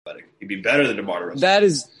He'd be better than DeMar DeRozan. That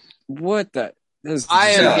is what that is. I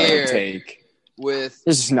am not here a take. With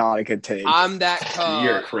This is not a good take. I'm that Cub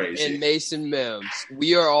You're crazy. and Mason Mims.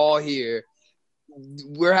 We are all here.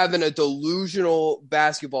 We're having a delusional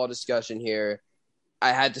basketball discussion here.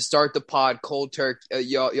 I had to start the pod cold turkey.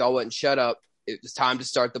 Y'all wouldn't shut up. It was time to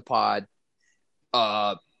start the pod.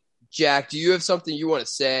 Jack, do you have something you want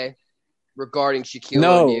to say regarding Shaquille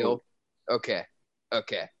O'Neal? Okay.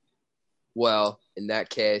 Well, in that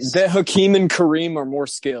case, that Hakeem and Kareem are more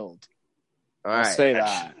skilled. All right. I'll say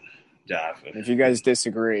that. Definitely. If you guys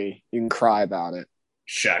disagree, you can cry about it.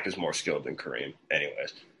 Shaq is more skilled than Kareem.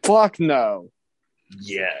 Anyways. Fuck no.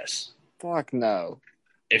 Yes. Fuck no.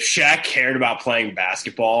 If Shaq cared about playing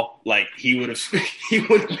basketball, like he would have been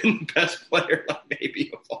the best player, like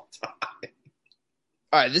maybe of all time.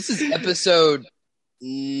 All right, this is episode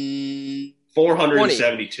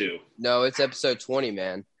 472. 20. No, it's episode 20,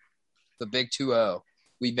 man. The big 2-0.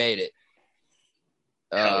 We made it.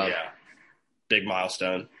 Hell yeah. Big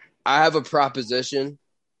milestone. I have a proposition.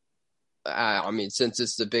 I mean, since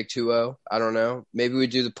it's the big 2-0, I don't know. Maybe we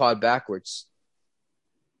do the pod backwards.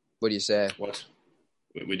 What do you say? What?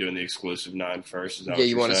 We doing the exclusive 9 first? Is that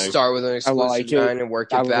you want to start with an exclusive 9 and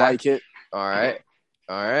work it back? I like it. All right.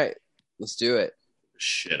 Let's do it.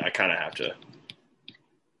 Shit, I kind of have to.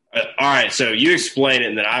 All right, so you explain it,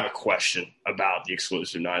 and then I have a question about the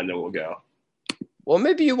exclusive 9, and then we'll go. Well,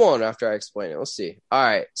 maybe you won't after I explain it. We'll see. All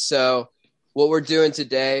right, so what we're doing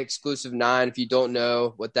today, exclusive 9, if you don't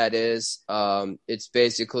know what that is, it's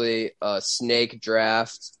basically a snake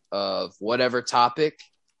draft of whatever topic.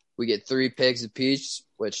 We get 3 picks apiece,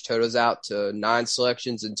 which totals out to 9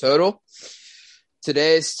 selections in total.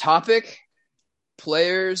 Today's topic,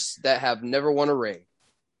 players that have never won a ring.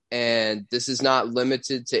 And this is not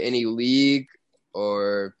limited to any league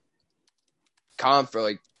or conference.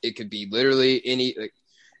 Like, it could be literally any. Like,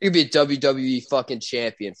 it could be a WWE fucking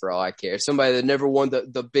champion for all I care. Somebody that never won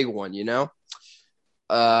the big one, you know.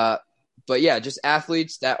 But yeah, just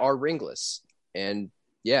athletes that are ringless, and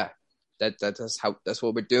yeah, that's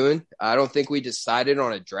what we're doing. I don't think we decided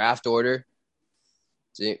on a draft order.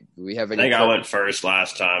 Do we have any? I think I went first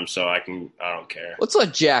last time, so I don't care. Let's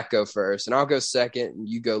let Jack go first, and I'll go second, and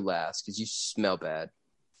you go last because you smell bad.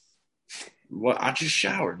 Well, I just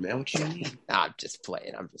showered, man. What you mean? I'm just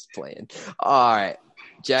playing. All right,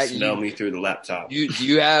 Jack. Smell me through the laptop. Do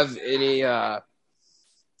you have any? Do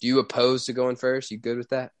you oppose to going first? You good with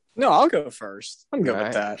that? No, I'll go first. I'm good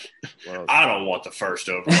with right. that. Well, I don't want the first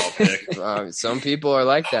overall pick. Some people are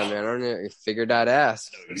like that, man. I don't know. You figured I'd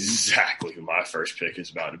ask. I know exactly who my first pick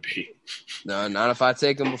is about to be. No, not if I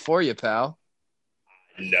take them before you, pal.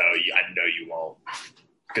 No, I know you won't.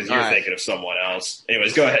 Because you're thinking of someone else.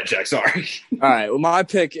 Anyways, go ahead, Jack. Sorry. All right. Well, my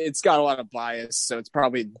pick, it's got a lot of bias, so it's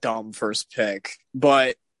probably a dumb first pick.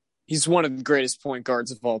 But he's one of the greatest point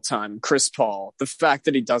guards of all time, Chris Paul. The fact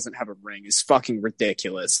that he doesn't have a ring is fucking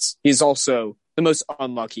ridiculous. He's also the most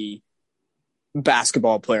unlucky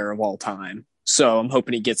basketball player of all time. So I'm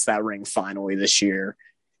hoping he gets that ring finally this year.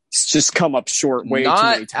 He's just come up short way too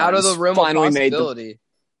many times. Out of the realm of possibility.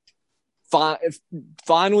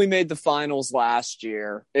 Finally made the finals last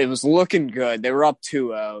year. It was looking good. They were up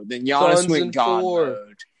 2-0. Then Giannis went God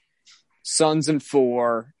mode. Suns in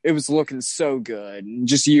 4. It was looking so good. And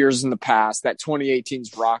just years in the past, that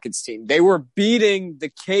 2018's Rockets team, they were beating the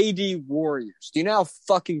KD Warriors. Do you know how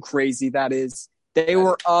fucking crazy that is? They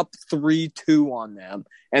were up 3-2 on them.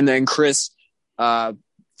 And then Chris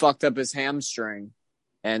fucked up his hamstring.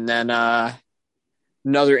 And then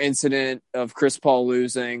another incident of Chris Paul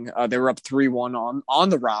losing. They were up 3-1 on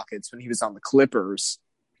the Rockets when he was on the Clippers.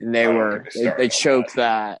 And they choked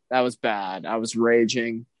that. That was bad. I was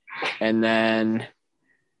raging. And then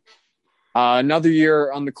another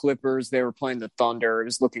year on the Clippers, they were playing the Thunder. It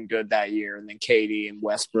was looking good that year. And then KD and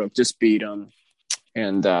Westbrook just beat them.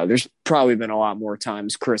 And there's probably been a lot more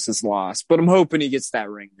times Chris has lost. But I'm hoping he gets that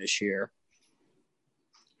ring this year.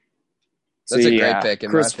 That's a great pick, in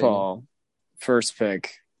Chris my opinion. Paul, first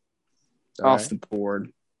pick off the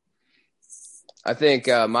board. I think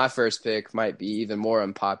my first pick might be even more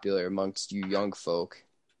unpopular amongst you young folk.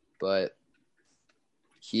 But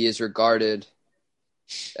he is regarded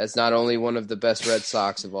as not only one of the best Red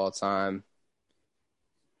Sox of all time,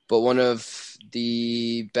 but one of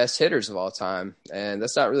the best hitters of all time. And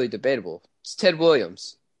that's not really debatable. It's Ted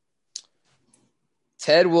Williams.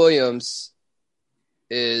 Ted Williams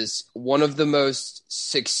is one of the most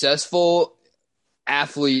successful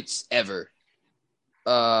athletes ever.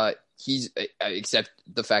 He's except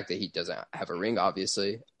the fact that he doesn't have a ring,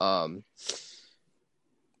 obviously.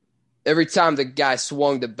 Every time the guy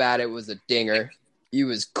swung the bat, it was a dinger. He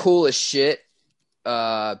was cool as shit.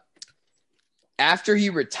 After he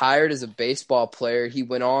retired as a baseball player, he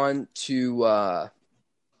went on to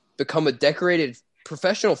become a decorated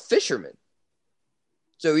professional fisherman.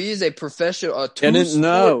 So he is a professional. I didn't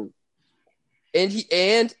know. And he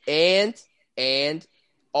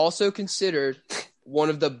also considered one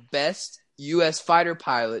of the best U.S. fighter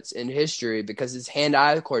pilots in history because his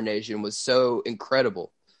hand-eye coordination was so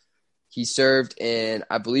incredible. He served in,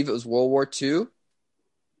 I believe it was World War II.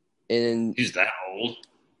 And he's that old?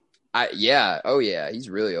 He's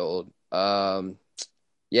really old.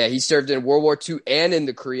 He served in World War II and in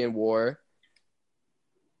the Korean War.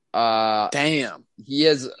 Damn. He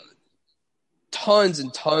has tons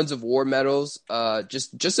and tons of war medals.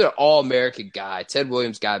 Just an all-American guy. Ted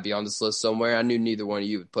Williams got to be on this list somewhere. I knew neither one of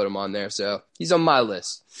you would put him on there, so he's on my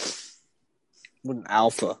list. What an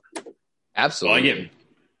alpha. Absolutely. Well,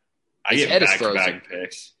 I get back-to-back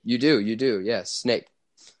picks. You do. Yeah, Snake.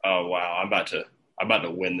 Oh wow, I'm about to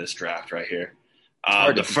win this draft right here.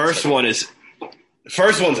 The first one's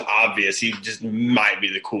obvious. He just might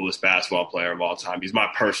be the coolest basketball player of all time. He's my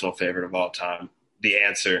personal favorite of all time. The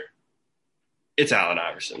answer, it's Allen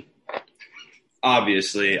Iverson.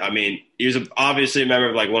 Obviously, I mean, he was obviously a member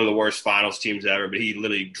of like one of the worst finals teams ever, but he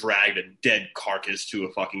literally dragged a dead carcass to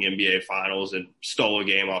a fucking NBA finals and stole a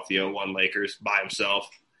game off the 0-1 Lakers by himself.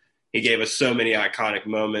 He gave us so many iconic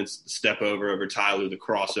moments, the step over Ty Lue, the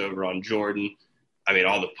crossover on Jordan. I mean,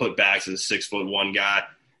 all the putbacks as a 6'1" guy.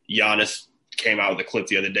 Giannis came out with a clip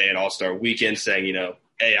the other day at All-Star Weekend saying,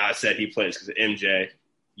 AI said he plays because of MJ.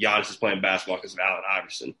 Giannis is playing basketball because of Allen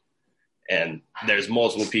Iverson. And there's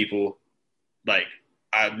multiple people, like,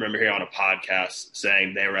 I remember hearing on a podcast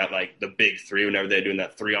saying they were at, like, the big three whenever they were doing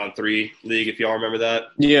that 3-on-3 league, if y'all remember that.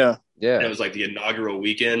 Yeah. And it was, like, the inaugural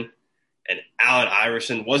weekend. And Allen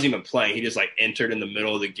Iverson wasn't even playing. He just, like, entered in the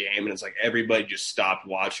middle of the game. And it's like everybody just stopped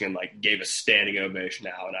watching and, like, gave a standing ovation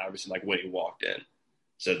to Allen Iverson, like, when he walked in.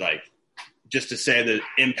 So, like, just to say the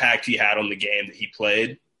impact he had on the game that he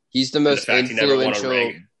played. He's the most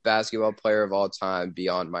influential basketball player of all time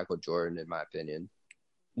beyond Michael Jordan, in my opinion.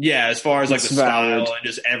 Yeah, as far as, like, the style and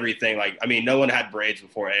just everything. Like, I mean, no one had braids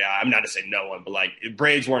before AI. I'm not to say no one, but, like,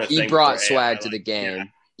 braids weren't a thing. He brought swag to the game. Yeah.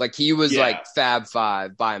 Like, he was, like, Fab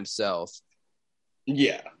Five by himself.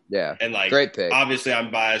 Yeah. Yeah. And, like, great pick. Obviously, I'm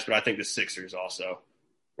biased, but I think the Sixers also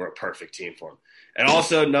were a perfect team for him. And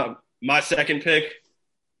also, my second pick,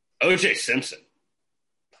 O.J. Simpson.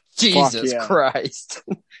 Jesus Christ.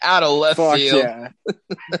 Out of left field. Yeah.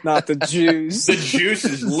 Not the juice. The juice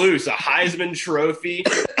is loose. A Heisman Trophy.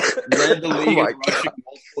 Led the league in rushing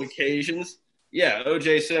multiple occasions. Yeah,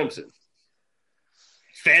 O.J. Simpson.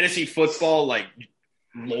 Fantasy football, like,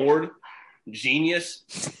 Lord, genius.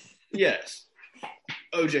 Yes.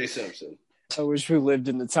 O.J. Simpson. I wish we lived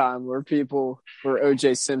in the time where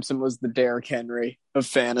O.J. Simpson was the Derrick Henry of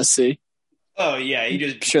fantasy. Oh, yeah. You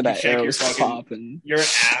just check your app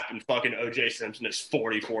and fucking O.J. Simpson is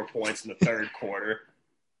 44 points in the third quarter.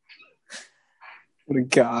 What a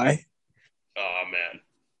guy. Oh, man.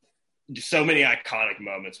 So many iconic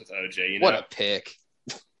moments with O.J., What a pick.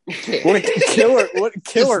 What a killer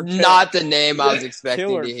pick. Not the name I was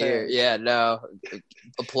expecting to hear. Yeah, no.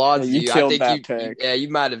 Applaud to you. Killed I think that pick. You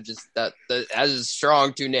might have just that as a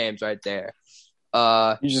strong two names right there.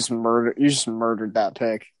 You just murdered that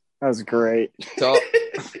pick. That was great. So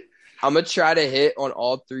I'm gonna try to hit on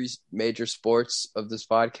all three major sports of this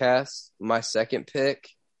podcast. My second pick,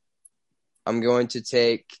 I'm going to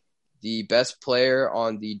take the best player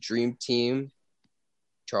on the Dream Team,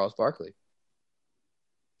 Charles Barkley.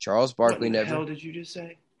 Charles Barkley what never. What the hell did you just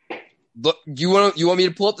say? Look, you want me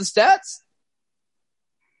to pull up the stats?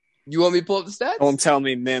 You want me to pull up the stats? Don't tell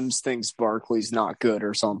me Mims thinks Barkley's not good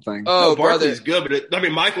or something. Oh, no, Barkley's good,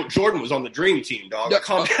 but Michael Jordan was on the Dream Team, dog.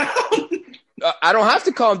 Calm down. I don't have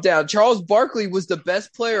to calm down. Charles Barkley was the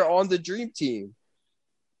best player on the Dream Team.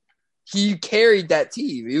 He carried that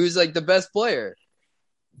team. He was like the best player.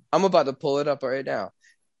 I'm about to pull it up right now.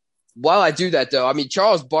 While I do that, though, I mean,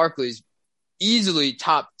 Charles Barkley's easily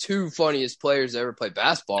top 2 funniest players to ever play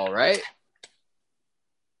basketball, right?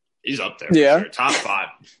 He's up there. Yeah. Sure. Top 5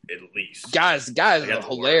 at least. Guys are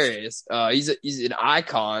hilarious. He's an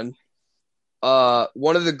icon.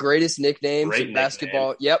 One of the greatest nicknames in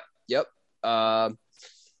basketball. Yep. A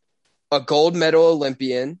gold medal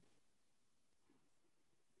Olympian.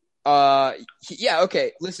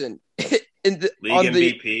 Okay. Listen, League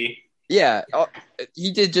MVP.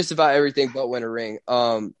 He did just about everything but win a ring.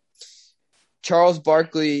 Charles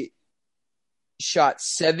Barkley shot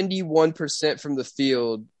 71% from the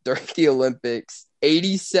field during the Olympics,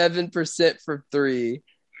 87% from 3.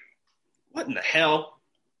 What in the hell?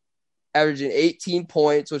 averaging 18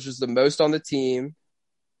 points, which was the most on the team.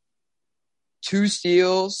 2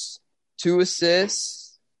 steals, 2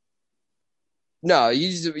 assists. No,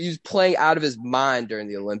 he's playing out of his mind during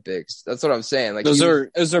the Olympics. That's what I'm saying. Like those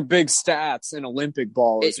are big stats in Olympic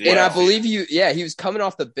ball. And I believe he was coming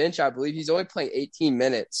off the bench. I believe he's only playing 18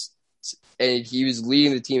 minutes, and he was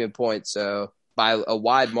leading the team in points. So by a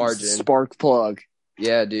wide margin, spark plug.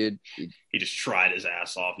 Yeah, dude. He just tried his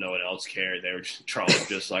ass off. No one else cared. They were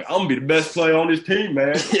just like, I'm gonna be the best player on this team,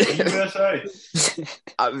 man. USA.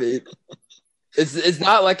 I mean, it's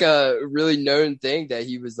not like a really known thing that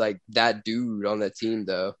he was like that dude on that team,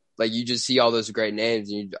 though. Like you just see all those great names,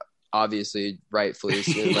 and you obviously rightfully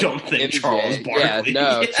assume, you like, don't think MJ. Charles Barkley? Yeah,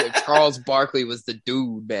 no, Charles Barkley was the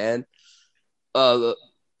dude, man.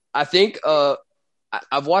 I think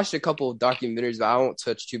I've watched a couple of documentaries, but I won't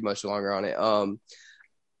touch too much longer on it.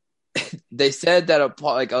 They said that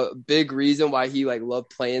a big reason why he like loved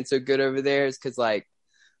playing so good over there is because like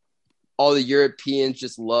all the Europeans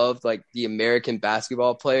just loved like the American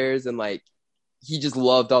basketball players, and like he just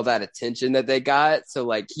loved all that attention that they got. So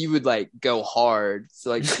like he would like go hard. So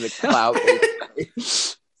like the clout.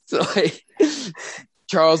 So like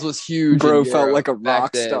Charles was huge. Bro felt like a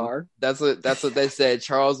rock star. That's what they said.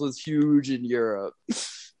 Charles was huge in Europe.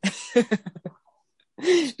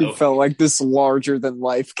 He felt like this larger than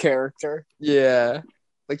life character. Yeah.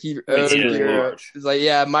 Like he owned Europe. It's like,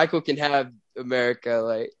 yeah, Michael can have America.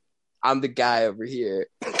 Like, I'm the guy over here.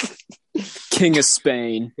 King of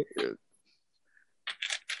Spain.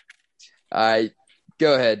 All right.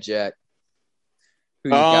 Go ahead, Jack. Who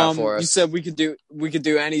you got for us? You said we could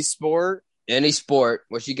do any sport? Any sport.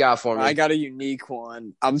 What you got for me? I got a unique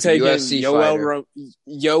one. I'm taking Yoel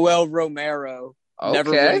Romero. Okay.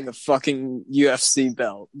 Never winning the fucking UFC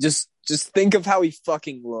belt. Just think of how he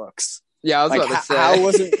fucking looks. Yeah, I was about to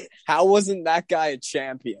say. How wasn't that guy a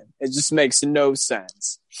champion? It just makes no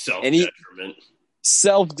sense.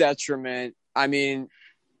 Self-detriment. I mean,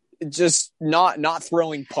 just not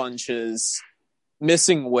throwing punches,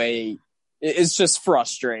 missing weight. It's just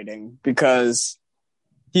frustrating because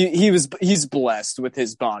he's blessed with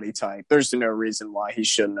his body type. There's no reason why he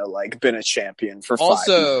shouldn't have like been a champion for 5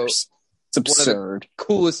 years. It's absurd. One of the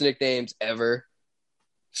coolest nicknames ever.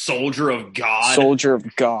 Soldier of God. Soldier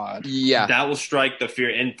of God. Yeah. That will strike the fear.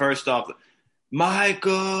 And first off,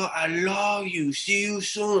 Michael, I love you. See you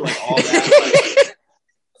soon. Like all that.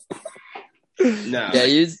 No. Yeah,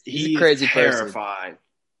 he's a crazy terrifying.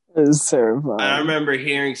 It's terrifying. I remember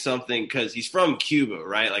hearing something because he's from Cuba,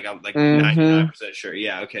 right? Like I'm like 99% sure.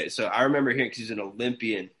 Yeah, okay. So I remember hearing because he's an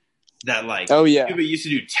Olympian that like Cuba used to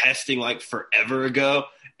do testing like forever ago.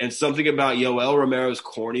 And something about Yoel Romero's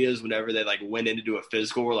corneas whenever they like went in to do a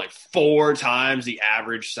physical were like 4 times the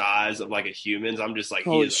average size of like a human's. I'm just like,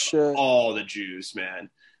 he is all the juice, man.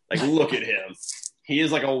 Like, look at him. He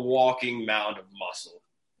is like a walking mound of muscle.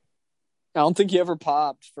 I don't think he ever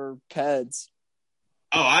popped for Peds.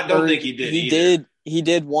 Oh, I don't think he did. He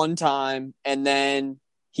did one time, and then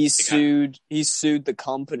he sued the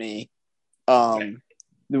company,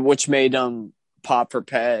 which made him pop for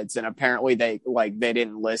Peds, and apparently they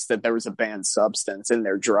didn't list that there was a banned substance in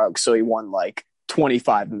their drug, so he won like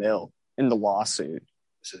 $25 million in the lawsuit.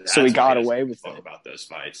 So he got away with it. About those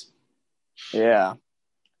fights, yeah.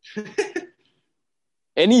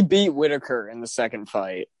 And he beat Whitaker in the second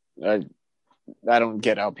fight. I don't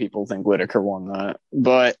get how people think Whitaker won that,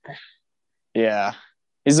 but yeah,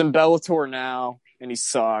 he's in Bellator now, and he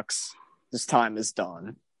sucks. His time is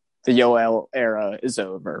done. The Yoel era is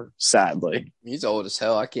over, sadly. He's old as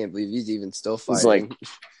hell. I can't believe he's even still fighting.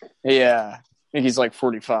 I think he's like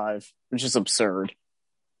 45, which is absurd.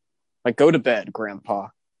 Like, go to bed, Grandpa.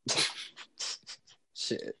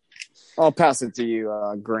 Shit. I'll pass it to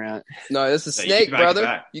you, Grant. No, this is Snake,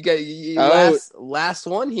 brother. You got last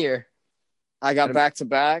one here. I got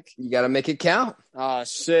back-to-back. You got to make it count. Oh,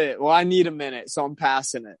 shit. Well, I need a minute, so I'm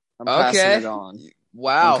passing it. I'm passing it on.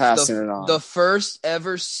 Wow. The first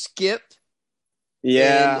ever skip.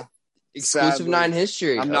 Yeah. Exclusive 9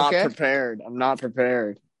 history. I'm not prepared.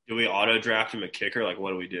 Do we auto draft him a kicker? Like,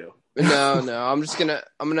 what do we do? No. I'm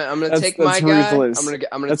gonna take my guy.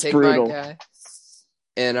 I'm gonna take my guy.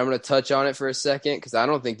 And I'm gonna touch on it for a second because I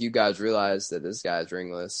don't think you guys realize that this guy's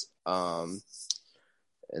ringless. And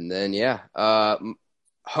then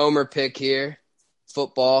homer pick here,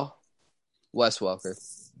 football, Wes Welker.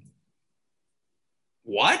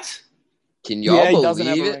 What? Can y'all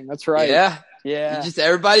believe it? That's right. Yeah.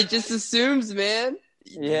 Everybody just assumes, man.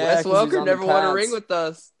 Yeah, Wes Welker never won a ring with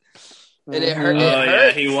us, and it hurt.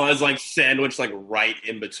 Yeah, he was like sandwiched like right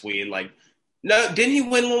in between like No, didn't he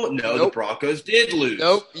win one? No, Nope. The Broncos did lose.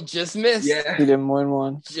 Nope, you just missed. Yeah. He didn't win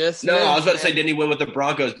one. Just No, missed, I was about to say, didn't he win with the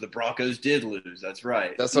Broncos? But the Broncos did lose. That's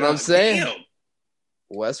right. That's what I'm saying. Damn.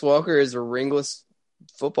 Wes Walker is a ringless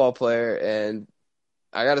football player, and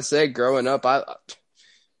I gotta say, growing up, I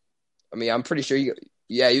mean, I'm pretty sure he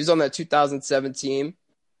was on that 2007 team.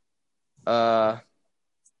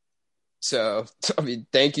 So I mean,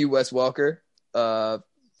 thank you, Wes Walker,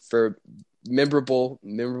 for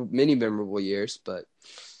many memorable years, but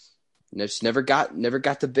just never got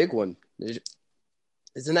the big one.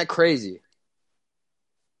 Isn't that crazy?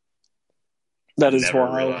 That is Never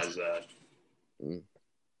wild. realized that.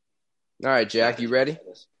 All right, Jack, you ready?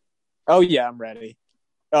 Oh yeah, I'm ready.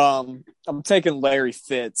 I'm taking Larry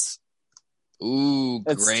Fitz. Ooh,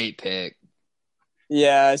 great pick.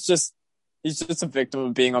 Yeah, he's just a victim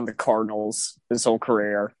of being on the Cardinals his whole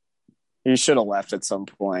career. He should have left at some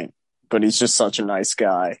point, but he's just such a nice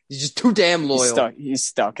guy. He's just too damn loyal. He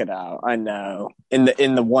stuck it out. I know. In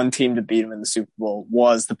the one team to beat him in the Super Bowl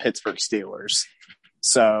was the Pittsburgh Steelers.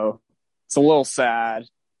 So it's a little sad,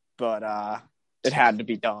 but it had to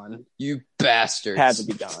be done. You bastards. Had to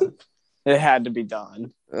be done. It had to be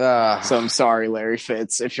done. So I'm sorry, Larry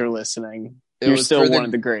Fitz, if you're listening. You're still one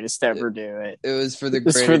of the greatest to ever do it. It was for the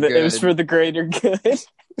greater good. It was for the greater good.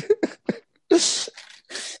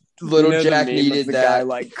 Little Jack needed the that. guy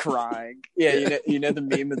like crying. Yeah, you know the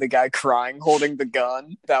meme of the guy crying holding the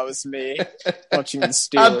gun? That was me watching the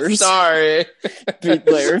Steelers. I'm sorry. Beat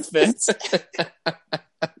Larry Fitz.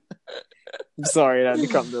 I'm sorry it had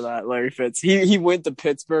to come to that, Larry Fitz. He went to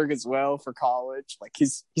Pittsburgh as well for college. Like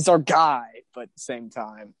he's our guy, but at the same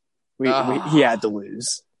time, he had to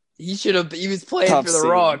lose. He was playing for the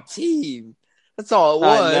wrong team. That's all it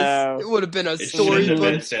was. It would have been a storybook. It should have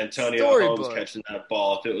been Santonio Holmes catching that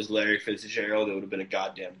ball. If it was Larry Fitzgerald, it would have been a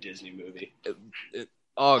goddamn Disney movie.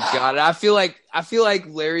 Oh God, I feel like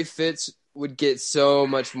Larry Fitz would get so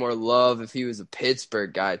much more love if he was a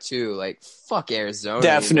Pittsburgh guy too. Like fuck Arizona,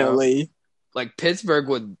 definitely. You know? Like Pittsburgh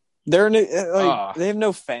would. They have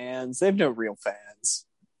no fans. They have no real fans.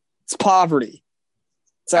 It's poverty.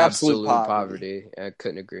 It's absolute poverty. I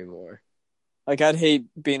couldn't agree more. Like, I'd hate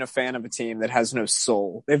being a fan of a team that has no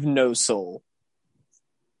soul. They have no soul.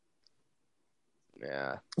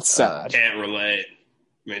 Yeah. It's sad. Can't relate.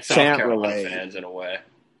 I mean, South Carolina fans in a way.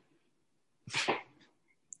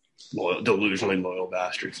 Delusionally loyal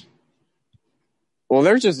bastards. Well,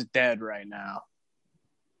 they're just dead right now.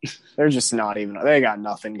 They're just not even – they got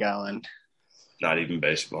nothing going. Not even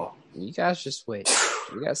baseball. You guys just wait.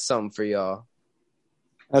 We got something for y'all.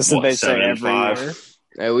 That's what they say every year.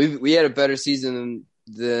 Yeah, we had a better season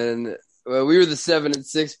than we were the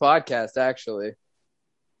 7-6 podcast actually.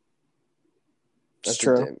 That's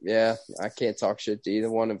true. Yeah, I can't talk shit to either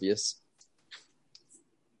one of you.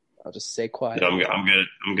 I'll just stay quiet. No, I'm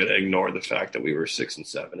gonna ignore the fact that we were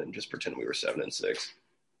 6-7 and just pretend we were 7-6.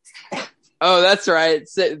 Oh, that's right.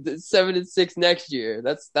 7-6 next year.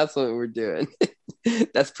 That's what we're doing.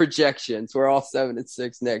 That's projections. We're all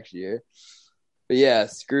 7-6 next year. But yeah,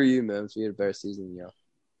 screw you, man. We had a better season than y'all.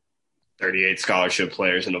 38 scholarship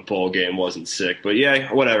players in a bowl game wasn't sick, but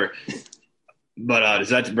yeah, whatever. But does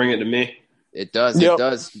that bring it to me? It does. Yep. It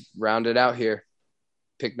does. Round it out here.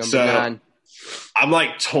 Pick number 9. I'm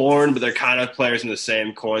like torn, but they're kind of players in the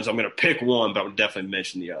same coin. So I'm going to pick one, but I'm definitely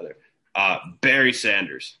mention the other. Barry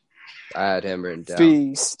Sanders. I had him written down.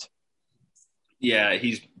 Beast. Yeah,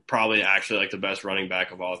 he's probably actually like the best running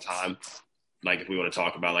back of all time. Like, if we want to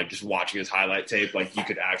talk about, like, just watching his highlight tape, like, you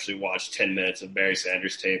could actually watch 10 minutes of Barry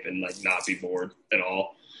Sanders tape and, like, not be bored at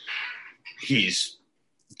all. He's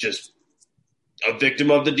just a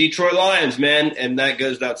victim of the Detroit Lions, man. And that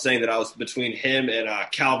goes without saying that I was between him and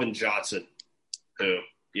Calvin Johnson, who,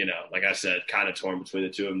 you know, like I said, kind of torn between the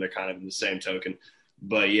two of them. They're kind of in the same token.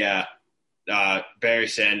 But, yeah, Barry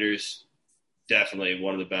Sanders, definitely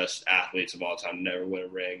one of the best athletes of all time to never win a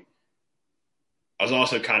ring. I was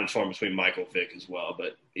also kind of torn between Michael Vick as well,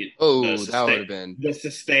 but that would have been the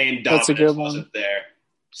sustained dominance wasn't there,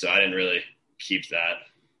 so I didn't really keep that.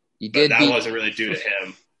 Wasn't really due to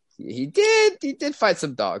him. He did fight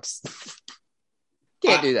some dogs.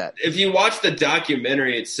 Can't do that. If you watch the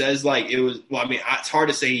documentary, it says like it was. Well, I mean, it's hard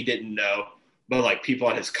to say he didn't know, but like people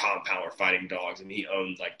on his compound were fighting dogs, and he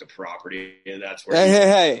owned like the property, and that's where.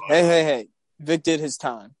 Hey! Vic did his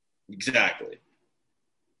time. Exactly.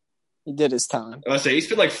 He did his time. I say he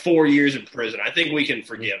spent like 4 years in prison. I think we can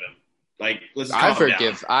forgive him. Like, let's. I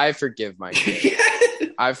forgive Mike.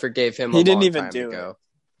 I forgave him. He didn't even do it.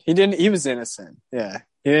 He didn't. He was innocent. Yeah,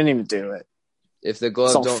 he didn't even do it. If the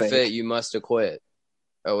glove don't fit, you must acquit.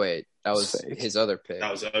 Oh wait, that was his other pick.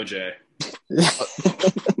 That was OJ.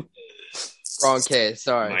 Wrong case.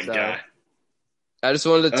 Sorry. My guy. I just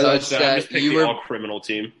wanted to touch that you were all criminal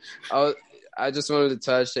team. I just wanted to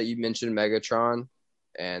touch that you mentioned Megatron,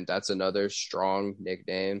 and that's another strong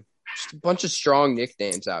nickname. Just a bunch of strong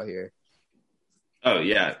nicknames out here. Oh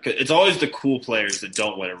yeah, it's always the cool players that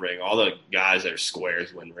don't win a ring. All the guys that are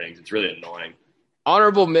squares win rings. It's really annoying.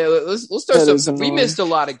 Honorable let's start some. We missed a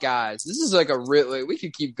lot of guys. This is like a real. We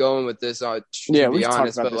could keep going with this. To be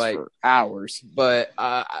honest, but like for hours. But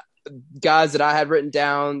guys that I had written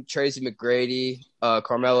down: Tracy McGrady,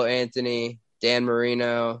 Carmelo Anthony, Dan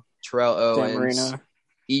Marino, Terrell Owens,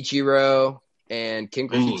 Ichiro, and Ken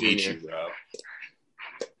Griffey Jr. Ichiro.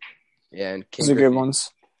 Yeah, and Those are good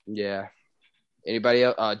ones. Yeah. Anybody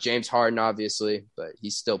else? James Harden, obviously, but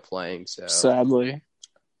he's still playing. So sadly,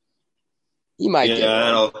 he might get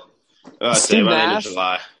one. Steve Nash.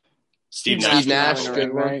 Steve Nash,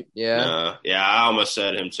 right? Yeah. I almost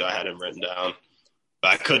said him too. I had him written down,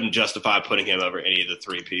 but I couldn't justify putting him over any of the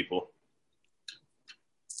three people.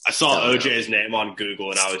 I saw OJ's name on Google,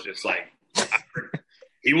 and I was just like,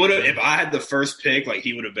 he would have. If I had the first pick, like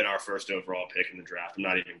he would have been our first overall pick in the draft. I'm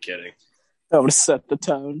not even kidding. That would have set the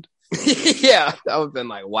tone. Yeah, that would have been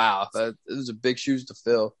like, wow, those are big shoes to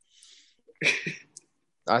fill.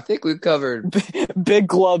 I think we've covered big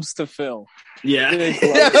gloves to fill. Yeah.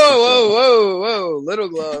 Whoa, little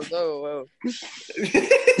gloves. Whoa.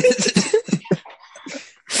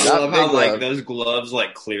 I love how like those gloves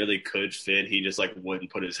like clearly could fit. He just like wouldn't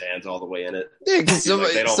put his hands all the way in it. Yeah, because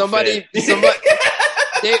somebody.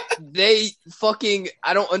 They fucking.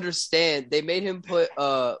 I don't understand. They made him put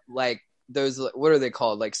like. Those, what are they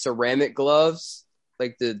called? Like ceramic gloves,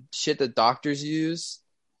 like the shit that doctors use.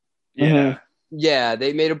 Yeah. Yeah,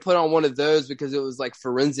 they made him put on one of those because it was like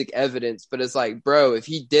forensic evidence. But it's like, bro, if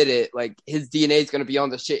he did it, like his DNA is going to be on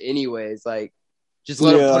the shit anyways. Like, just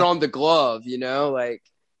let him put on the glove, you know? Like,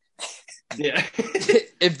 yeah.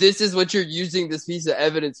 If this is what you're using this piece of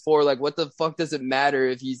evidence for, like, what the fuck does it matter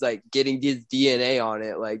if he's like getting his DNA on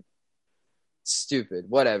it? Like, stupid.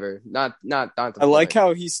 Whatever. Not the I point. like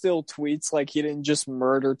how he still tweets like he didn't just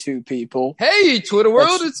murder two people. Hey, Twitter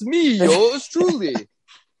world, it's me, yours truly.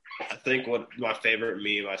 I think what my favorite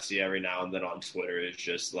meme I see every now and then on Twitter is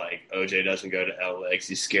just like OJ doesn't go to LA because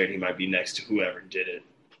he's scared he might be next to whoever did it.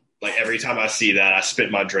 Like every time I see that, I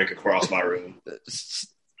spit my drink across my room.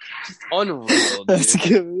 Unreal, dude. That's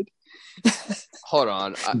good. Hold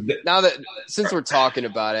on. Now that since we're talking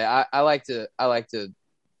about it, I like to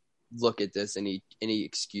look at this any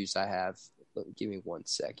excuse I have. Give me 1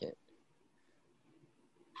 second.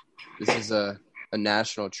 This is a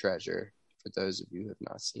national treasure for those of you who have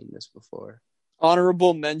not seen this before.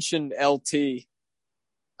 Honorable mention LT.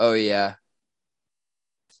 Oh yeah.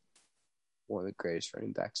 One of the greatest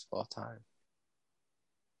running backs of all time.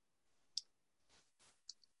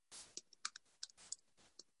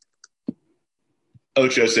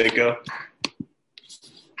 Ocho Cinco.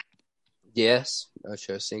 Yes,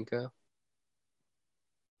 Ocho Cinco.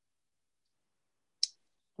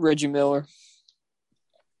 Reggie Miller.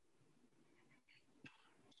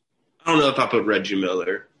 I don't know if I put Reggie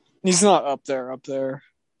Miller. He's not up there,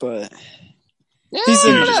 but yeah, he's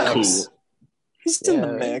in the mix. Cool. He's in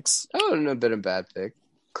the mix. That wouldn't have been a bad pick.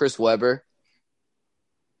 Chris Webber.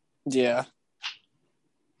 Yeah.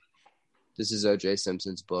 This is O.J.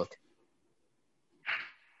 Simpson's book.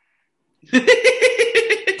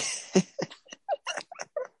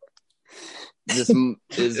 This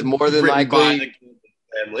is more than likely.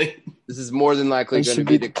 This is more than likely going to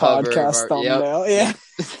be the cover podcast thumbnail. Yeah,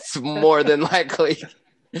 it's more than likely.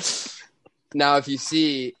 Now, if you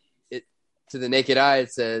see it to the naked eye,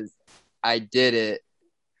 it says, "I did it."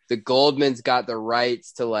 The Goldmans got the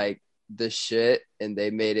rights to like the shit, and they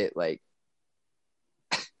made it like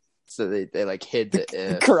so they like hid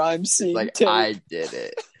the crime scene. Like tape. I did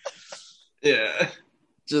it. Yeah,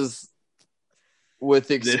 just.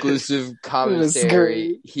 With exclusive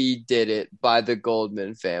commentary, he did it by the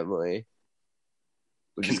Goldman family.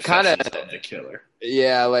 Which is kind of the killer.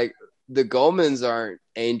 Yeah, like the Goldmans aren't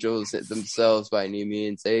angels themselves by any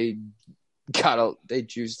means. They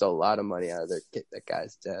juiced a lot of money out of that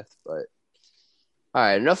guy's death. But all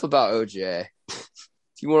right, enough about OJ. If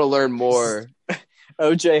you want to learn more,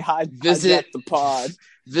 OJ visit the pod.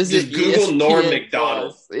 Visit Google Norm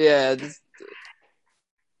Macdonald. Yeah.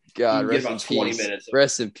 God, rest in peace. 20 minutes.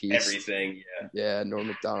 Rest in peace. Everything, yeah. Yeah, Norm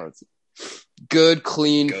Macdonald. Good,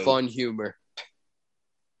 clean, fun humor.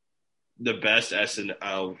 The best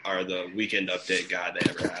SNL or the Weekend Update guy they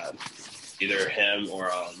ever had. Either him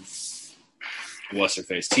or what's her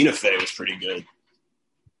face? Tina Fey was pretty good.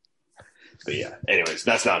 But yeah, anyways,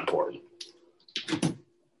 that's not important. All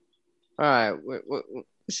right,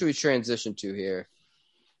 should we transition to here?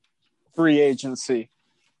 Free agency.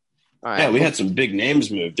 All right. Yeah, we had some big names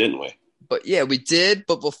move, didn't we? But yeah, we did.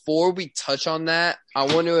 But before we touch on that, I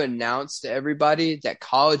want to announce to everybody that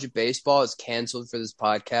college baseball is canceled for this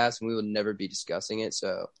podcast, and we will never be discussing it.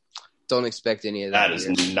 So don't expect any of that. That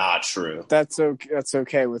is not true. That's okay. That's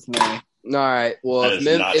okay with me. All right. Well,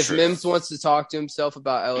 if true. Mims wants to talk to himself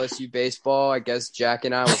about LSU baseball, I guess Jack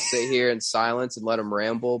and I will sit here in silence and let him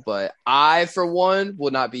ramble. But I, for one,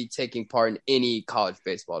 will not be taking part in any college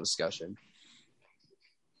baseball discussion.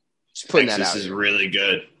 Just putting that out. This is really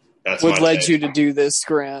good. That's what led you to do this,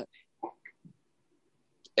 Grant?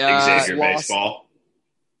 Xavier baseball.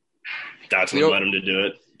 That's what led him to do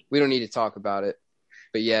it. We don't need to talk about it.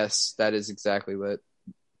 But yes, that is exactly what.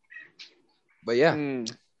 But yeah,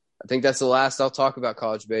 I think that's the last I'll talk about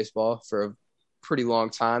college baseball for a pretty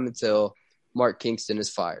long time until Mark Kingston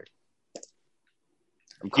is fired.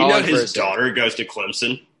 His daughter goes to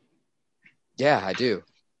Clemson? Yeah, I do.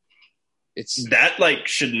 That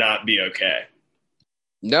should not be okay.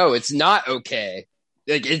 No, it's not okay.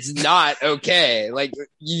 It's not okay.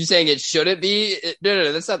 You saying it shouldn't be?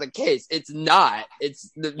 No, that's not the case. It's not.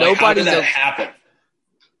 It's nobody's. How did that happen?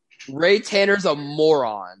 Ray Tanner's a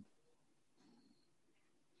moron.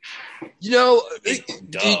 Do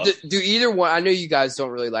either one? I know you guys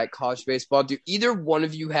don't really like college baseball. Do either one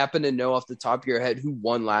of you happen to know off the top of your head who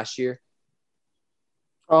won last year?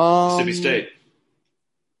 Mississippi State.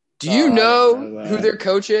 Do you know who their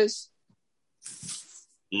coach is?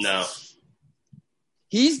 No.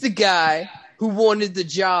 He's the guy who wanted the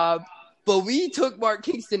job, but we took Mark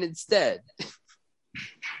Kingston instead.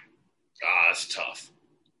 That's tough.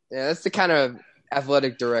 Yeah, that's the kind of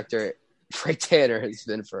athletic director Ray Tanner has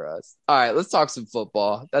been for us. All right, let's talk some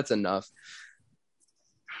football. That's enough.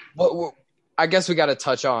 I guess we got to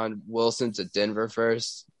touch on Wilson to Denver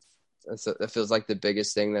first. That feels like the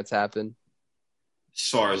biggest thing that's happened. As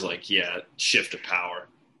far as shift of power.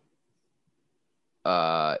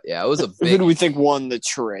 It was a big. Who do we think won the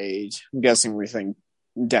trade? I'm guessing we think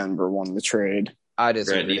Denver won the trade. I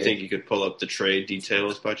disagree. Grant, do you think you could pull up the trade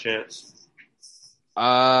details by chance?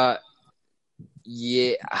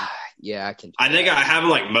 Yeah, I can. I think I have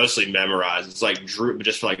them mostly memorized. It's Drew,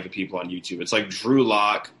 just for the people on YouTube. It's Drew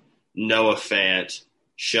Lock, Noah Fant,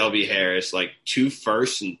 Shelby Harris, 2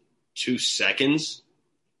 firsts and 2 seconds,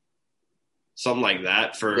 something like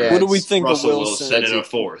that for. What do we think Russell of Wilson and a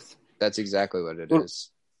 4th? That's exactly what it is.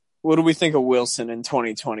 What do we think of Wilson in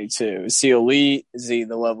 2022? Is he elite? Is he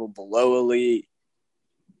the level below elite?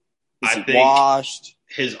 Is he washed?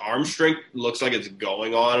 His arm strength looks like it's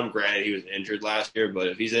going on him. Granted, he was injured last year, but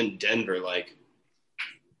if he's in Denver,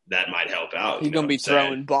 that might help out. He's going to be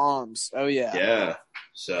throwing bombs. Oh, yeah. Yeah.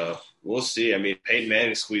 So we'll see. I mean, Peyton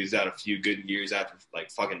Manning squeezed out a few good years after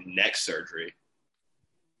fucking neck surgery.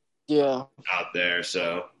 Yeah. Out there,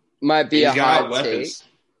 so might be a hot take.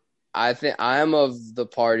 I think I am of the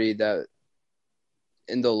party that,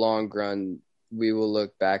 in the long run, we will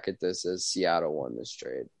look back at this as Seattle won this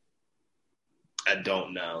trade. I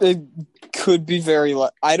don't know. It could be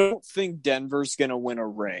I don't think Denver's going to win a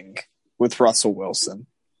ring with Russell Wilson.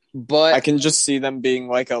 But I can just see them being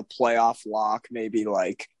a playoff lock, maybe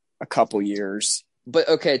a couple years. But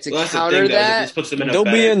okay, counter that, they'll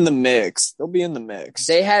be in the mix. They'll be in the mix.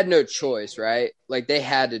 They had no choice, right? They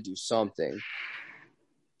had to do something.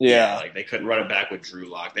 Yeah. They couldn't run it back with Drew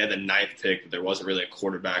Lock. They had the 9th pick, but there wasn't really a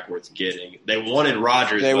quarterback worth getting. They wanted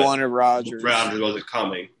Rodgers. Rodgers. Rodgers wasn't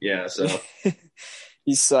coming. Yeah, so.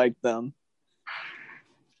 He psyched them.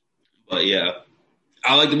 But, yeah.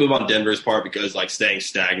 I like to move on Denver's part because, staying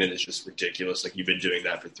stagnant is just ridiculous. You've been doing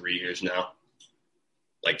that for 3 years now.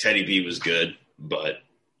 Teddy B was good, but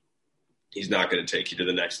he's not going to take you to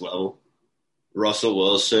the next level. Russell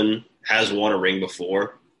Wilson has won a ring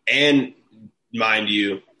before. And, mind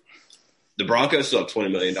you, the Broncos still have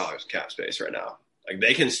 $20 million cap space right now.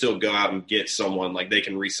 They can still go out and get someone. They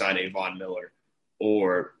can re-sign a Von Miller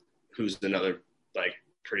or who's another,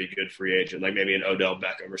 pretty good free agent, maybe an Odell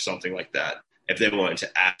Beckham or something like that, if they wanted to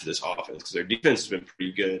add to this offense, because their defense has been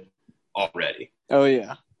pretty good already. Oh,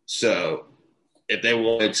 yeah. So if they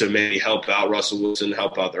wanted to maybe help out Russell Wilson,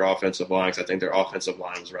 help out their offensive line, because I think their offensive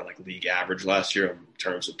line was around league average last year in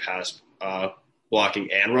terms of pass blocking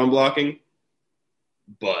and run blocking.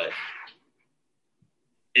 But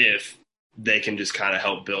if they can just kind of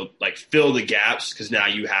help fill the gaps, because now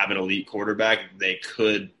you have an elite quarterback, they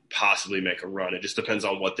could possibly make a run. It just depends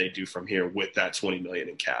on what they do from here with that $20 million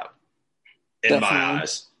in cap, in my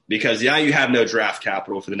eyes. Because, you have no draft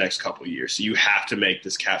capital for the next couple of years, so you have to make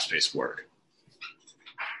this cap space work.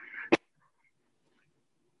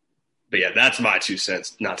 But, yeah, that's my 2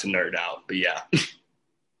 cents, not to nerd out. But, yeah.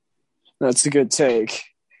 That's a good take.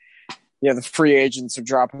 Yeah, the free agents are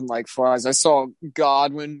dropping like flies. I saw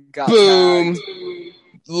Godwin got boom. tagged.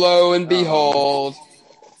 Lo and behold,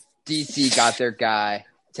 DC got their guy.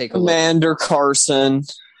 Take a Commander Carson.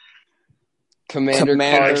 Commander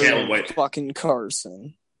Carson. I can't wait. Fucking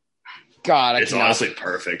Carson. God, it's honestly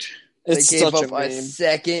perfect. They gave up a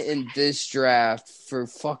second in this draft for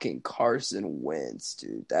fucking Carson Wentz,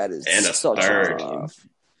 dude. That is and a third.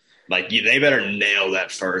 Like they better nail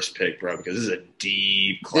that first pick, bro, because this is a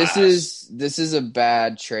deep class. This is a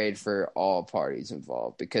bad trade for all parties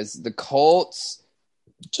involved because the Colts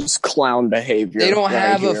just clown behavior. They don't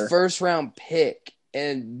have a first round pick,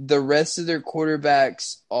 and the rest of their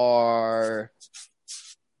quarterbacks are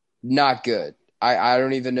not good. I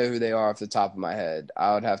don't even know who they are off the top of my head.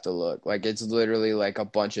 I would have to look. Like it's literally like a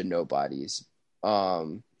bunch of nobodies.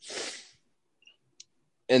 And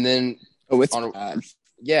then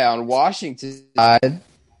on Washington's side,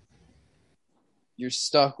 you're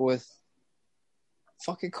stuck with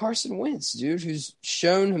fucking Carson Wentz, dude, who's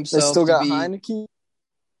shown himself. They still got Heineke.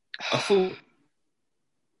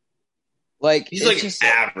 He's like just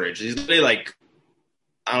average. He's really like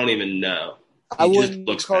I don't even know. I wouldn't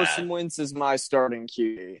look Carson Wentz as my starting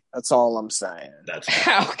QB. That's all I'm saying. That's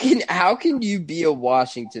how can you be a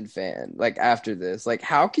Washington fan like after this? Like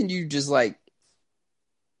how can you just like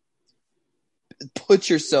put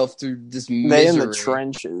yourself through this misery? They in the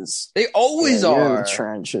trenches. They always are in the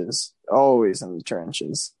trenches. Always in the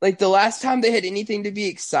trenches. Like the last time they had anything to be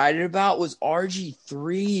excited about was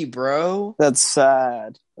RG3, bro. That's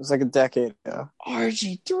sad. It was like a decade ago.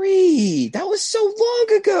 RG3. That was so long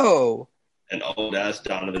ago. An old ass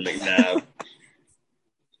Donovan McNabb.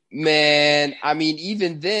 Man, I mean,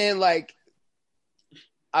 even then, like,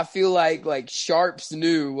 I feel like Sharps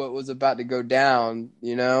knew what was about to go down.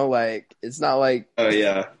 You know, like it's not like. Oh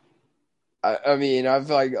yeah. I mean, I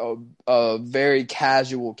feel like a very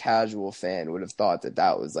casual fan would have thought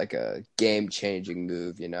that was like a game changing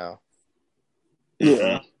move. You know.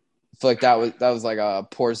 Yeah. I feel like that was like a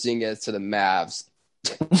Porzingis to the Mavs.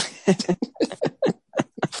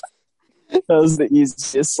 That was the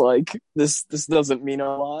easiest. Like this doesn't mean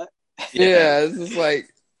a lot. Yeah, it's just like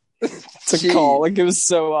it's a call. Like it was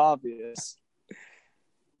so obvious.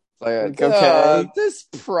 Like okay, this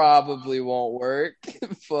probably won't work,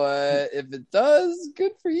 but if it does,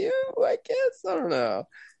 good for you. I guess I don't know.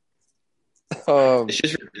 It's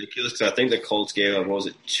just ridiculous because I think the Colts gave up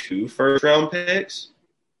 2 first-round picks,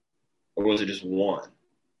 or was it just 1?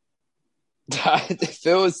 If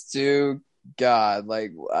it was 2, God,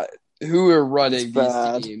 like who are running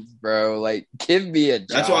these teams, bro? Like, give me a job.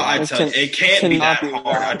 That's why I tell you, it can't be that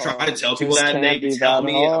hard. I try to tell people that, and they tell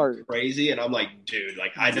me I'm crazy, and I'm like, dude,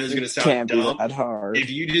 like, I know it's going to sound dumb. That hard. If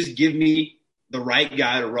you just give me the right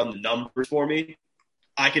guy to run the numbers for me,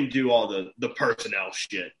 I can do all the personnel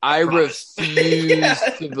shit. I refuse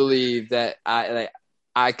to believe that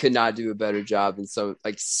I could not do a better job than some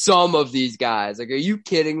of these guys. Like, are you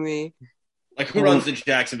kidding me? Like, who runs the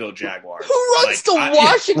Jacksonville Jaguars? Who runs the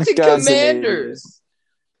Washington Commanders?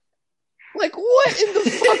 Like, what in the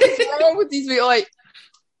fuck is wrong with these people? Like,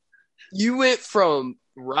 you went from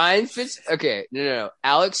Ryan Okay, no.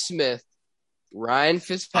 Alex Smith, Ryan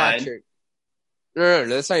Fitzpatrick. No,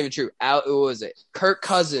 that's not even true. What was it? Kirk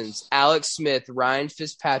Cousins, Alex Smith, Ryan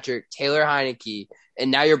Fitzpatrick, Taylor Heineke,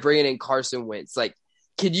 and now you're bringing in Carson Wentz. Like,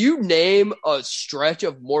 can you name a stretch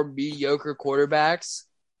of more mediocre quarterbacks?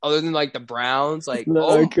 Other than like the Browns, like no,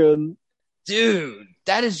 I couldn't. Dude,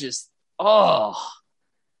 that is just no,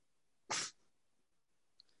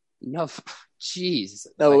 jeez.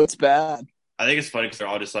 No, it's bad. I think it's funny because they're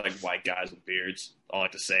all just like white guys with beards, all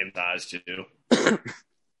like the same size too.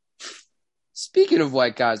 Speaking of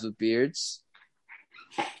white guys with beards,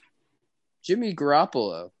 Jimmy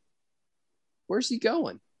Garoppolo, where's he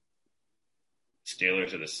going?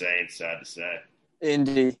 Steelers are the Saints, sad to say.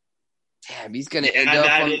 Indy. Damn, he's going to end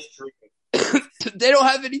up on... Is true. They don't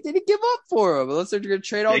have anything to give up for him unless they're going to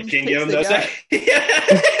trade all they these can picks give him they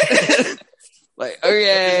those. Like,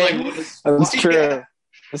 okay. That's true.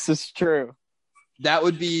 This is true. That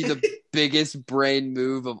would be the biggest brain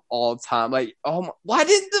move of all time. Like, oh my, why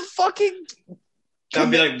didn't the fucking... I'd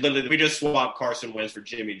be like, literally, we just swapped Carson Wentz for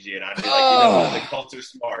Jimmy G, and I'd be like, the Colts are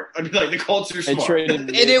smart. I'd be like, the Colts are smart. And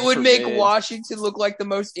it would make Washington look like the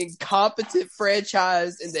most incompetent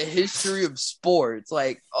franchise in the history of sports.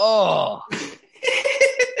 Like,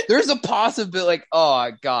 there's a possibility, like, oh,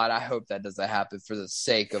 God, I hope that doesn't happen for the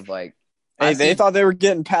sake of, like, they thought they were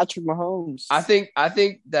getting Patrick Mahomes. I think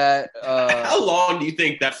that... How long do you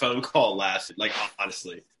think that phone call lasted? Like,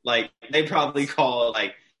 honestly. Like, they probably called,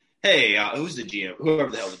 like, hey, who's the GM?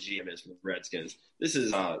 Whoever the hell the GM is for the Redskins. This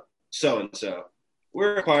is so and so.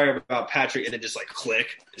 We're inquiring about Patrick, and then just like click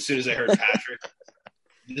as soon as I heard Patrick.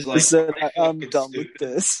 Just like said, I'm done with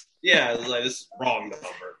this. Yeah, it was like, this is wrong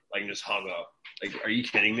number. Like, just hung up. Like, are you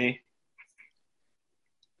kidding me?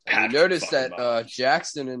 I noticed that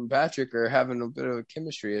Jackson and Patrick are having a bit of a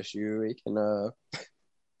chemistry issue. We can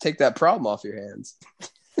take that problem off your hands.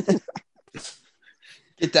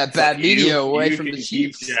 Get that bad media away from the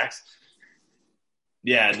Chiefs.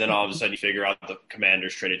 Yeah, and then all of a sudden you figure out the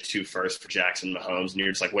Commanders traded 2 firsts for Jackson Mahomes, and you're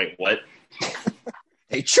just like, wait, what?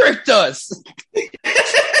 They tricked us.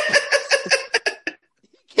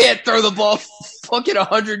 Can't throw the ball fucking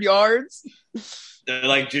 100 yards. They're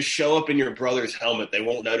like, just show up in your brother's helmet. They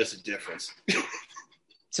won't notice a difference.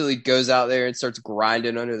 Until he goes out there and starts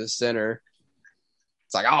grinding under the center.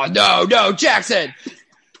 It's like, oh, no, Jackson.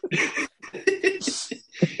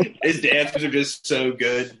 His dances are just so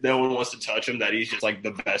good. No one wants to touch him that he's just like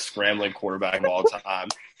the best scrambling quarterback of all time.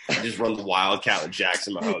 He just runs Wildcat with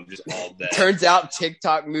Jackson Mahomes just all day. Turns out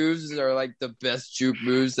TikTok moves are like the best juke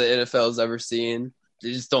moves the NFL's ever seen.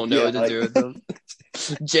 They just don't know what to do with them.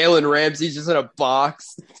 Jalen Ramsey's just in a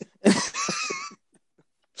box.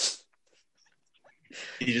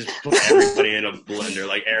 He just put everybody in a blender.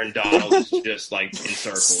 Like Aaron Donald is just like in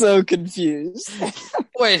circles. So confused.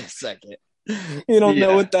 Wait a second. You don't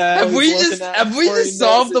know what that. Have we just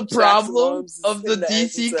solved the problem of the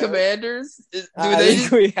DC Commanders?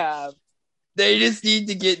 We have. They just need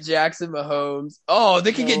to get Jackson Mahomes. Oh,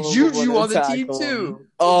 they can get Juju on the team too.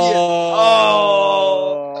 Oh,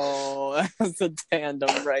 that's a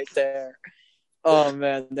tandem right there. Oh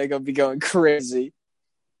man, they're gonna be going crazy.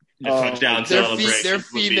 Their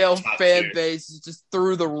female fan base is just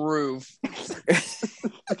through the roof.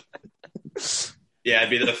 Yeah,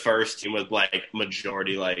 it'd be the first team with like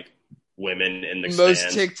majority like women in the most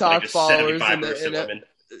stands. TikTok like, followers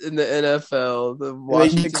in the NFL. The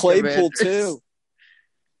Washington Claypool Commanders. too.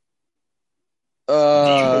 Do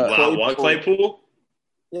you want Claypool?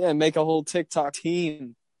 Yeah, make a whole TikTok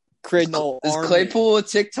team. Create an whole Is army. Claypool a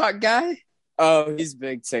TikTok guy? Oh, he's a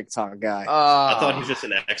big TikTok guy. I thought he was just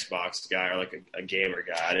an Xbox guy or like a gamer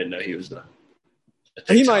guy. I didn't know he was a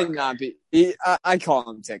he might not be. I call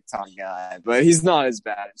him TikTok guy, but he's not as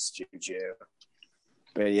bad as Juju.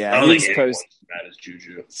 But yeah, I don't he's think supposed as bad as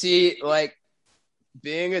Juju. See, like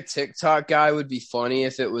being a TikTok guy would be funny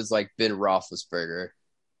if it was like Ben Roethlisberger,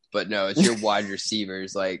 but no, it's your wide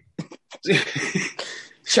receivers like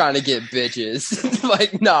trying to get bitches.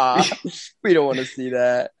 Like, nah, we don't want to see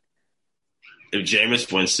that. If Jameis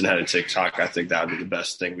Winston had a TikTok, I think that would be the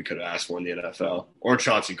best thing we could have asked for in the NFL. Or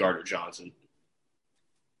Chauncey Gardner-Johnson.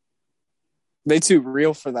 They too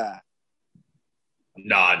real for that.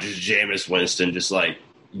 Nah, just Jameis Winston just like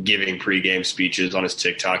giving pregame speeches on his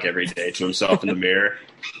TikTok every day to himself in the mirror.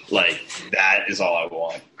 Like, that is all I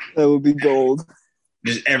want. That would be gold.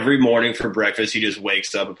 Just every morning for breakfast, he just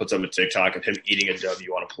wakes up and puts up a TikTok of him eating a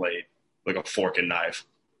W on a plate, like a fork and knife.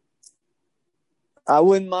 I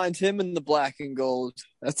wouldn't mind him in the black and gold.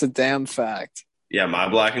 That's a damn fact. Yeah, my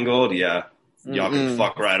black and gold, yeah. Y'all can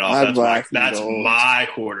fuck right off. That's my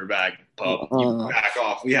quarterback, pup. You back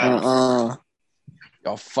off. We have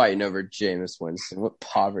y'all fighting over Jameis Winston. What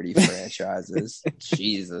poverty franchises?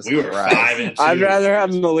 Jesus we were Christ. 5-2. I'd rather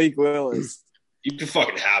have Malik Willis. You can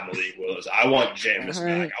fucking have Malik Willis. I want Jameis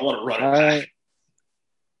back. I want to run it back.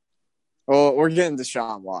 Well, we're getting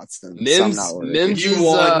Deshaun Watson. Mims you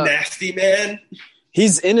want nasty man?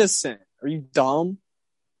 He's innocent. Are you dumb?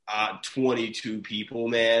 22 people,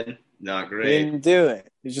 man. Not great. He didn't do it.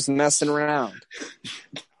 He's just messing around.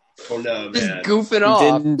 Oh no, man. Just goofing off. He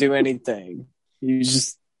didn't do anything. He was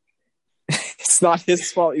just. It's not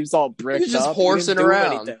his fault. He was all bricked up. He was just horsing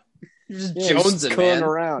around. He was just jonesing, man.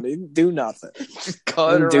 Around. He didn't do nothing. Just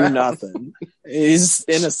cutting around. Do nothing. He's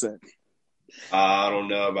innocent. I don't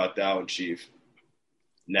know about that one, Chief.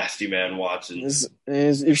 Nasty man Watson.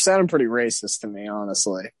 You're sounding pretty racist to me,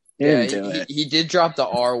 honestly. He did drop the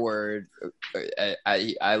R word.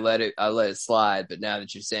 I let it slide, but now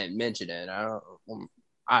that you're saying mention it,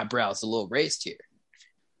 eyebrows a little raised here.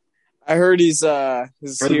 I heard he's for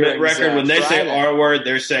the record, when they say R word,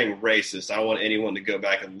 they're saying racist. I don't want anyone to go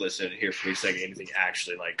back and listen and hear from me saying anything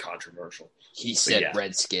actually like controversial. He said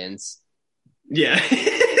Redskins. Yeah.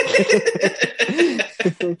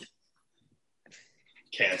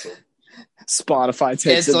 Canceled. Spotify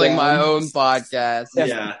takes canceling my own podcast.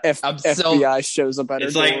 FBI shows up at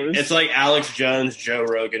it's our like doors. It's like Alex Jones, Joe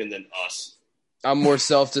Rogan, and then us. I'm more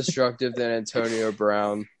self-destructive than Antonio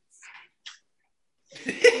Brown.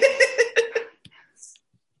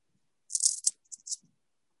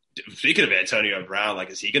 Speaking of Antonio Brown, like,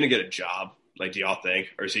 is he going to get a job? Like, do y'all think?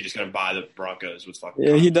 Or is he just going to buy the Broncos with fucking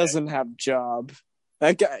Yeah, he doesn't have a job.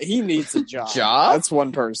 That guy, he needs a job. Job? That's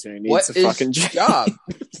one person who needs a fucking job.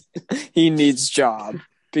 He needs job.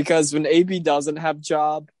 Because when AB doesn't have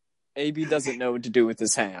job, AB doesn't know what to do with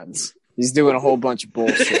his hands. He's doing a whole bunch of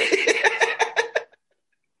bullshit.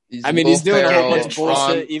 He's doing a whole bunch of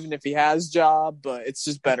bullshit even if he has job, but it's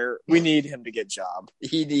just better. We need him to get job.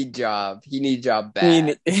 He need job. He need job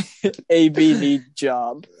bad. AB need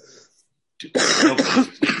job. Dude,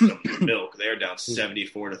 milk. They're down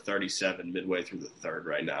 74-37 midway through the third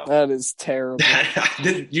right now. That is terrible.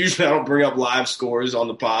 Usually I don't bring up live scores on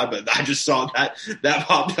the pod, but I just saw that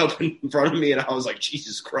popped up in front of me, and I was like,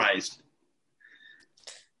 Jesus Christ.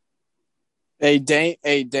 Hey,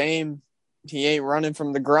 Dame, he ain't running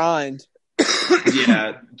from the grind.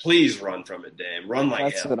 Yeah, please run from it, Dame. Run like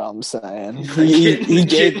That's hell. what I'm saying. He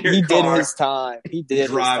did his time. He did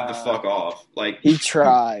drive the fuck off. Like he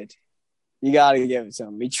tried. You got to give it to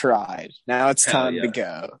him. He tried. Now it's time to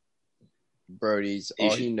go. Brody's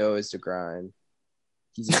all he knows is to grind.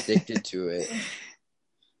 He's addicted to it.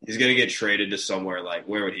 He's gonna get traded to somewhere like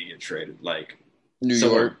where would he get traded? Like New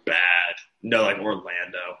somewhere York. bad. No, like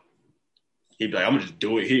Orlando. He'd be like, I'm gonna just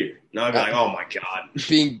do it here. No, I'd be like, oh my god.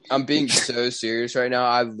 I'm being so serious right now.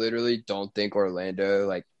 I literally don't think Orlando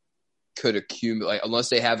like could accumulate unless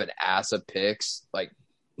they have an ass of picks. Like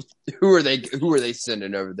who are they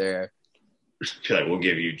sending over there? Like, we'll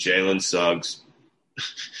give you Jalen Suggs,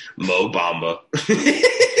 Mo Bamba,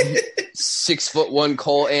 6'1"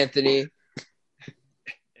 Cole Anthony,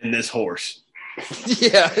 and this horse.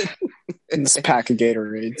 Yeah, and this pack of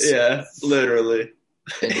Gatorades. Yeah, literally.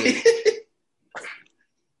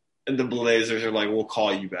 And the Blazers are like, we'll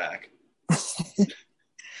call you back.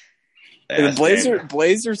 The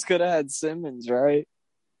Blazers could have had Simmons, right?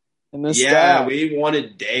 We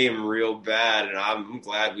wanted Dame real bad, and I'm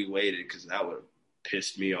glad we waited because that would have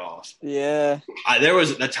pissed me off. Yeah. There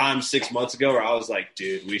was a time 6 months ago where I was like,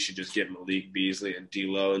 dude, we should just get Malik Beasley and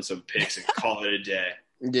D'Lo and some picks and call it a day.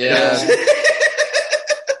 Yeah.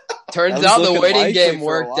 Turns out the waiting game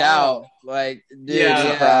worked out. Like, dude,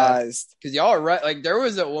 surprised. Because y'all are right. Like, there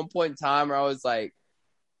was at one point in time where I was like,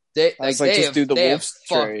 they have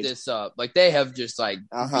fucked this up. Like, they have just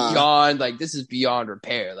beyond, like, this is beyond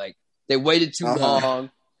repair. Like, they waited too long.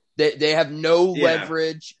 They have no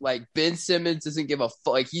leverage. Like, Ben Simmons doesn't give a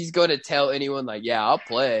fuck. Like, he's going to tell anyone, like, yeah, I'll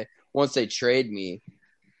play once they trade me.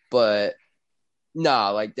 But, nah,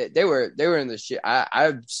 like, they were in the shit.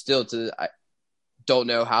 I don't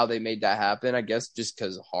know how they made that happen. I guess just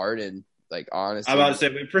because Harden, like, honestly. I'm about to say,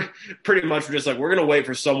 we pretty much were just like, we're going to wait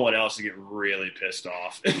for someone else to get really pissed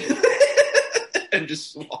off and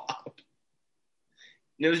just swap.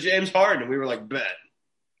 And it was James Harden, and we were like, bet.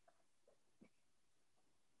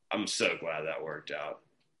 I'm so glad that worked out.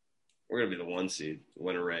 We're going to be the 1 seed,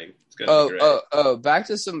 win a ring. It's going to be great. Back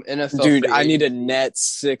to some NFL. Dude, I need a Nets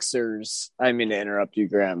Sixers. I didn't mean to interrupt you,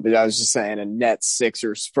 Graham, but I was just saying a Nets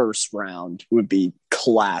Sixers first round would be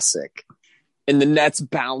classic. And the Nets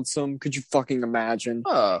bounce them. Could you fucking imagine?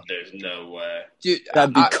 Oh, there's no way. Dude,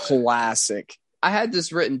 that'd be classic. I had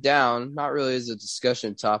this written down, not really as a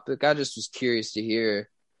discussion topic. I just was curious to hear.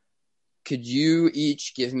 Could you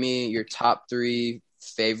each give me your top 3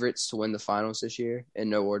 favorites to win the finals this year in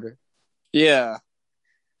no order? Yeah.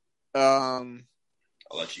 I'll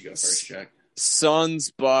let you go first, Jack. Suns,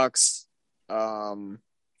 Bucks, winner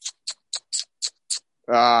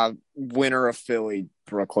of Philly,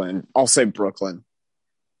 Brooklyn. I'll say Brooklyn.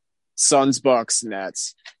 Suns, Bucks,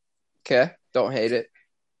 Nets. Okay. Don't hate it.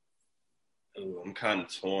 Ooh, I'm kind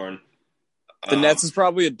of torn. The Nets is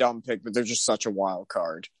probably a dumb pick, but they're just such a wild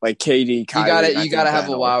card. Like KD, Kyrie. You gotta have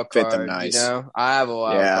a wild card. Nice. You know, I have a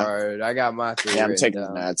wild card. I got my 3. Yeah, I'm taking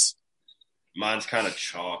the Nets. Mine's kind of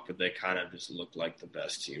chalk, but they kind of just look like the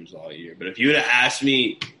best teams all year. But if you would have asked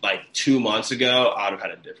me like 2 months ago, I would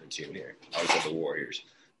have had a different team here. I would have said the Warriors.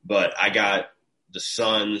 But I got the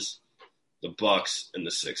Suns, the Bucks, and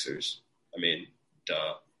the Sixers. I mean,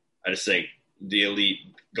 duh. I just think the elite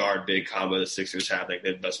guard big combo the Sixers have, like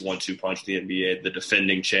the best 1-2 punch in the NBA, the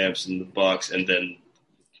defending champs and the Bucks, and then,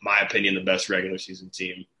 my opinion, the best regular season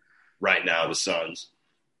team right now, the Suns.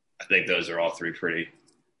 I think those are all 3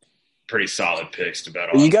 pretty solid picks to bet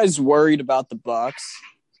on. Are you guys worried about the Bucks?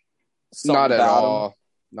 Not at all.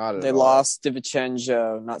 Not at all. They lost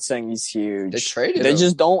DiVincenzo. Not saying he's huge. They traded. They him.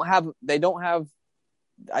 just don't have. They don't have.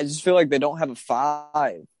 I just feel like they don't have a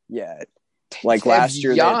 5 yet. Like last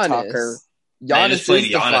year, they had Tucker. They just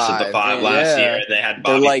played Giannis at the 5 last year. They had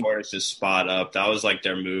Bobby Portis' spot up. That was like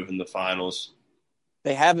their move in the finals.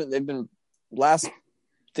 They haven't. They've been last, I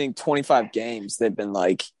think, 25 games. They've been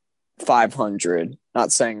like 500.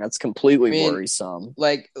 Not saying that's completely worrisome.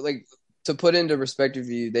 Like to put into perspective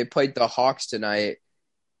view, they played the Hawks tonight.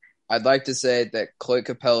 I'd like to say that Clint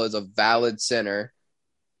Capella is a valid center.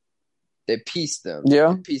 They pieced them.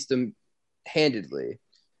 Yeah. They pieced them handedly.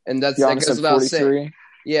 And that Giannis goes without 43. saying.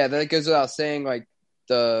 Yeah, that goes without saying, like,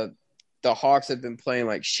 the Hawks have been playing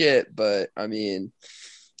like shit, but I mean,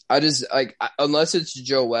 I just like unless it's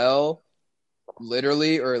Joel,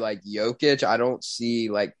 literally, or like Jokic, I don't see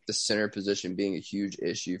like the center position being a huge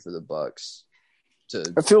issue for the Bucks.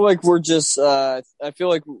 I feel like we just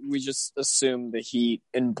assume the Heat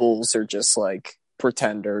and Bulls are just like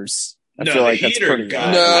pretenders. I feel like that's pretty good.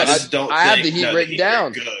 No, I have the Heat written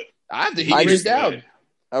down. I have the Heat written down.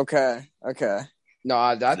 Okay. No,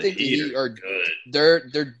 I think the Heat are good.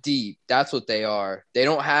 They're deep. That's what they are. They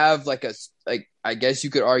don't have like I guess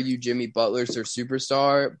you could argue Jimmy Butler's their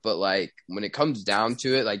superstar, but like when it comes down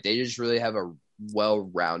to it, like they just really have a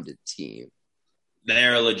well-rounded team.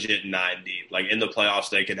 They're legit 9 deep. Like in the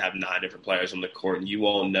playoffs, they could have 9 different players on the court, and you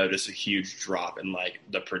won't notice a huge drop in like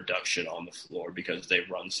the production on the floor because they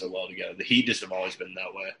run so well together. The Heat just have always been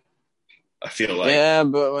that way. I feel like. Yeah,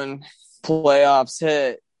 but when playoffs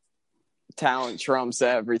hit, talent trumps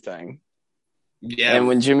everything. Yeah, and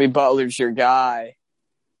when Jimmy Butler's your guy,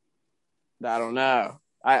 I don't know.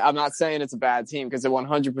 I'm not saying it's a bad team because they're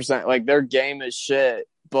 100% like their game is shit.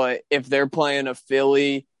 But if they're playing a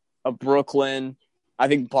Philly, a Brooklyn, I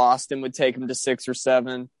think Boston would take them to 6 or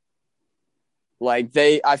 7. Like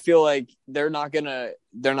I feel like they're not gonna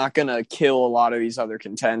kill a lot of these other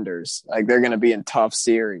contenders. Like they're gonna be in tough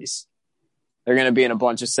series. They're gonna be in a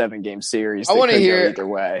bunch of 7-game series. I want to hear either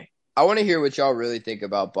way. I want to hear what y'all really think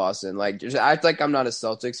about Boston. Like, just act like I'm not a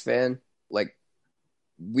Celtics fan. Like,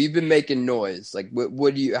 we've been making noise. Like,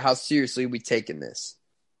 how seriously are we taking this?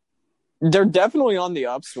 They're definitely on the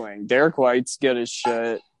upswing. Derek White's good as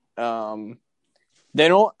shit. They don't.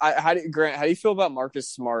 Grant, how do you feel about Marcus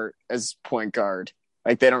Smart as point guard?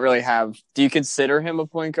 Like, they don't really have. Do you consider him a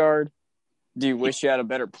point guard? Do you wish you had a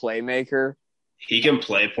better playmaker? He can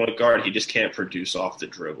play point guard. He just can't produce off the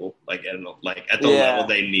dribble, at the level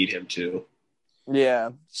they need him to. Yeah.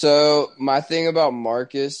 So my thing about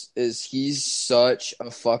Marcus is he's such a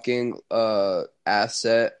fucking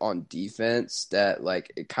asset on defense that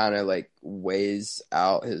like it kind of like weighs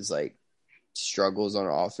out his like struggles on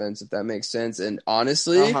offense, if that makes sense. And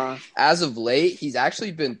honestly, as of late, he's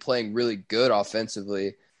actually been playing really good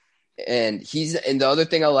offensively. And the other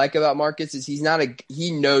thing I like about Marcus is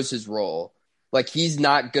he knows his role. Like, he's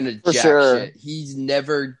not going to jack shit. He's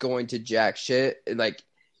never going to jack shit. And, like,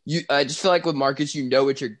 I just feel like with Marcus, you know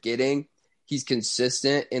what you're getting. He's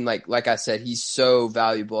consistent. And, like I said, he's so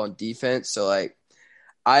valuable on defense. So, like,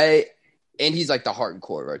 and he's, like, the heart and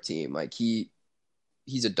core of our team. Like, he's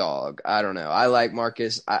a dog. I don't know. I like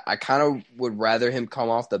Marcus. I kind of would rather him come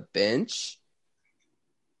off the bench.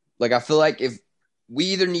 Like, I feel like if we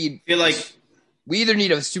either need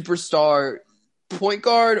a superstar point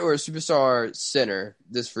guard or a superstar center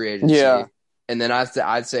this free agency. Yeah. And then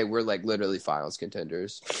I'd say we're like literally finals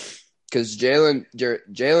contenders because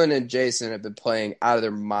Jalen and Jason have been playing out of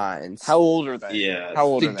their minds. How old are they? Yeah. How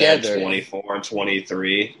old together? Are they? 24 and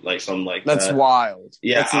 23, like something like that. That's wild.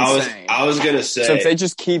 Yeah, that's insane. I was gonna say. So if they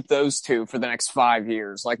just keep those two for the next 5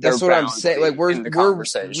 years, like that's what I'm saying. Like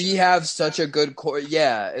we have such a good core.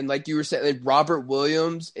 Yeah, and like you were saying, like Robert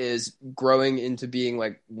Williams is growing into being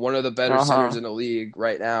like one of the better centers in the league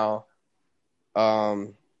right now.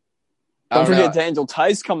 Don't forget Daniel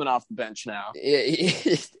Tice coming off the bench now.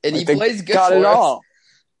 And he plays good got for it us. all.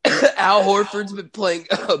 Al Horford's been playing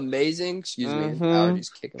amazing. Excuse me. Allergies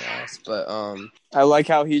kicking ass. But I like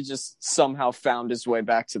how he just somehow found his way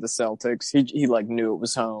back to the Celtics. He like knew it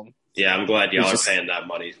was home. Yeah, I'm glad y'all are paying that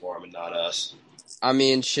money for him and not us. I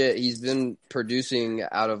mean, shit, he's been producing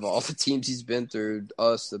out of all the teams he's been through,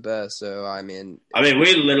 us the best. So, I mean,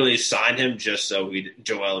 we literally signed him just so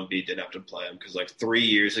Joel Embiid didn't have to play him. Because, 3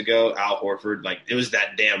 years ago, Al Horford, it was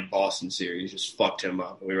that damn Boston series just fucked him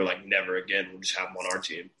up. And we were like, never again. We'll just have him on our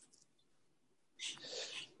team.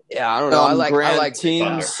 Yeah, I don't know. I like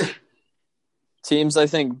teams. Teams I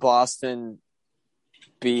think Boston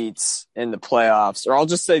beats in the playoffs. Or I'll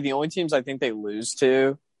just say the only teams I think they lose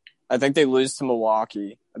to. I think they lose to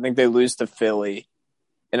Milwaukee. I think they lose to Philly.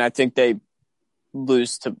 And I think they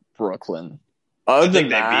lose to Brooklyn. Other than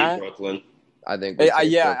that, they beat Brooklyn. I think Brooklyn I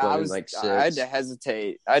had to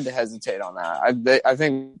hesitate. on that. I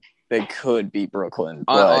think they could beat Brooklyn.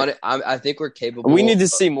 I think we're capable. We need to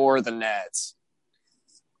see more of the Nets.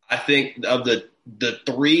 I think of the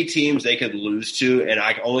 3 teams they could lose to, and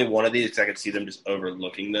only one of these, because I could see them just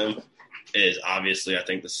overlooking them, is obviously I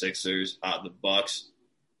think the Sixers, the Bucks,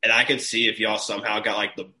 And I could see if y'all somehow got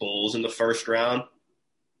like the Bulls in the first round,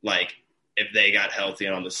 like if they got healthy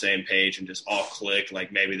and on the same page and just all click,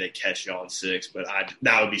 like maybe they catch y'all in 6. But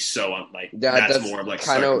that would be so that's more of like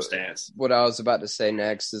kind circumstance. What I was about to say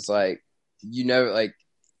next is like, like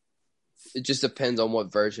it just depends on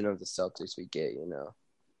what version of the Celtics we get,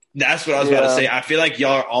 That's what I was about to say. I feel like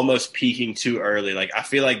y'all are almost peaking too early. Like I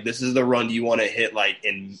feel like this is the run you want to hit like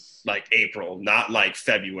in like April, not like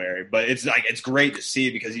February. But it's like it's great to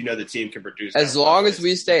see because the team can produce. As long as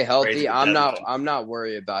we stay healthy, I'm not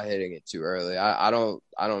worried about hitting it too early. I don't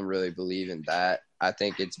really believe in that. I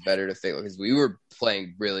think it's better to fake because we were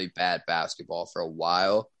playing really bad basketball for a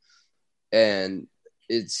while, and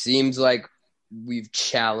it seems like we've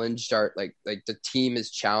challenged our like the team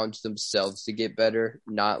has challenged themselves to get better,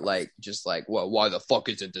 not like just like, well, why the fuck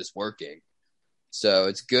isn't this working? So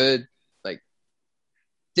it's good. Like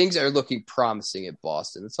things are looking promising at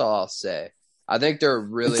Boston. That's all I'll say. I think they're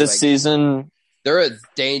really this season. They're a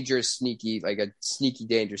sneaky,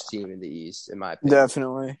 dangerous team in the East, in my opinion.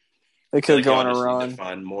 Definitely, they could go on a run. Need to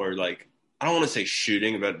find more like. I don't want to say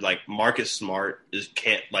shooting, but like Marcus Smart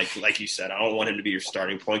can't like you said. I don't want him to be your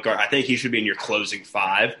starting point guard. I think he should be in your closing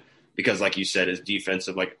 5 because, like you said, his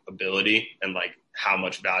defensive like ability and like how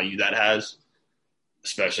much value that has,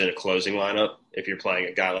 especially in a closing lineup. If you're playing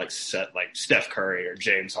a guy like Steph Curry or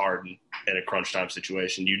James Harden in a crunch time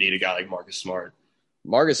situation, you need a guy like Marcus Smart.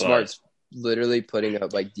 Smart's literally putting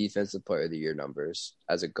up like defensive player of the year numbers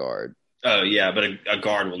as a guard. Oh yeah, but a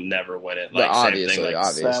guard will never win it. Like obviously,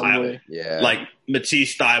 yeah. Like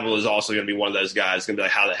Matisse Thybulle is also going to be one of those guys. Going to be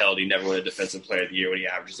like, how the hell did he never win a defensive player of the year when he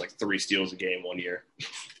averages like 3 steals a game one year?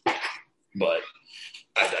 But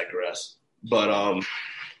I digress. But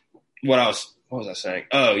what was I saying?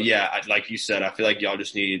 Oh yeah, like you said, I feel like y'all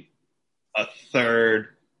just need a third.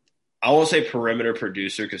 I won't say perimeter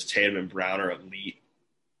producer because Tatum and Brown are elite,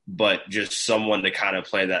 but just someone to kind of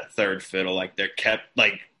play that third fiddle. Like they're kept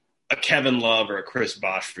like. A Kevin Love or a Chris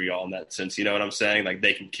Bosh for y'all in that sense. You know what I'm saying? Like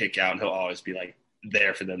they can kick out and he'll always be like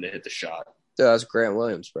there for them to hit the shot. Dude, that's Grant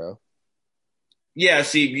Williams, bro. Yeah,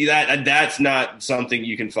 see that's not something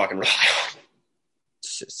you can fucking rely on.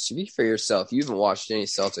 Speak for yourself. You haven't watched any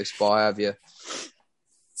Celtics ball, have you?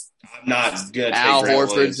 I'm not gonna take Al Grant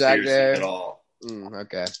Horford's back there at all.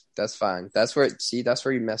 Okay, that's fine. That's where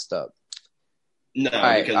you messed up. No,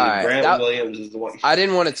 because Grant Williams is the one. I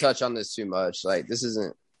didn't want to touch on this too much. Like this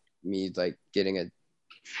isn't me like getting a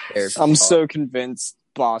I'm so convinced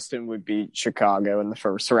Boston would beat Chicago in the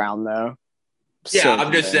first round though.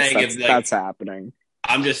 I'm just saying if that's happening.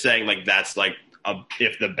 I'm just saying like that's like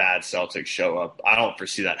if the bad Celtics show up. I don't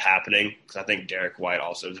foresee that happening because I think Derek White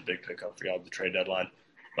also is a big pickup for y'all at the trade deadline,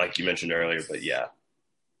 like you mentioned earlier. But yeah,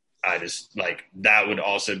 I just like that would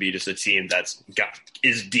also be just a team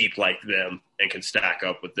is deep like them and can stack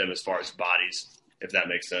up with them as far as bodies, if that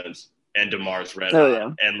makes sense. And DeMar's red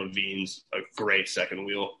hot, and Levine's a great second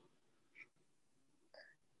wheel.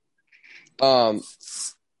 I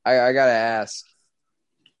gotta ask.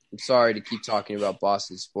 I'm sorry to keep talking about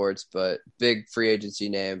Boston sports, but big free agency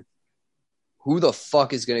name. Who the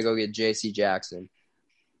fuck is gonna go get J.C. Jackson?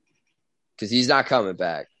 Because he's not coming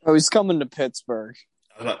back. Oh, he's coming to Pittsburgh.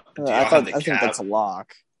 I think that's a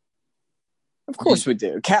lock. Of course we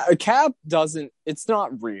do. Cap doesn't. It's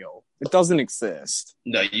not real. It doesn't exist.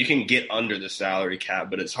 No, you can get under the salary cap,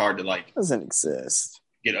 but it's hard to like. Doesn't exist.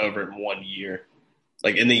 Get over it in 1 year.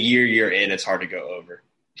 Like in the year you're in, it's hard to go over.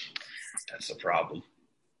 That's the problem.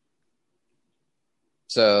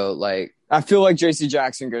 So like, I feel like J.C.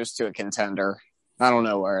 Jackson goes to a contender. I don't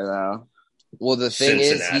know where though. Well, the thing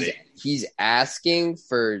is, he's asking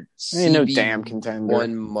for no damn contender.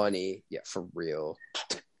 One money. Yeah, for real.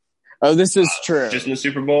 Oh, this is true. Just in the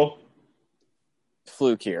Super Bowl?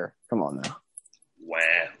 Fluke here. Come on now. Wah.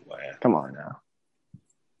 Come on now.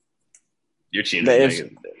 Your team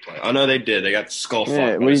didn't play. Oh, no, they did. They got skull fucked.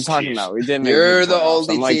 Yeah, what are you talking about? We didn't. You're the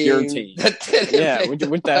only team. Like your team. Yeah,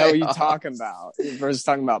 what the hell are you talking about? Versus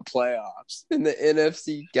talking about playoffs. In the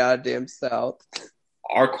NFC goddamn South.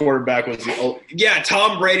 Our quarterback was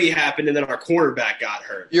Tom Brady happened, and then our quarterback got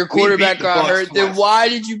hurt. Your quarterback got hurt. Then why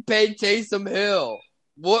did you pay Taysom Hill?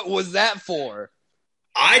 What was that for?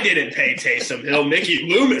 I didn't pay Taysom Hill. Mickey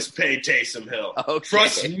Loomis paid Taysom Hill. Okay.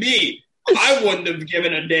 Trust me. I wouldn't have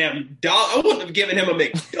given a damn dollar. I wouldn't have given him a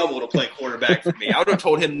McDouble to play quarterback for me. I would have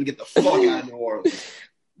told him to get the fuck out of New Orleans.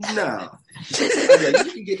 No. You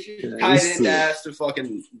can get your tight end ass to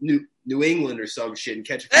fucking New England or some shit and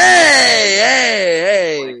catch a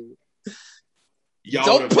Hey! Y'all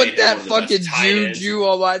don't put that fucking juju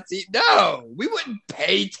on my team. No, we wouldn't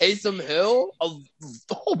pay Taysom Hill. Oh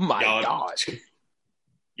my god!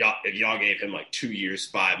 if y'all gave him like 2 years,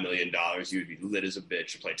 $5 million, you'd be lit as a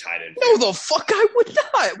bitch to play tight end. No, the fuck I would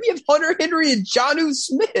not. We have Hunter Henry and Jonnu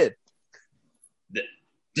Smith.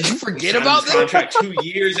 Did you forget about this contract 2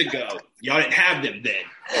 years ago? Y'all didn't have them then.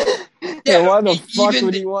 Yeah, why the fuck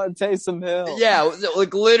would you want Taysom Hill? Yeah,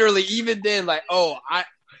 like literally, even then, like,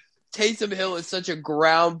 Taysom Hill is such a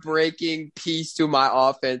groundbreaking piece to my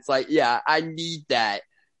offense. Like, yeah, I need that.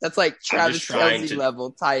 That's like Travis Kelce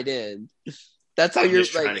level tight end. That's how you're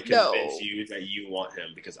trying like, to convince you that you want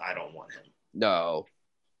him because I don't want him. No.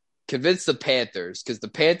 Convince the Panthers because the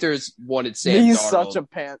Panthers wanted Sam He's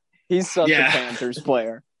Darnold. He's such a Panthers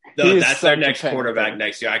player. No, that's their next quarterback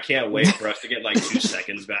next year. I can't wait for us to get like 2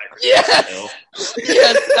 seconds back. Yes,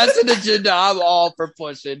 that's an agenda I'm all for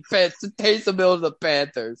pushing. Taysom Hill to the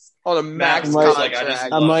Panthers on a max contract.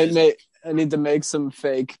 I need to make some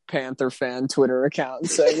fake Panther fan Twitter account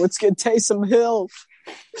and say, let's get Taysom Hill.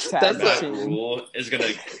 That rule is going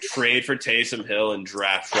to trade for Taysom Hill and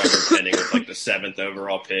draft Trevor Penning with like the 7th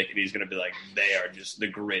overall pick, and he's going to be like, they are just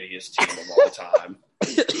the grittiest team of all time.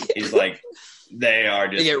 He's like, they are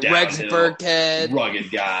just they get Rex Burkhead, rugged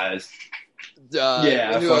guys.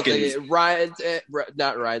 Ryan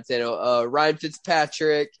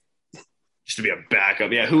Fitzpatrick. Just to be a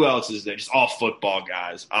backup. Yeah, who else is there? Just all football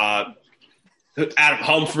guys. Adam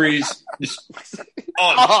Humphries.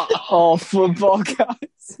 All football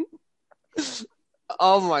guys.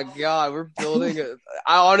 Oh my God, we're building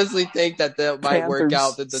I honestly think that might Panthers work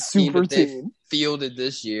out that the team that they fielded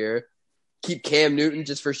this year. Keep Cam Newton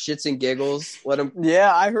just for shits and giggles. Let him.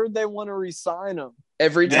 Yeah, I heard they want to re-sign him.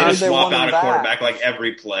 Every time they swap out a quarterback like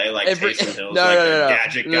every play, like Taysom Hill's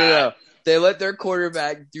gadget guy. No. They let their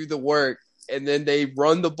quarterback do the work, and then they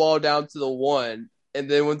run the ball down to the 1. And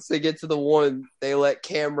then once they get to the 1, they let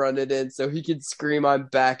Cam run it in so he can scream, "I'm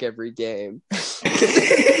back" every game.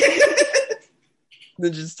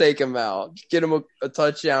 Then just take him out. Get him a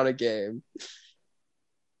touchdown a game.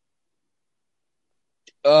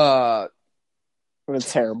 What a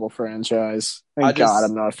terrible franchise. Thank God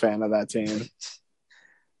I'm not a fan of that team.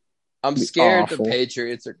 I'm scared the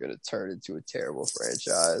Patriots are going to turn into a terrible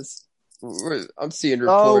franchise. I'm seeing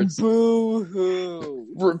reports. Oh, boo-hoo.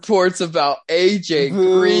 Reports about AJ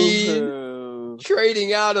Green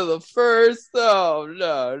trading out of the first. Oh,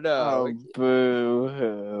 no. Oh,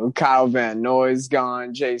 boo-hoo. Kyle Van Noy's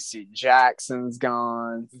gone. J.C. Jackson's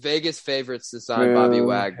gone. Vegas favorites to sign Bobby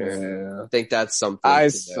Wagner. I think that's something. I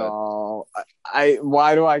saw.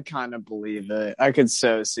 Why do I kind of believe it? I could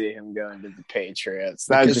so see him going to the Patriots.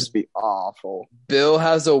 That would just be awful. Bill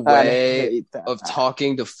has a way of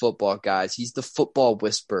talking to football guys. He's the football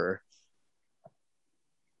whisperer.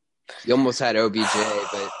 He almost had OBJ,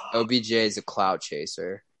 but OBJ is a clout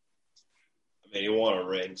chaser. I mean, he won a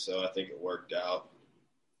ring, so I think it worked out.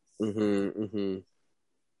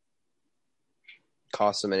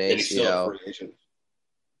 Cost him an ACL.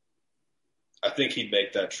 I think he'd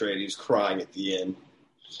make that trade. He's crying at the end.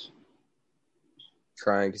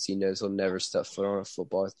 Crying because he knows he'll never step foot on a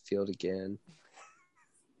football field again.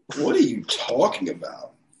 What are you talking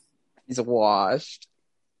about? He's washed.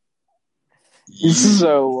 He's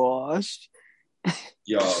so washed.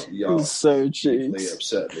 Y'all He's so cheap.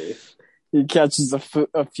 Upset me. He catches a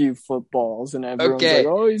few footballs and everyone's like,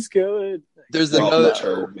 "Oh, he's good." There's another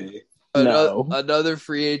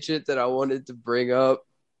free agent that I wanted to bring up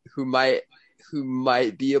who might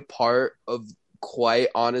be a part of, quite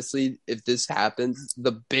honestly, if this happens,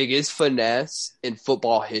 the biggest finesse in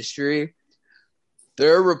football history.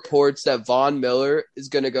 There are reports that Von Miller is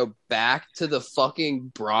going to go back to the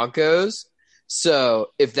fucking Broncos.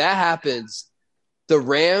 So if that happens, the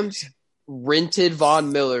Rams rented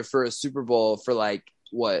Von Miller for a Super Bowl for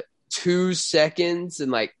 2 seconds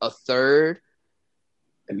and a third.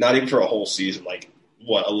 And not even for a whole season,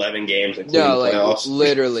 11 games including playoffs?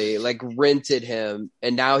 Literally, rented him.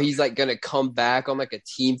 And now he's going to come back on a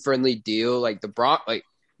team-friendly deal. The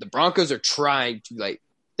Broncos are trying to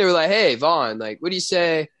they were like, "Hey, Vaughn, what do you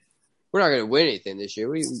say? We're not going to win anything this year.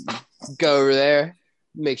 We go over there,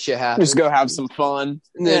 make shit happen. Just go have some fun."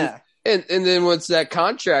 And then, and then once that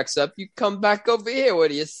contract's up, you come back over here. What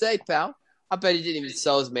do you say, pal? I bet he didn't even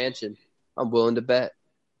sell his mansion. I'm willing to bet.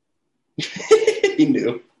 He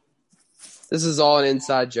knew. This is all an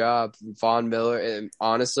inside job from Von Miller. And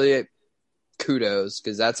honestly, kudos,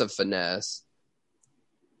 because that's a finesse.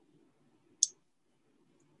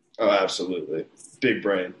 Oh, absolutely. Big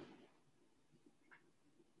brain.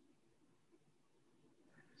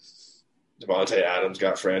 Devontae Adams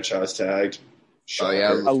got franchise tagged. Oh, yeah.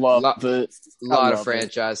 I love it. A lot of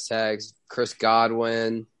franchise tags. Chris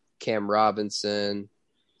Godwin, Cam Robinson,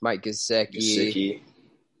 Mike Gesicki.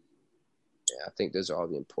 I think those are all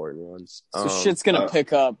the important ones. So shit's gonna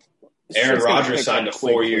pick up. Aaron Rodgers signed a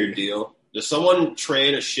 4-year deal. Does someone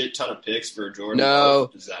trade a shit ton of picks for Jordan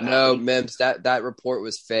Love? No, Mims. That report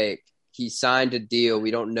was fake. He signed a deal.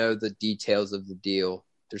 We don't know the details of the deal.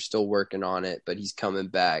 They're still working on it, but he's coming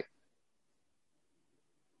back.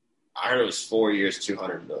 I heard it was 4 years,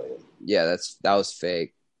 $200 million. Yeah, that was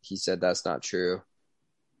fake. He said that's not true.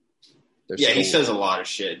 He says a lot of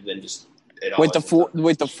shit, and then just with the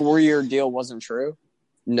 4-year deal wasn't true.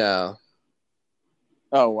 No.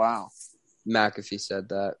 Oh wow. McAfee said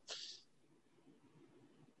that.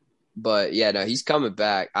 But yeah, no, he's coming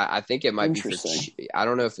back. I think it might be for. I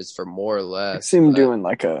don't know if it's for more or less. I see him doing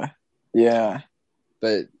yeah.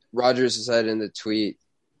 But Rodgers said in the tweet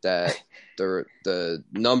that the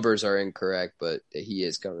numbers are incorrect, but he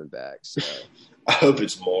is coming back. So I hope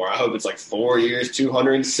it's more. I hope it's like 4 years,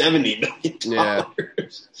 $270 million. Yeah.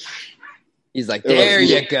 He's like, there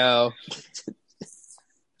you go.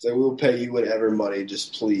 So we'll pay you whatever money.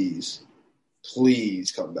 Just please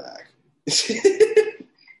come back. He's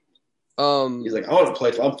like, I want to play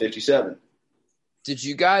till I'm 57. Did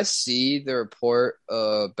you guys see the report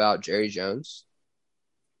about Jerry Jones?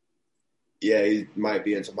 Yeah, he might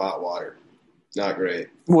be in some hot water. Not great.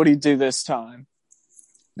 What'd he do this time?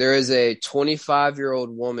 There is a 25-year-old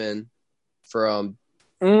woman from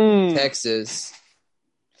Texas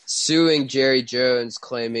suing Jerry Jones,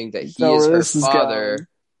 claiming that he is her father.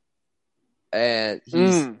 And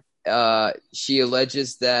she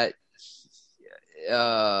alleges that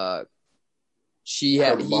he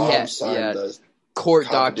had court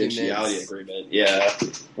documents agreement. Yeah,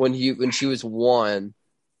 when she was 1,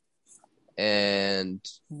 and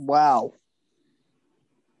wow,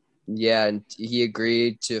 yeah, and he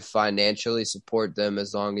agreed to financially support them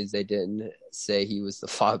as long as they didn't say he was the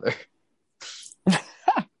father.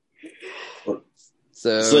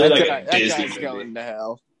 So that guy's going to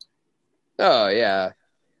hell. Oh yeah,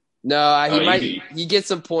 no, he gets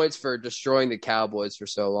some points for destroying the Cowboys for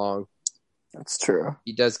so long. That's true.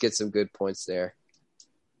 He does get some good points there.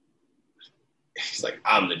 He's like,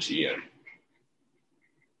 I'm the GM.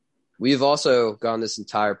 We've also gone this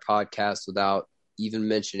entire podcast without even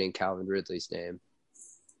mentioning Calvin Ridley's name.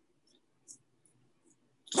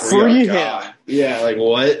 Free him. Yeah, like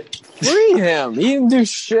what? Free him. He didn't do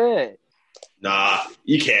shit. Nah,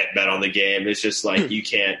 you can't bet on the game. It's just like you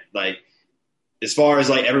can't, like, as far as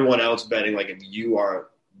like everyone else betting, like if you are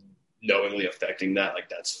knowingly affecting that, like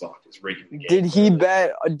that's fucked. It's rigging the game.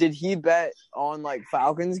 Did he bet on like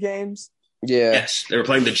Falcons games? Yeah. Yes, they were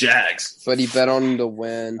playing the Jags. But he bet on them to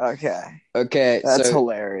win. Okay. That's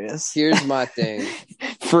hilarious. Here's my thing.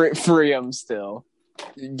 Free him still.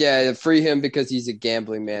 Yeah, free him because he's a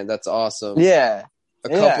gambling man. That's awesome. Yeah.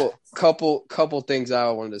 Couple things I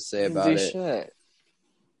wanted to say about it. Shit.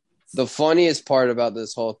 The funniest part about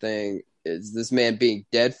this whole thing is this man being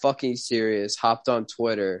dead fucking serious, hopped on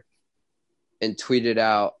Twitter and tweeted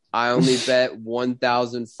out, I only bet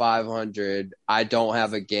 1,500. I don't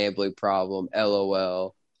have a gambling problem.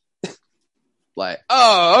 LOL. Like,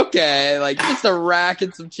 oh, okay. Like, just a rack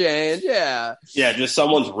and some change. Yeah. Yeah, just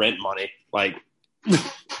someone's rent money. Like,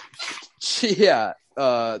 yeah.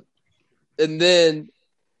 And then,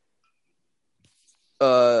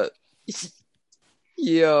 what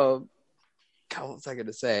was I going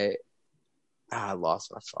to say? I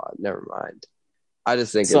lost my thought. Never mind. I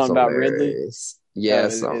just think something it's about hilarious. Ridley. Yeah,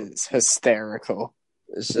 it's hysterical.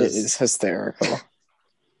 It is hysterical.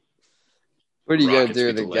 What are you gonna do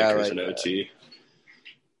with a guy like that? OT.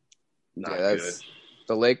 Not yeah, good.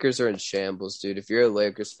 The Lakers are in shambles, dude. If you're a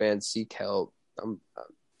Lakers fan, seek help. I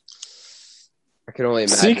can only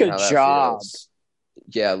imagine. Seek a how that job. feels.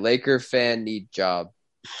 Yeah, Laker fan need job.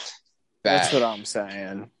 Bad. That's what I'm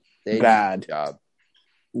saying. They Bad need job.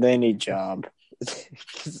 They need job.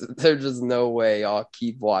 There's just no way I'll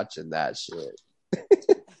keep watching that shit.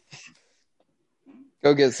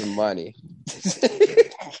 Go get some money.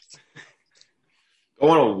 Go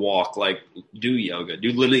on a walk, like do yoga, do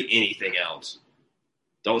literally anything else.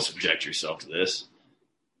 Don't subject yourself to this.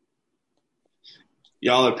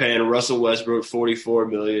 Y'all are paying Russell Westbrook $44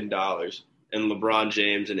 million and LeBron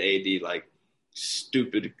James and AD like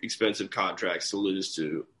stupid expensive contracts to lose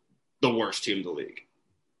to the worst team in the league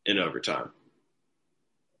in overtime.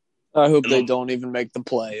 I hope they don't even make the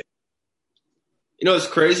play. You know, it's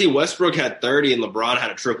crazy. Westbrook had 30 and LeBron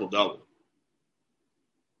had a triple-double.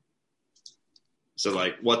 So,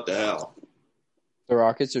 like, what the hell? The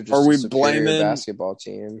Rockets are just a superior basketball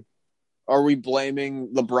team. Are we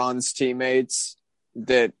blaming LeBron's teammates,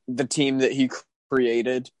 that the team that he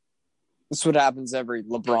created? That's what happens every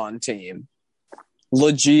LeBron team.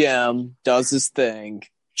 The GM does his thing,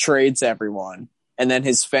 trades everyone, and then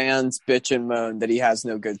his fans bitch and moan that he has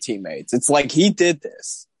no good teammates. It's like he did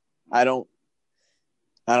this. I don't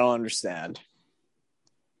understand.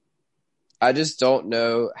 I just don't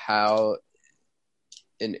know how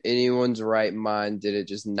in anyone's right mind did it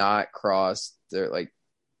just not cross their, like,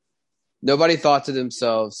 nobody thought to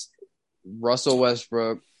themselves, Russell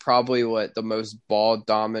Westbrook, probably the most ball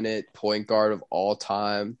dominant point guard of all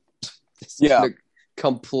time. Yeah.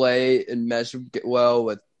 Come play and mesh well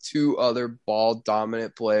with two other ball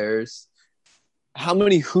dominant players. How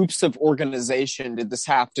many hoops of organization did this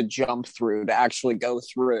have to jump through to actually go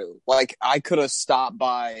through? Like, I could have stopped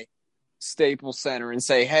by Staples Center and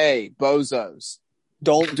say, hey, bozos,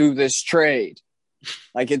 don't do this trade.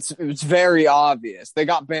 Like, it's very obvious. They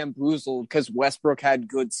got bamboozled because Westbrook had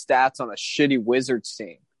good stats on a shitty Wizards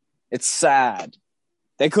team. It's sad.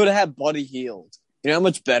 They could have had Buddy Hield. You know how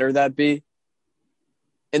much better that'd be?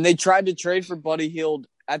 And they tried to trade for Buddy Hield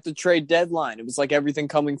at the trade deadline. It was like everything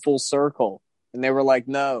coming full circle. And they were like,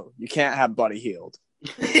 no, you can't have Buddy Hield.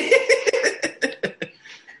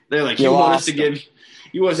 They're like, you want us to give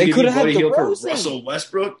you Buddy Hield for Russell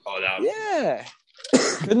Westbrook? Oh, no. Yeah.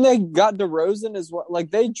 Then they got DeRozan as well.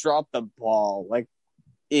 Like, they dropped the ball like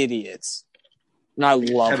idiots. And I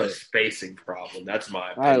love it. Have a spacing problem. That's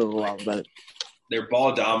my opinion. I love it. They're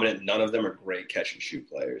ball dominant. None of them are great catch and shoot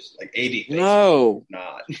players. Like AD. No.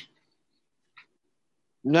 Not.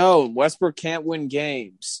 No, Westbrook can't win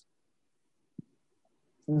games.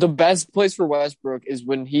 The best place for Westbrook is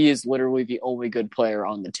when he is literally the only good player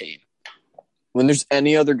on the team. When there's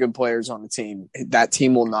any other good players on the team, that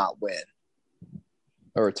team will not win.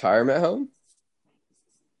 A retirement home?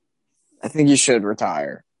 I think he should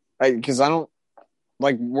retire. Because I don't –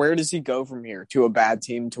 like, where does he go from here? To a bad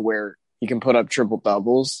team to where he can put up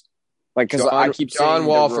triple-doubles? Like, because I keep saying John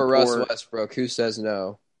Wall for Russ Westbrook. Who says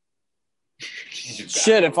no?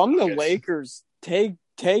 Shit, if I'm the Lakers, take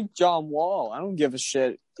John Wall. I don't give a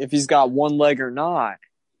shit if he's got one leg or not.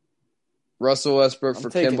 Russell Westbrook for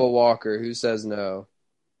Kemba Walker. Who says no?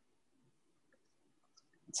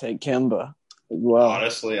 Take Kemba. Well,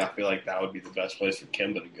 honestly, I feel like that would be the best place for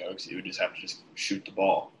Kemba to go because he would just have to shoot the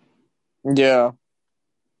ball. Yeah.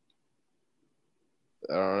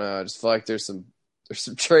 I don't know. I just feel like there's some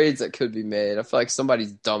trades that could be made. I feel like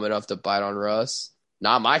somebody's dumb enough to bite on Russ.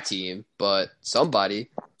 Not my team, but somebody.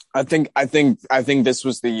 I think this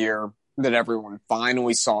was the year that everyone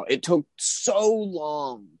finally saw. It took so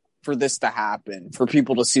long for this to happen, for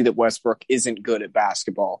people to see that Westbrook isn't good at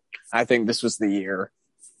basketball. I think this was the year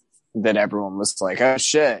that everyone was like, oh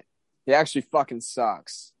shit, he actually fucking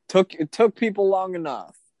sucks. It took people long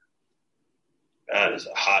enough. That is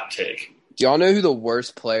a hot take. Do y'all know who the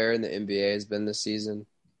worst player in the NBA has been this season?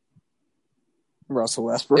 Russell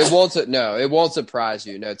Westbrook. It won't surprise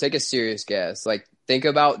you. No, take a serious guess. Like, think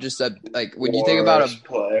about just when you think about a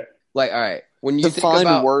player. Like, all right, when you Define think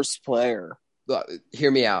about worst player,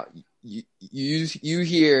 hear me out. You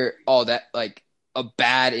hear that like a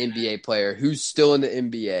bad NBA player who's still in the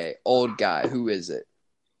NBA, old guy. Who is it?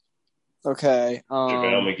 Okay,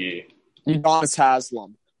 JaVale McGee. Udonis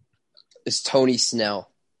Haslem. It's Tony Snell.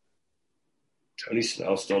 Tony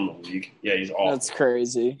Snell's still in the league. Yeah, he's awful. That's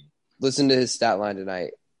crazy. Listen to his stat line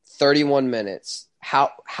tonight. 31 minutes. How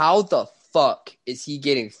the fuck is he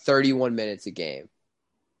getting 31 minutes a game?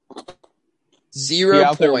 0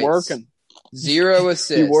 out points. There working. 0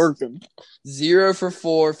 assists. He working. 0 for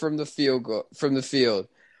 4 from the field.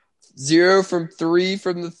 0 from 3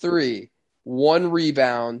 from the 3. 1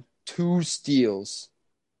 rebound. 2 steals.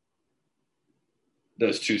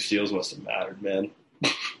 Those 2 steals must have mattered, man.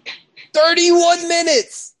 31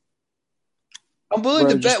 minutes! I'm willing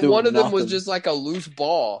to bet one of them nothing. was just like a loose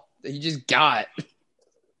ball that he just got.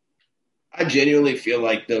 I genuinely feel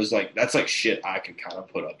like that's like shit I could kind of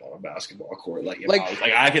put up on a basketball court.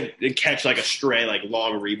 I could catch like a stray like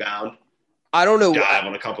long rebound. I don't know. Dive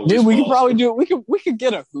on a couple. Dude, we balls. could probably do it. We could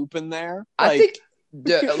get a hoop in there. I think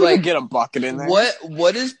we could get a bucket in there.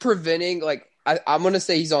 What is preventing? Like I'm gonna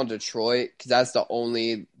say he's on Detroit because that's the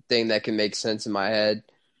only thing that can make sense in my head.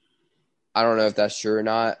 I don't know if that's true or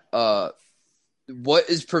not. What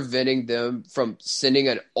is preventing them from sending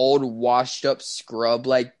an old washed-up scrub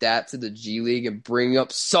like that to the G League and bringing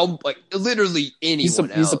up literally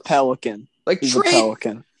anyone else? He's a Pelican. He's a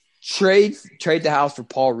Pelican. Trade the house for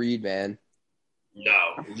Paul Reed, man.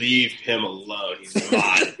 No, leave him alone. He's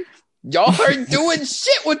not. Y'all aren't doing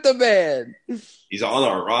shit with the man. He's on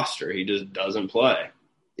our roster. He just doesn't play.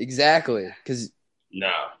 Exactly. Because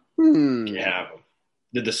can't have him.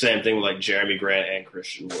 Did the same thing with like Jeremy Grant and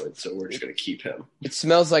Christian Wood, so we're just going to keep him. It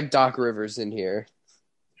smells like Doc Rivers in here.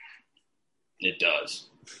 It does.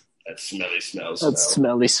 That smelly smell. That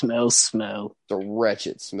smelly smell. The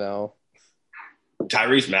wretched smell.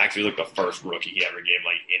 Tyrese Maxey looked the first rookie he ever gave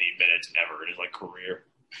like any minutes ever in his like career.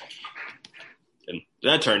 And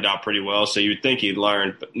that turned out pretty well, so you'd think he'd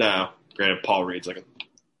learn, but no. Granted, Paul Reed's like a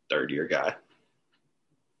third-year guy.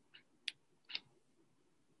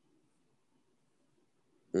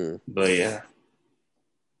 But yeah.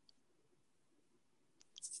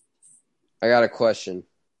 I got a question.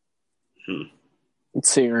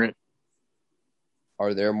 Let's hear it.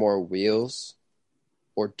 Are there more wheels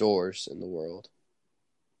or doors in the world?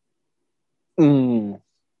 Wheels.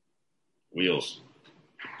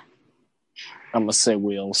 I'm gonna say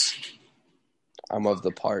wheels. I'm of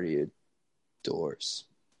the party of doors.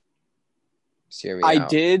 Hear me I out.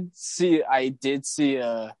 did see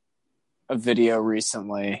a video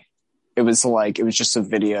recently. It was just a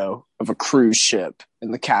video of a cruise ship,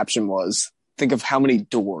 and the caption was, "Think of how many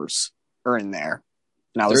doors are in there."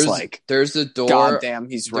 And I was like, "There's a door. God damn,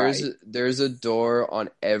 he's right. There's a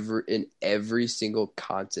door in every single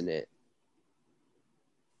continent.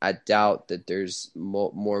 I doubt that there's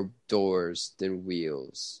more doors than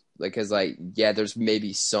wheels. There's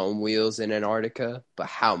maybe some wheels in Antarctica, but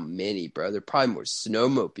how many, bro? There are probably more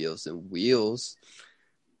snowmobiles than wheels."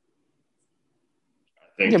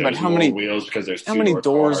 I think there's more wheels because there's how many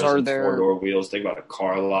doors cars are and there? 4-door wheels. Think about a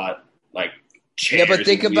car lot, like chairs. Yeah, but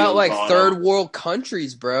think about like third them. world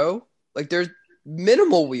countries, bro. Like there's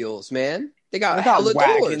minimal wheels, man. They got hella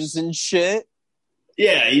wagons doors and shit.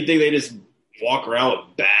 Yeah, you think they just walk around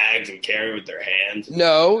with bags and carry with their hands?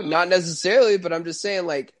 No, not necessarily, but I'm just saying,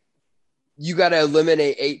 like, you got to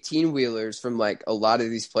eliminate 18-wheelers from, like, a lot of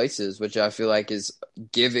these places, which I feel like is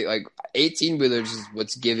giving, like, 18-wheelers is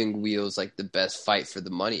what's giving wheels, like, the best fight for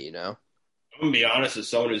the money, you know? I'm going to be honest, as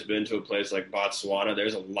someone who's been to a place like Botswana,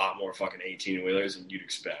 there's a lot more fucking 18-wheelers than you'd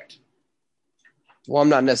expect. Well, I'm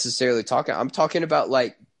not necessarily I'm talking about,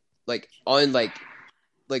 like that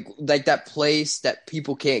place that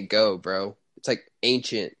people can't go, bro. It's, like,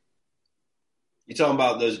 ancient. You talking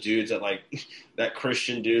about those dudes that that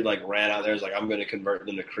Christian dude ran out there, was like, I'm going to convert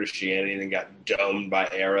them to Christianity, and then got domed by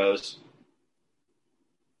arrows.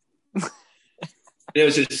 It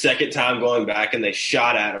was his second time going back, and they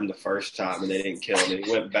shot at him the first time, and they didn't kill him. And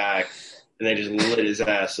he went back, and they just lit his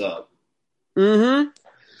ass up. Mm-hmm.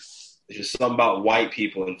 It's just something about white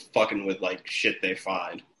people and fucking with shit they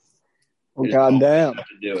find. Oh, goddamn! Have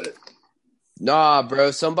to do it. Nah,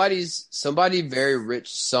 bro. Somebody very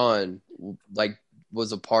rich son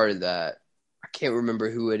was a part of that. I can't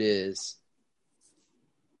remember who it is.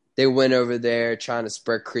 They went over there trying to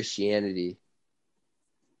spread Christianity,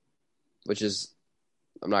 which is,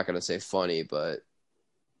 I'm not gonna say funny, but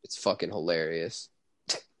it's fucking hilarious.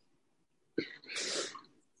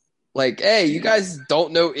 Like, hey, you guys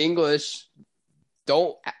don't know English,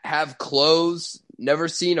 don't have clothes, never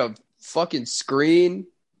seen a fucking screen.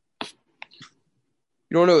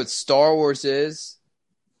 You don't know what Star Wars is?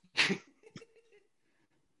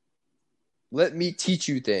 Let me teach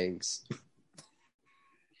you things.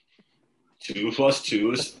 2 +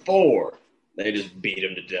 2 is 4. They just beat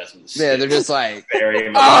him to death with a stick. Yeah, they're just like, bury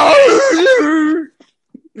him.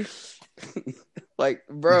 Like,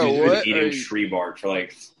 bro, dude's what? Been eating tree bark for the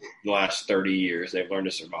last 30 years. They've learned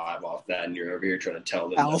to survive off that, and you're over here trying to tell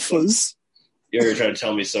them alphas. You're over here trying to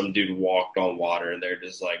tell me some dude walked on water, and they're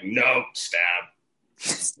just like, no, stab.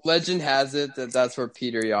 Legend has it that that's where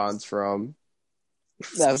Peter Jan's from.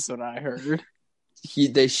 That's what I heard.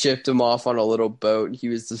 They shipped him off on a little boat, and he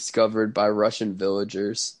was discovered by Russian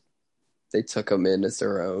villagers. They took him in as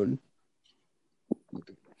their own.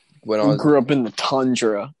 Grew up in the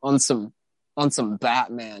tundra on some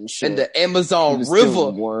Batman shit. In the Amazon River.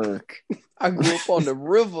 Work. I grew up on the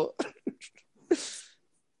river.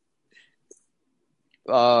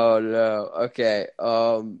 Oh no. Okay.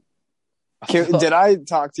 Did I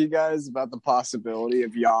talk to you guys about the possibility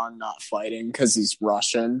of Jan not fighting because he's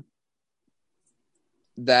Russian?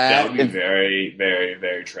 That would be very, very,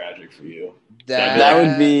 very tragic for you.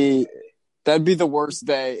 That'd be the worst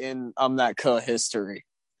day in Umnatka history,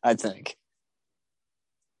 I think.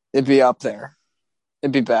 It'd be up there.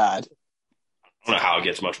 It'd be bad. I don't know how it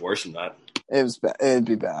gets much worse than that. It'd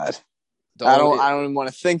be bad. I don't even want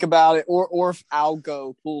to think about it. Or if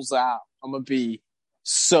Algo pulls out, I'm gonna be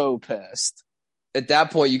so pissed. At that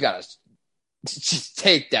point, you gotta just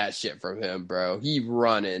take that shit from him, bro. He's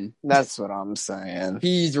running. That's what I'm saying.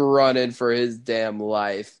 He's running for his damn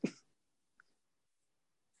life.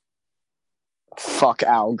 Fuck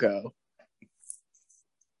Algo.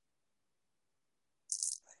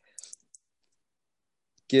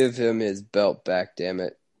 Give him his belt back, damn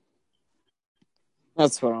it.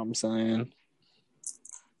 That's what I'm saying.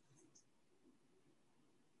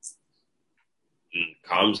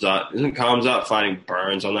 Isn't Kamzat fighting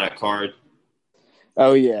Burns on that card?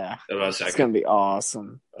 Oh, yeah. It's going to be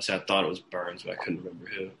awesome. I thought it was Burns, but I couldn't remember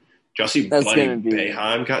who. Did y'all see Bloody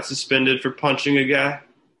Boeheim got suspended for punching a guy?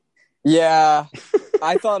 Yeah.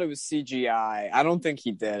 I thought it was CGI. I don't think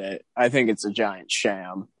he did it. I think it's a giant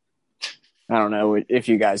sham. I don't know if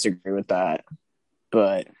you guys agree with that,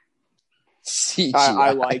 but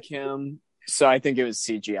I like him. So I think it was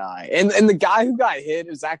CGI. And the guy who got hit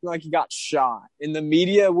was acting like he got shot. And the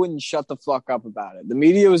media wouldn't shut the fuck up about it. The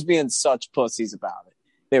media was being such pussies about it.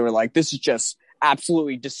 They were like, this is just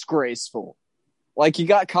absolutely disgraceful. Like, he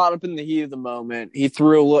got caught up in the heat of the moment. He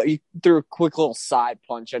threw a quick little side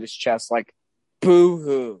punch at his chest, like,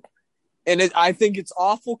 boo-hoo. And I think it's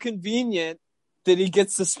awful convenient that he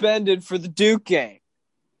gets suspended for the Duke game.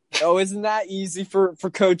 Oh, isn't that easy for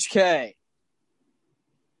Coach K?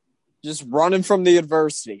 Just running from the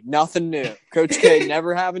adversity. Nothing new. Coach K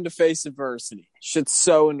never having to face adversity. Shit's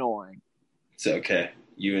so annoying. It's okay.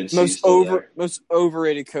 UNC most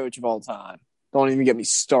overrated coach of all time. Don't even get me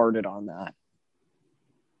started on that.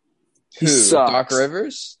 Who? Doc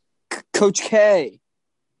Rivers? Coach K.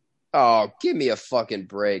 Oh, give me a fucking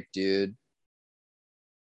break, dude.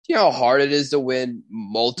 You know how hard it is to win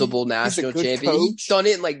multiple national championships? He's done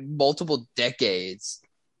it in like multiple decades.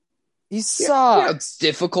 He sucks. You know how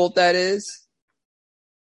difficult that is?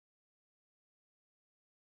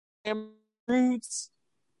 Roots.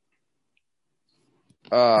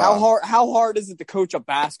 How hard is it to coach a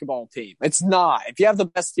basketball team? It's not. If you have the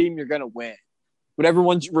best team, you're gonna win. But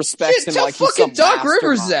everyone respects him like he's some Doc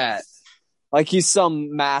Rivers that. Like he's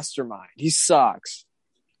some mastermind. He sucks.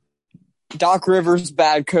 Doc Rivers,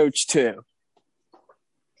 bad coach too.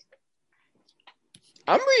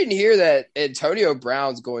 I'm reading here that Antonio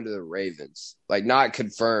Brown's going to the Ravens. Like, not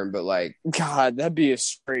confirmed, but like, God, that'd be a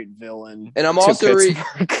straight villain. And I'm also reading.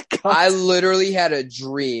 I literally had a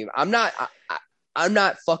dream. I'm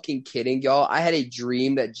not fucking kidding, y'all. I had a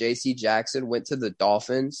dream that J.C. Jackson went to the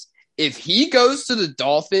Dolphins. If he goes to the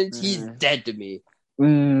Dolphins, he's dead to me.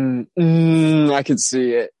 I can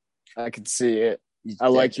see it. I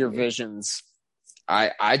like your visions.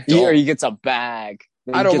 I don't. Or he gets a bag.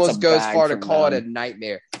 I'd almost go as far to call it a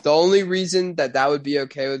nightmare. The only reason that would be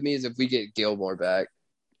okay with me is if we get Gilmore back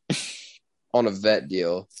on a vet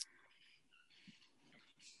deal.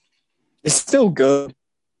 It's still good.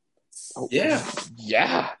 Yeah.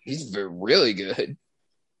 Yeah. He's really good.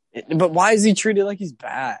 But why is he treated like he's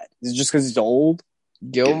bad? Is it just because he's old?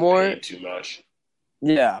 Gilmore? Too much.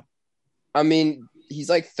 Yeah. I mean, he's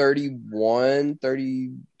like 31.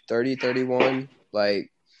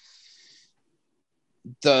 Like,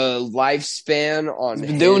 the lifespan on he's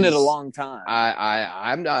been doing it a long time.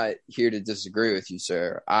 I'm not here to disagree with you,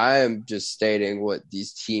 sir. I am just stating what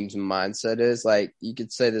these teams' mindset is. Like, you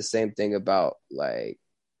could say the same thing about, like,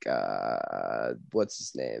 what's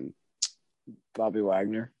his name? Bobby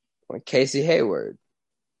Wagner. Like Casey Hayward.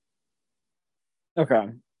 Okay.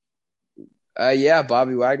 Yeah,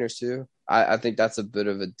 Bobby Wagner's too. I think that's a bit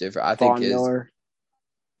of a different. I think Miller.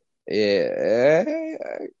 Yeah.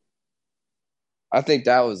 I think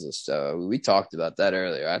that was we talked about that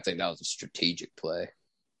earlier. I think that was a strategic play.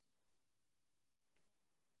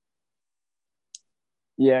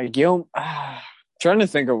 Yeah, trying to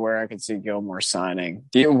think of where I could see Gilmore signing.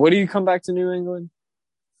 What do you come back to New England?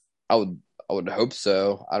 I would hope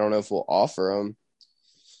so. I don't know if we'll offer him.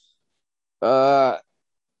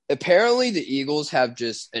 Apparently the Eagles have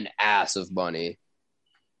just an ass of money.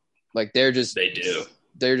 Like they do.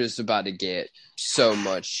 They're just about to get so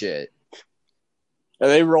much shit. Are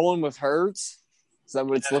they rolling with Hurts? Is that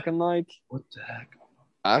what it's looking like? What the heck?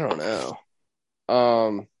 I don't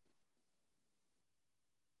know.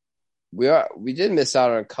 We did miss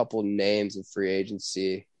out on a couple names in free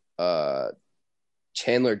agency.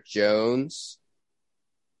 Chandler Jones.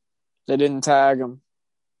 They didn't tag him.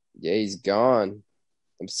 Yeah, he's gone.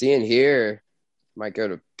 I'm seeing here. Might go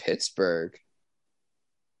to Pittsburgh.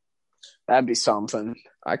 That'd be something.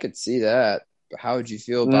 I could see that. But how would you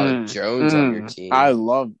feel about Jones on your team? I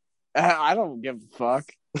don't give a fuck.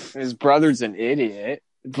 His brother's an idiot,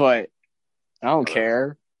 but I don't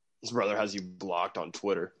care. His brother has you blocked on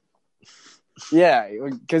Twitter. Yeah,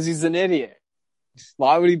 because he's an idiot.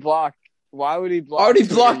 Why would he block? Why would he block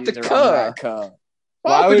the cuh?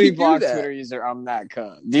 Why would he block Twitter user I'm that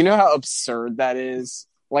cuh? Do you know how absurd that is?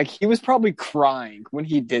 Like, he was probably crying when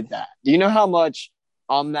he did that. Do you know how much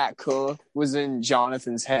I'm that cuh was in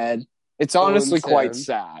Jonathan's head? It's honestly quite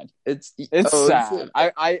sad. It's sad.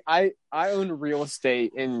 I own real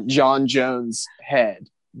estate in John Jones' head.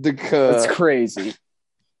 The cuh. It's crazy.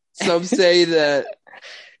 Some say that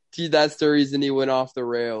that's the reason he went off the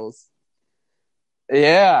rails.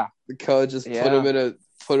 Yeah. The cuz just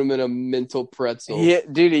put him in a mental pretzel. He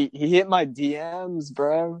hit my DMs,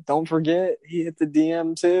 bro. Don't forget, he hit the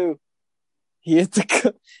DM too. He hit the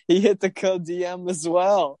cuz DM as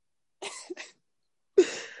well.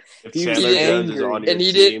 If Chandler Jones is on your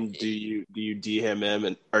team, do you DM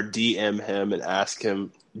him and ask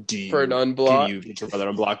him, for an unblock? Can you get your brother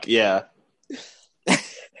unblocked? Yeah.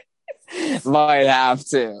 Might have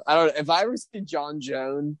to. I don't. If I ever see John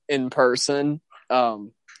Jones in person,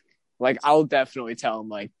 I'll definitely tell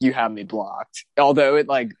him you have me blocked. Although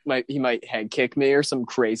he might head kick me or some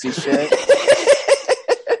crazy shit.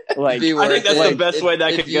 I think that's the best way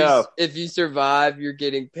that could go. If you survive, you're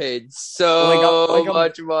getting paid so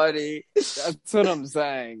much money. That's what I'm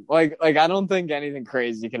saying. I don't think anything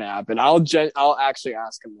crazy can happen. I'll actually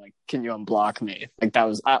ask him can you unblock me?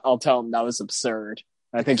 I'll tell him that was absurd.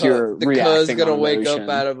 I think you're reacting. The cuz gonna wake up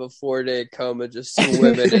out of a 4-day coma just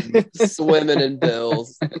swimming in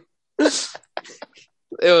bills. It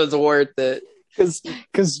was worth it.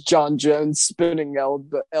 Because John Jones spinning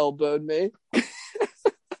elbowed me.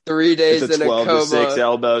 3 days it's a in a coma. 12-6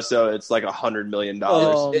 elbow, so it's $100 million.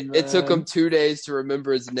 Oh, it took him 2 days to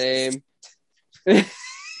remember his name. He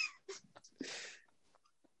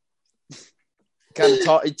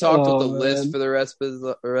talked with the list for the rest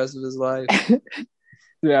of his life.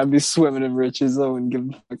 Yeah, I'd be swimming in riches. I wouldn't give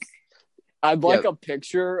a fuck. I'd like a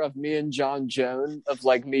picture of me and John Jones of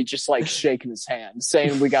me just shaking his hand,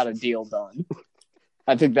 saying we got a deal done.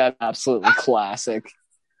 I think that's absolutely classic.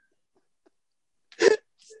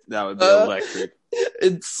 That would be electric.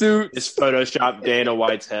 In suit. It's Photoshop Dana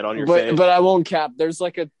White's head on your face. But I won't cap. There's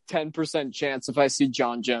a 10% chance if I see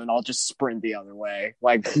John Jones, I'll just sprint the other way.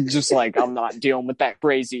 I'm not dealing with that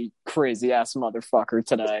crazy ass motherfucker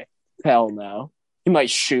today. Hell no. He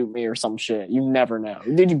might shoot me or some shit. You never know.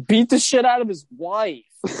 Did he beat the shit out of his wife?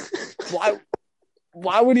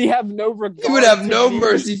 Why would he have no regard? He would have no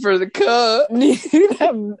mercy for the cuz. He'd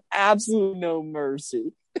have absolutely no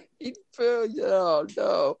mercy. He'd feel, oh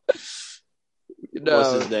no.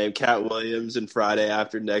 What's his name? Cat Williams and Friday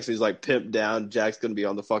After Next. He's pimp down. Jack's gonna be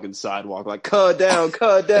on the fucking sidewalk cut down.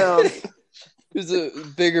 There's a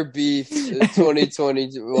bigger beef in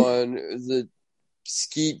 2021. Is it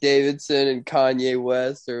Skeet Davidson and Kanye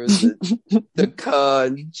West, or was it the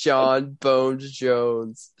con John Bones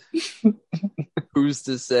Jones? Who's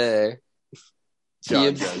to say?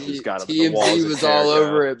 John Jones just got him. TMZ was all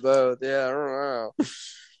over it both. Yeah, I don't know.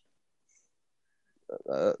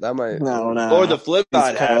 That might no. Or the flip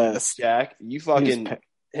side happens, Jack. You fucking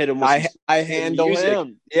hit him with I handle music.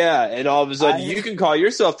 Him. Yeah, and all of a sudden you can call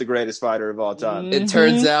yourself the greatest fighter of all time. Mm-hmm. It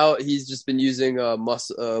turns out he's just been using what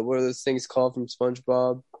are those things called from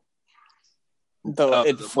SpongeBob? The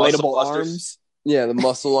inflatable arms. Yeah, the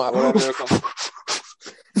muscle arm, whatever they're called.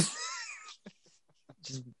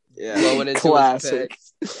 Just blowing into classic.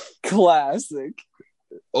 Classic.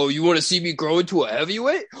 Oh, you want to see me grow into a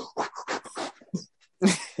heavyweight?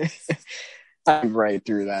 I'm right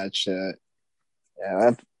through that shit.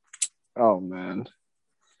 Yeah, oh man.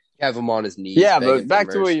 Have him on his knees. Yeah, but back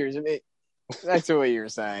to what you were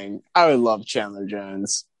saying. I would love Chandler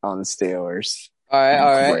Jones on the Steelers. All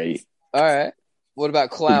right. Great. All right. What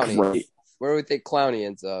about Clowney? Great. Where do we think Clowney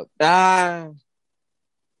ends up?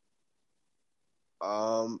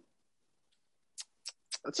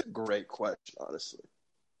 That's a great question, honestly.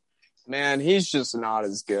 Man, he's just not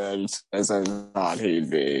as good as I thought he'd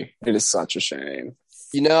be. It is such a shame.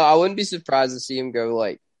 I wouldn't be surprised to see him go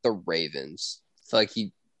the Ravens. It's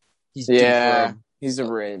he's he's a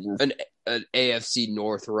Raven. An AFC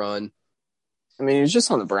North run. I mean, he's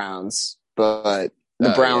just on the Browns, but the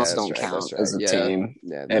Browns don't count as a team.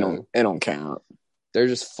 Yeah, they don't count. They're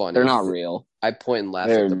just funny. They're not real. I point and laugh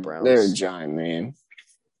at the Browns. They're a giant meme.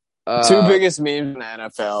 Two biggest memes in the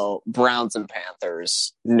NFL: Browns and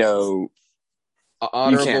Panthers. No.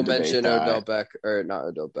 Honorable mention Odell Beckham, or not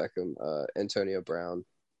Odell Beckham, Antonio Brown.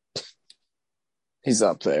 He's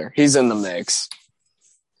up there. He's in the mix.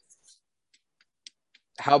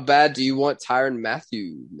 How bad do you want Tyrann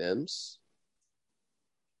Mathieu, Mims?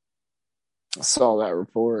 I saw that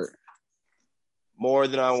report. More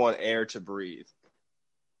than I want air to breathe.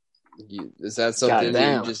 Is that something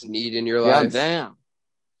that you just need in your life? Damn.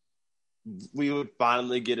 We would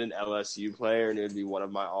finally get an LSU player, and it would be one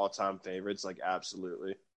of my all-time favorites,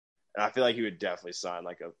 absolutely. And I feel like he would definitely sign,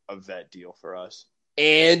 a vet deal for us.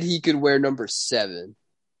 And he could wear number 7.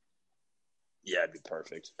 Yeah, it'd be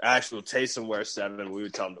perfect. Actually, Taysom wears 7. We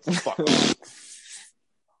would tell him to fuck off.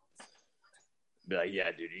 Be like,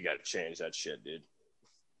 yeah, dude, you got to change that shit, dude.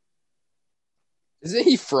 Isn't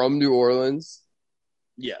he from New Orleans?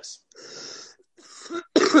 Yes.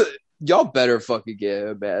 y'all better fucking get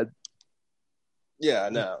him, man. Yeah,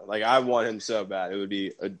 no. Like, I want him so bad. It would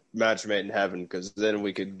be a match made in heaven because then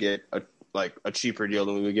we could get a cheaper deal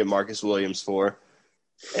than we would get Marcus Williams for,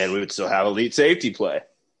 and we would still have elite safety play.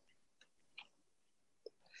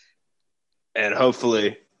 And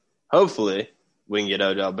hopefully, we can get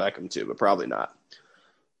Odell Beckham too, but probably not.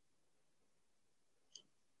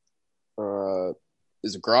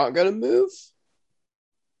 Is Gronk gonna move?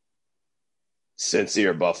 Cincy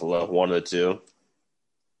or Buffalo, one of the two.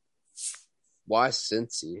 Why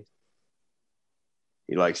Cincy?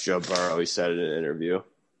 He likes Joe Burrow. He said it in an interview.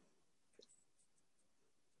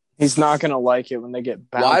 He's not gonna like it when they get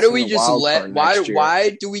bounced. Why do we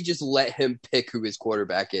just let him pick who his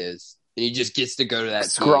quarterback is, and he just gets to go to that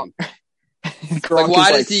team? Like,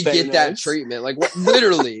 why does he get that treatment? Like, what,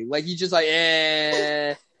 literally, like he's just like,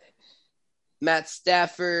 Matt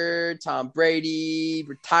Stafford, Tom Brady,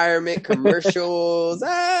 retirement commercials.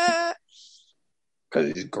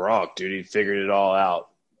 Because he's Gronk, dude. He figured it all out.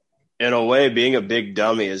 In a way, being a big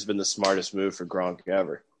dummy has been the smartest move for Gronk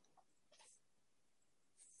ever.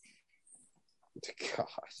 God.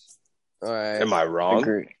 All right. Am I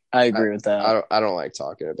wrong? I agree with that. I don't like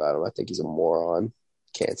talking about him. I think he's a moron.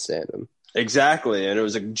 Can't stand him. Exactly. And it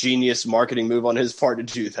was a genius marketing move on his part to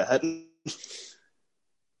do that.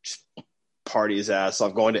 Just party his ass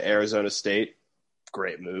off. Going to Arizona State.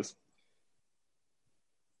 Great move.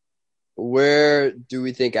 Where do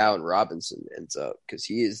we think Allen Robinson ends up? Because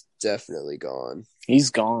he is definitely gone. He's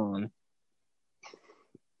gone.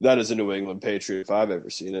 That is a New England Patriot if I've ever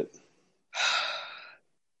seen it.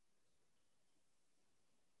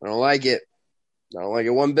 I don't like it. I don't like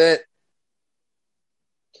it one bit.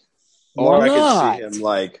 Or I could see him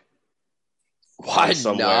why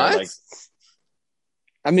somewhere not?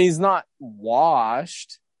 I mean, he's not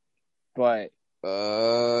washed, but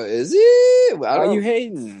is he? Why are you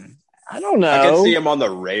hating? I don't know. I can see him on the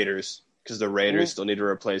Raiders because the Raiders still need to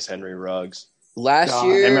replace Henry Ruggs. Last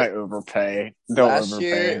year, they might overpay. They'll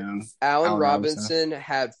overpay him. Allen Robinson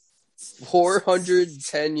had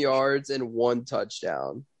 410 yards and 1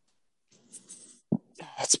 touchdown.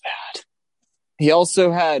 That's bad. He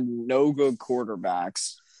also had no good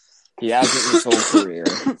quarterbacks. He hasn't his whole career.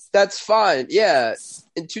 That's fine. Yeah.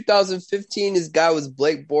 In 2015, his guy was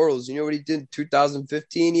Blake Bortles. You know what he did in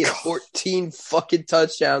 2015? He had 14 fucking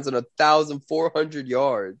touchdowns and 1,400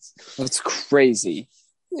 yards. That's crazy.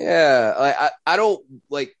 Yeah. I don't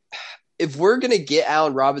like. If we're gonna get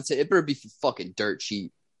Allen Robinson, it better be for fucking dirt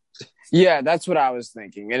cheap. Yeah, that's what I was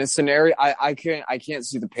thinking. In a scenario, I can't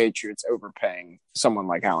see the Patriots overpaying someone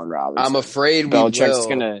like Allen Robinson. I'm afraid Belichick's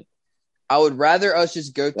gonna. I would rather us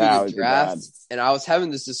just go through the draft. And I was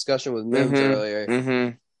having this discussion with Mims earlier.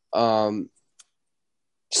 Mm-hmm.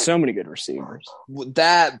 So many good receivers.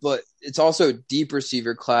 But it's also a deep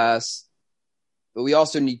receiver class. But we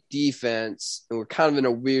also need defense, and we're kind of in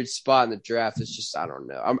a weird spot in the draft. It's just I don't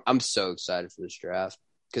know. I'm so excited for this draft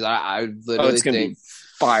because I literally it's gonna be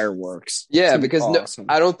fireworks. Yeah, because awesome.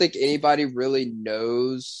 I don't think anybody really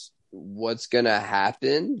knows what's gonna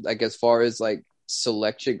happen. Like as far as like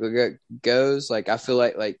selection goes, like I feel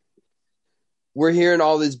like we're hearing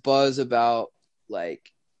all this buzz about like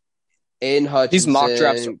Aiden Hutchinson. These mock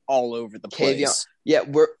drafts are all over the place. Yeah,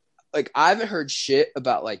 we're like I haven't heard shit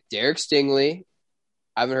about like Derek Stingley.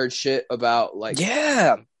 I haven't heard shit about like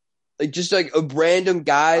just like a random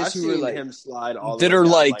guys who were like him slide all that are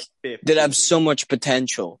like that have so much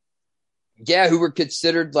potential. Yeah, who were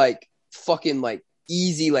considered like fucking like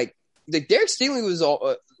easy like Derek Stingley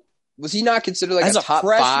was he not considered like as a top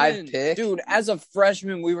freshman, 5 pick? Dude, as a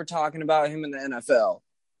freshman, we were talking about him in the NFL.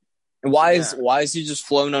 And why is he just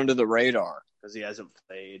flown under the radar? Because he hasn't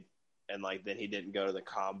played. And like then he didn't go to the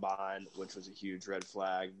combine, which was a huge red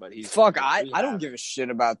flag. But I don't give a shit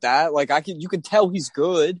about that. Like you can tell he's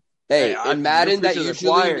good. Hey, in Madden that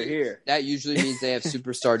usually means they have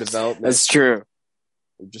superstar development. That's true.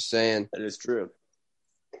 I'm just saying. That is true.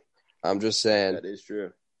 I'm just saying. That is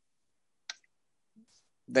true.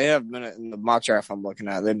 They have in the mock draft I'm looking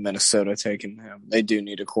at. They have Minnesota taking him. They do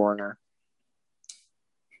need a corner.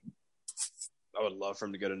 I would love for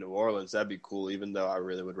him to go to New Orleans. That'd be cool, even though I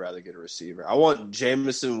really would rather get a receiver. I want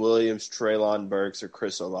Jameson Williams, Treylon Burks, or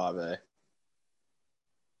Chris Olave.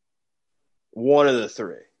 One of the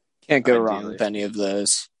 3. Can't go wrong with any of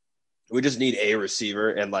those. We just need a receiver,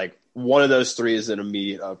 and like one of those 3 is an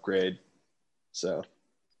immediate upgrade. So,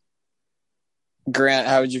 Grant,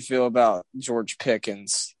 how would you feel about George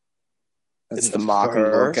Pickens? That's the mock I'm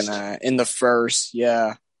looking at. In the first,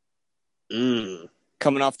 yeah.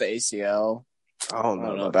 Coming off the ACL. I don't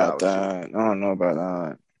know about that. I don't know about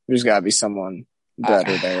that. There's got to be someone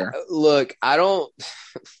better there. Look, I don't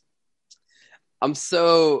I'm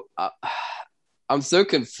so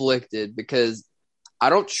conflicted because I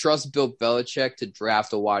don't trust Bill Belichick to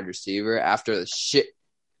draft a wide receiver after the shit.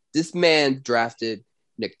 This man drafted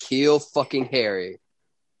N'Keal fucking Harry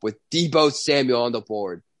with Deebo Samuel on the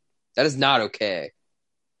board. That is not okay.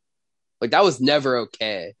 Like, that was never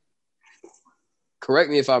okay. Correct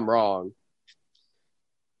me if I'm wrong.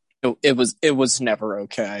 It was never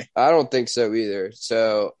okay. I don't think so either.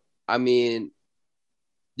 So, I mean,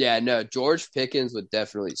 yeah, no, George Pickens would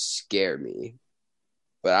definitely scare me.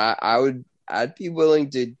 But I'd be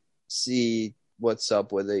willing to see what's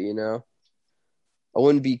up with it, you know? I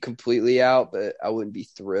wouldn't be completely out, but I wouldn't be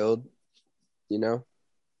thrilled, you know?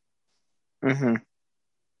 Mm-hmm.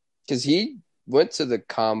 Because he went to the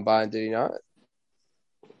combine, did he not?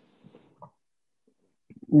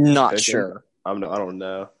 Not sure. I don't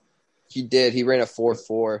know. He did. He ran a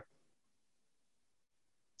 4.4.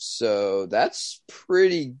 So that's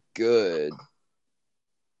pretty good.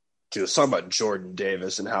 Dude, let's talk about Jordan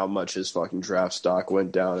Davis and how much his fucking draft stock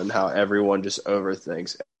went down and how everyone just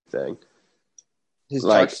overthinks everything.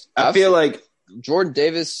 I feel like Jordan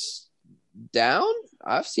Davis down?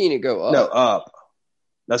 I've seen it go up. No, up.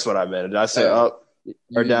 That's what I meant. Did I say up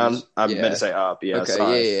or down? I meant to say up. Yeah. Okay.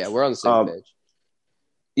 Sorry. Yeah. We're on the same page.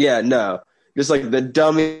 Yeah. No. Just like the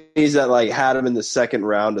dummies that like had him in the second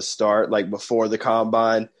round to start, like before the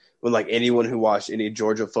combine, when like anyone who watched any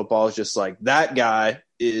Georgia football is just like, that guy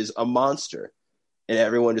is a monster. And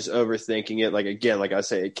everyone just overthinking it. Like, again, like I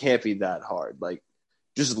say, it can't be that hard. Like,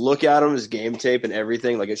 just look at him, his game tape and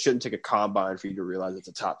everything. Like, it shouldn't take a combine for you to realize it's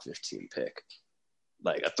a top 15 pick.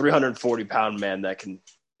 Like, a 340-pound man that can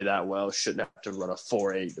do that well shouldn't have to run a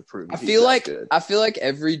 4.8 to prove I feel like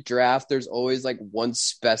every draft there's always like one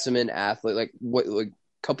specimen athlete. Like a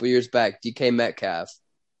couple years back, DK Metcalf.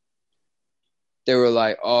 They were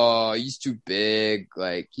like, "Oh, he's too big.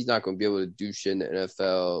 Like, he's not going to be able to do shit in the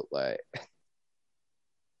NFL." Like,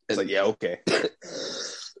 it's like, yeah, okay.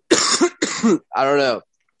 I don't know.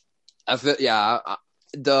 I feel,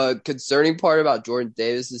 the concerning part about Jordan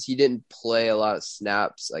Davis is he didn't play a lot of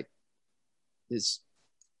snaps. Like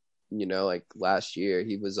like last year,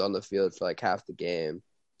 he was on the field for like half the game.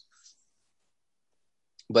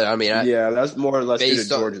 But I mean, that's more or less due to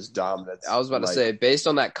Georgia's dominance. I was about to say, based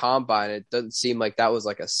on that combine, it doesn't seem like that was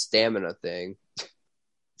like a stamina thing.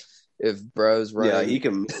 If bro's running, yeah, he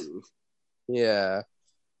can. Yeah,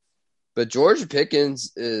 but George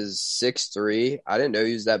Pickens is 6'3". I didn't know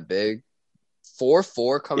he was that big.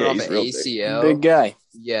 4.4 coming off an ACL. Big guy.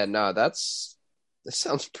 Yeah, no, that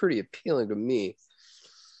sounds pretty appealing to me.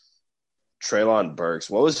 Treylon Burks.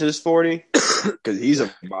 What was his 40? Because he's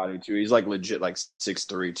a body too. He's like legit like 6'3",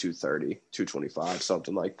 230, 225,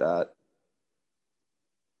 something like that.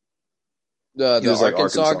 The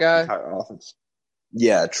Arkansas guy?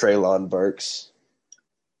 Yeah, Treylon Burks.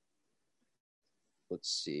 Let's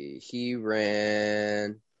see. He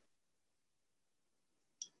ran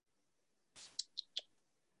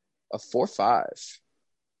a 4.5.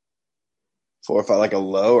 4.5, like a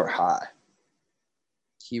low or high?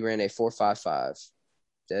 He ran a 4.55,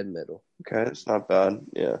 dead middle. Okay, that's not bad.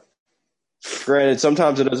 Yeah. Granted,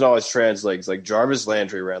 sometimes it doesn't always translate. Like Jarvis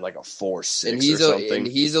Landry ran like a 4.6 or something. And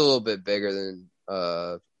he's a little bit bigger than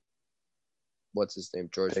what's his name?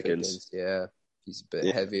 George Pickens. Yeah, he's a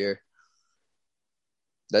bit heavier.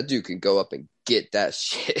 That dude can go up and get that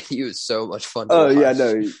shit. He was so much fun to watch. Yeah,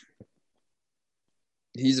 no.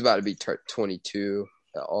 He's about to be 22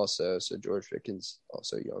 also, so George Pickens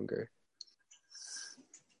also younger.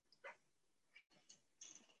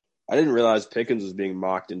 I didn't realize Pickens was being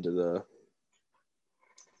mocked into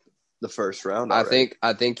the first round already.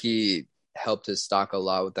 I think he helped his stock a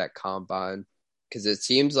lot with that combine because it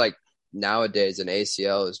seems like nowadays an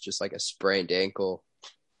ACL is just like a sprained ankle.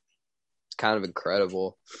 It's kind of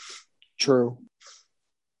incredible. True.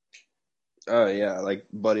 Oh yeah, like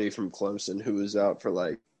Buddy from Clemson who was out for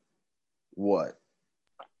like what?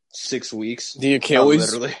 6 weeks? The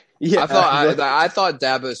Achilles? Literally. Yeah. I thought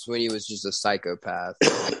Dabo Swinney was just a psychopath.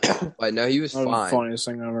 But no, he was fine. The funniest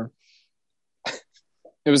thing ever.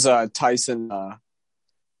 It was Tyson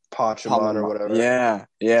Pachamon or whatever.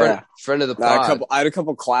 Yeah. Friend of the pod. I had a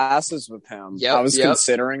couple classes with him. Yep, I was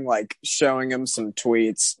considering like showing him some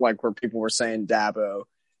tweets like where people were saying Dabo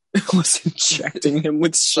was injecting him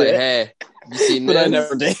with shit. Like, hey, you seen this? But I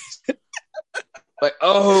never did. Like,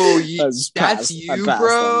 that's you,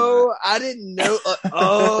 bro? I didn't know.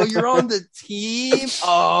 You're on the team?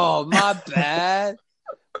 Oh, my bad.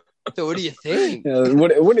 So what do you think? What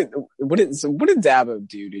did Dabo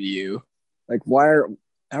do to you? Like,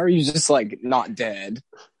 how are you just like not dead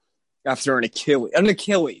after an Achilles? An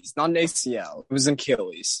Achilles, not an ACL. It was an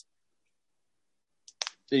Achilles.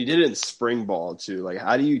 You did it in spring ball too. Like,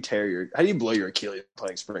 how do you blow your Achilles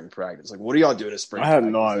playing spring practice? Like, what are y'all doing in spring? I have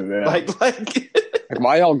practice? no idea. Like,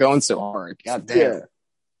 why y'all going so hard? God damn. Yeah.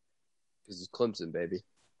 Because it's Clemson, baby.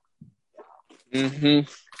 Mm-hmm.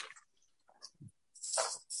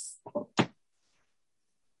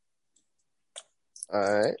 All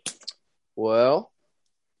right. Well,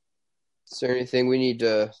 is there anything we need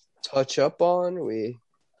to touch up on? We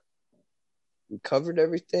covered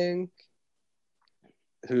everything.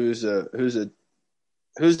 Who's the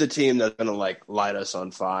team that's gonna like light us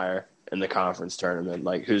on fire in the conference tournament?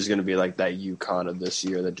 Like, who's gonna be like that UConn of this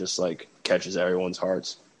year that just like catches everyone's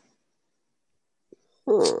hearts?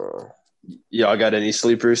 Y'all got any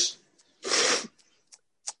sleepers?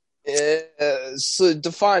 So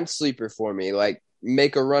define sleeper for me. Like,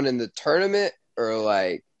 make a run in the tournament, or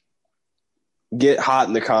like get hot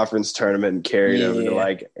in the conference tournament and carry it over to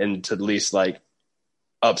like, and to at least like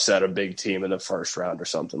upset a big team in the first round or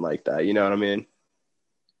something like that. You know what I mean?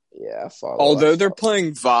 Yeah, I follow. Although they're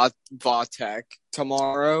playing Vatech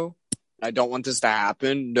tomorrow, I don't want this to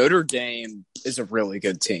happen. Notre Dame is a really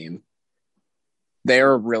good team.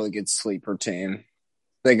 They're a really good sleeper team.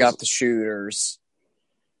 They got the shooters.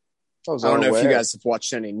 I don't know if you guys have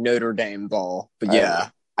watched any Notre Dame ball, but yeah.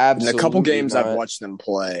 Absolutely. In a couple games not. I've watched them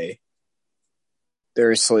play.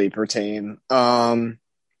 They're a sleeper team. Who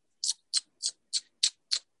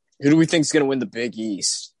do we think is going to win the Big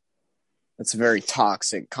East? That's a very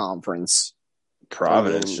toxic conference.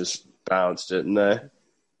 Providence just bounced, didn't they?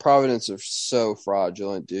 Providence are so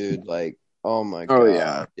fraudulent, dude. Like, oh my god. Oh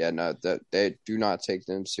yeah. Yeah, no, that they do not take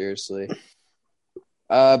them seriously.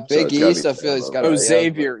 Big East, I feel it's got.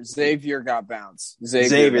 Xavier got bounced.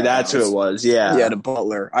 Xavier, that's who it was. Yeah, yeah, to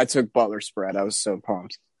Butler. I took Butler spread. I was so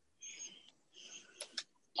pumped.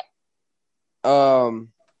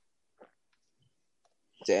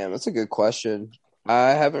 Damn, that's a good question. I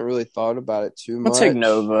haven't really thought about it too much. I'll take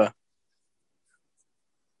Nova.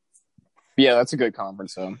 Yeah, that's a good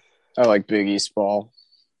conference, though. I like Big East ball.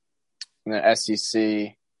 And then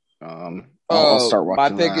SEC. I'll start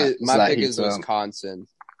watching my pick is Wisconsin.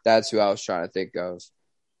 That's who I was trying to think of.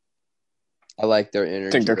 I like their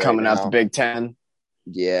energy. Think they're coming out the Big Ten?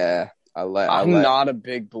 Yeah. I'm not a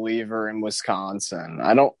big believer in Wisconsin.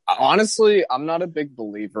 I'm not a big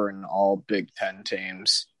believer in all Big Ten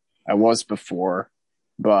teams. I was before,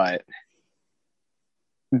 but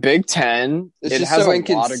Big Ten, it has a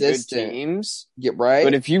lot of good teams. Yeah, right.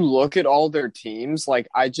 But if you look at all their teams, like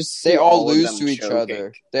I just see they all lose to each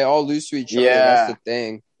other. They all lose to each other. That's the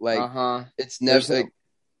thing. Like it's never.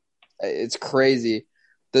 It's crazy.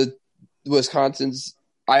 The Wisconsin's.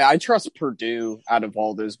 I trust Purdue out of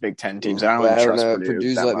all those Big Ten teams. I don't trust Purdue.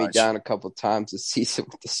 Purdue's let me down a couple times this season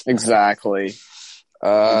with this. Exactly.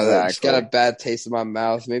 Just got a bad taste in my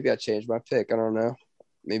mouth. Maybe I changed my pick. I don't know.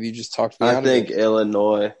 Maybe you just talked me out of it. I think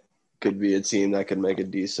Illinois could be a team that could make a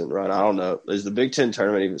decent run. I don't know. Is the Big Ten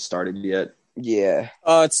tournament even started yet? Yeah.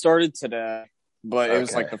 It started today, but it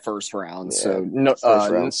was like the first round. Yeah. So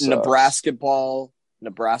Nebraska ball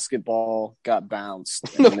got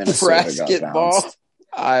bounced. Nebraska ball?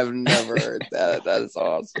 I've never heard that. That is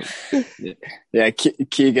awesome. Yeah,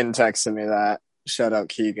 Keegan texted me that. Shout out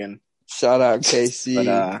Keegan. Shout out KC.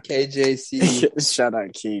 KJC. Shout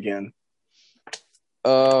out Keegan.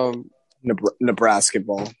 Nebraska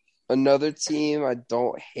ball. Another team I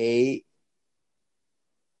don't hate.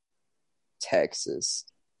 Texas.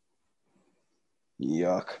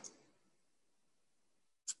 Yuck.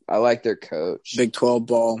 I like their coach. Big 12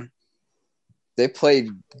 ball. They played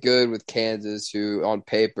good with Kansas, who on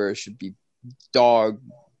paper should be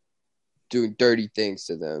doing dirty things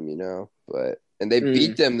to them, you know. And they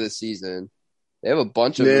beat them this season. They have a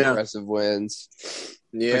bunch of impressive wins.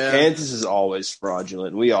 Yeah, but Kansas is always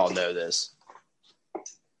fraudulent. We all know this.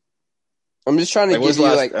 I'm just trying to give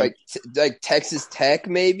you like Texas Tech,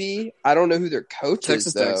 maybe. I don't know who their coach Texas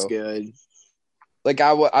is. Texas Tech's good. Like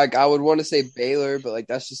I would want to say Baylor, but like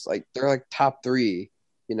that's just like they're like top 3.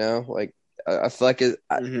 You know, like I feel like they're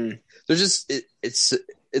just it's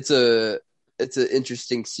an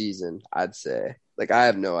interesting season. I'd say. Like I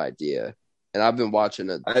have no idea, and I've been watching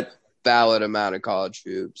a valid amount of college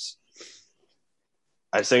hoops.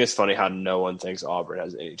 I just think it's funny how no one thinks Auburn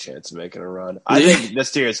has any chance of making a run. I think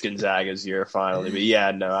this year is Gonzaga's year finally, but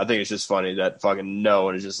I think it's just funny that fucking no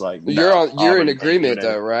one is just like. You're in agreement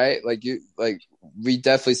though, right? We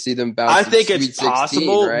definitely see them bounce. I think it's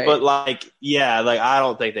possible, right? But I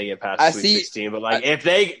don't think they get past Sweet 16. But if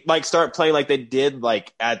they start playing like they did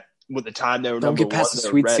with the time they were don't number get past one, the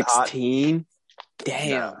Sweet 16.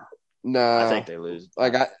 Damn. No, I think they lose.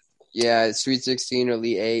 Sweet 16 or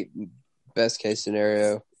Elite 8. Best case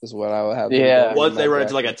scenario. is what I would have. Yeah. Once they run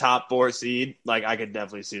into like a top 4 seed, like I could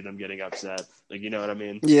definitely see them getting upset. Like, you know what I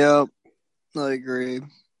mean? Yep, I agree.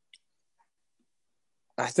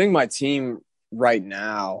 I think my team right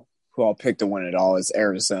now, who I'll pick to win it all, is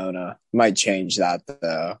Arizona. Might change that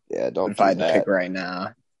though. Yeah, don't. If I had to pick right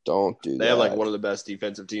now, don't do that. They have like one of the best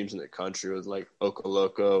defensive teams in the country with like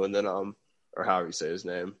Okoloko and then or however you say his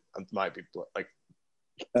name. I might be like.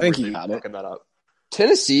 I think you got it. That up.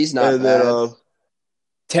 Tennessee's not bad. Then,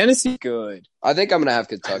 Tennessee good. I think I'm gonna have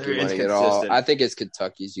Kentucky winning it all. I think it's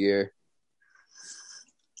Kentucky's year.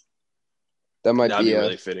 That'd be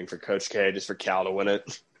really fitting for Coach K, just for Cal to win it.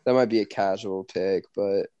 That might be a casual pick,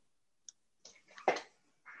 but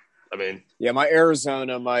I mean, yeah, my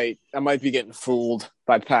Arizona I might be getting fooled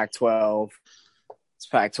by Pac-12. This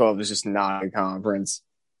Pac-12 is just not a conference.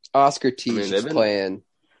 Oscar T is playing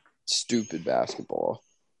stupid basketball.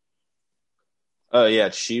 Oh yeah,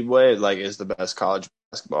 Tshiebwe is the best college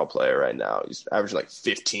basketball player right now. He's averaging like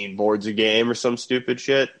 15 boards a game or some stupid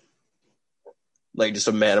shit. Like just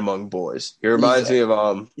a man among boys. He reminds me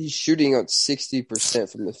of he's shooting out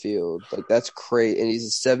 60% from the field. Like that's crazy, and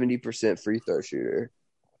he's a 70% free throw shooter.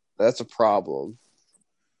 That's a problem.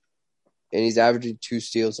 And he's averaging 2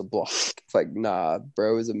 steals a block. Like, nah,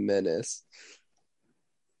 bro is a menace.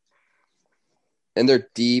 And they're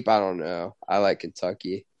deep. I don't know. I like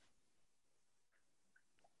Kentucky.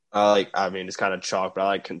 It's kind of chalk, but I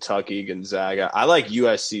like Kentucky, Gonzaga. I like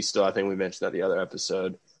USC still. I think we mentioned that the other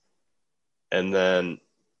episode. And then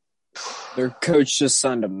their coach just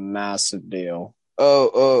signed a massive deal.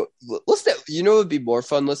 Let's you know what would be more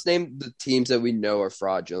fun? Let's name the teams that we know are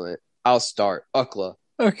fraudulent. I'll start. UCLA.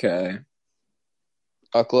 Okay.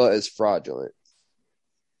 UCLA is fraudulent.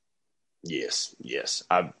 Yes.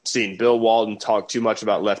 I've seen Bill Walton talk too much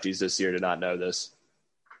about lefties this year to not know this.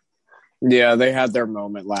 Yeah, they had their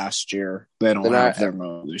moment last year. They don't have their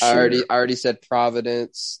moment this year. I already said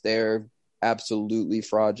Providence. They're absolutely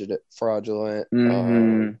fraudulent.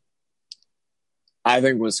 Mm-hmm. I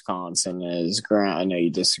think Wisconsin is. Grant, I know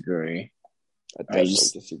you disagree. I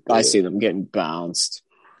disagree. I see them getting bounced.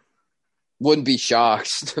 Wouldn't be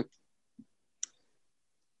shocked.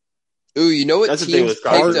 Ooh, you know what? That's the thing with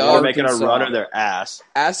Wisconsin. They're making a run of their ass.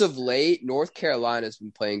 As of late, North Carolina's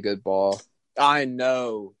been playing good ball. I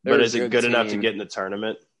know. But is it good enough to get in the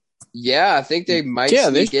tournament? Yeah, I think they might. Yeah,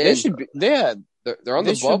 they should be. Yeah, they're on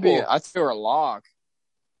the bubble. I think they're a lock.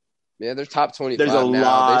 Yeah, they're top 25 There's a now.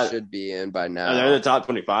 lot. They should be in by now. They're in the top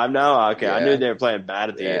 25 now? Okay, Yeah. I knew they were playing bad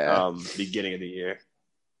at the beginning of the year.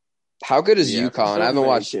 How good is UConn? I haven't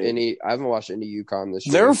watched any UConn this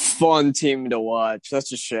year. They're a fun team to watch.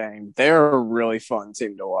 That's a shame. They're a really fun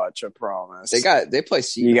team to watch, I promise. They play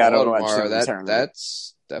Seton Hall tomorrow.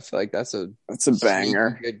 I feel like that's a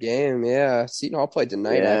banger. Good game, yeah. Seton Hall played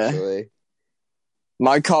tonight, actually.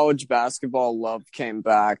 My college basketball love came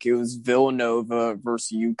back. It was Villanova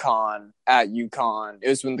versus UConn at UConn. It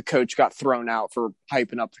was when the coach got thrown out for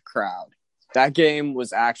hyping up the crowd. That game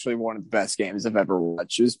was actually one of the best games I've ever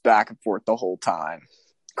watched. It was back and forth the whole time.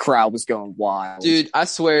 Crowd was going wild. Dude, I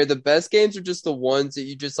swear, the best games are just the ones that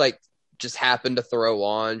you just happen to throw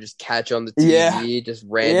on, just catch on the TV, just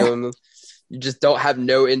random. Yeah. You just don't have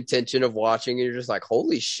no intention of watching, and you're just like,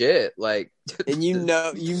 holy shit. Like, and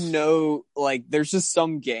like, there's just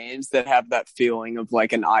some games that have that feeling of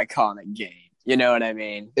like an iconic game. You know what I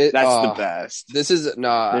mean? That's the best.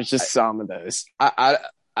 There's just some of those.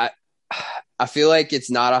 I feel like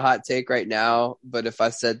it's not a hot take right now, but if I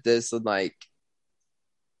said this in like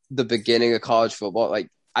the beginning of college football, like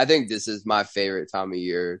I think this is my favorite time of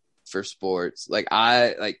year for sports. Like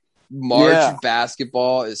March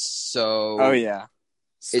basketball is so. Oh yeah,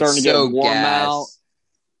 starting to get warm out.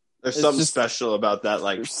 There's something special about that,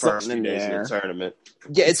 like first few days of the tournament.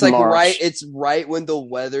 Yeah, it's like March. It's right when the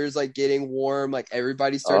weather's like getting warm. Like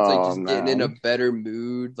everybody starts getting in a better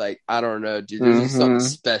mood. Like I don't know, dude. There's just something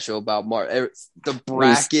special about March. The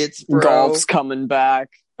brackets, bro. Golf's coming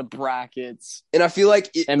back. The brackets, and I feel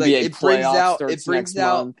like it brings out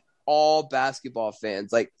month. All basketball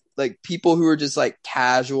fans. Like people who are just like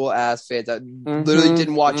casual ass fans that literally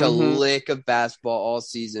didn't watch a lick of basketball all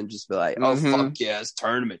season, just be like, oh fuck yeah, it's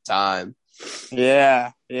tournament time.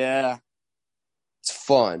 Yeah. It's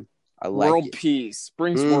fun. I like world peace.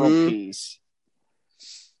 Brings world peace.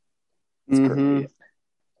 It's great.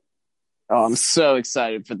 Oh, I'm so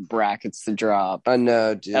excited for the brackets to drop. I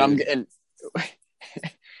know, dude. And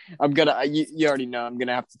I'm gonna. You already know. I'm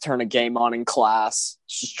gonna have to turn a game on in class.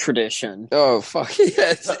 It's just tradition. Oh fuck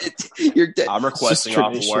yes! You're dead. I'm requesting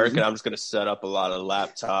off of work, and I'm just gonna set up a lot of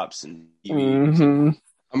laptops and TVs.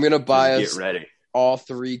 I'm gonna buy get ready. all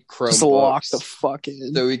 3 Chromebooks. Just lock the fuck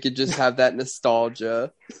in. So we could just have that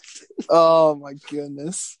nostalgia. Oh my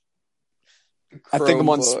goodness. I think I'm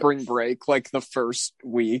on spring break like the first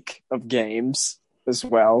week of games as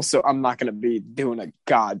well, so I'm not going to be doing a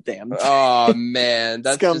goddamn thing. Oh man,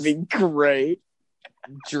 that's going to be great.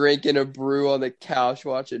 Drinking a brew on the couch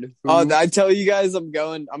watching Hoops. Oh, I tell you guys I'm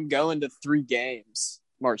going to 3 games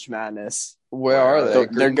March Madness. Where are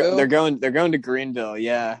they? They're going to Greenville,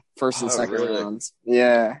 yeah. First and second rounds.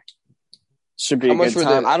 Yeah. Should be a good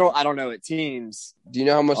time. I don't know what teams. Do you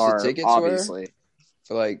know how much the tickets obviously. were?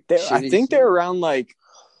 For like I think they're around like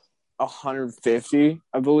 150,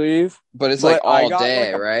 I believe. But it's like all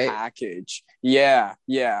day, right? Package. Yeah.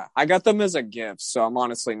 I got them as a gift, so I'm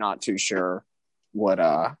honestly not too sure what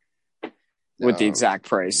the exact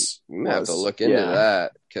price. I'm gonna have to look into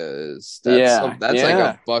that because that's like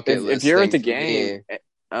a bucket list. If you're at the game,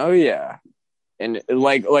 oh yeah, and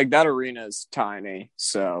like that arena is tiny,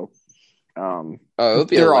 so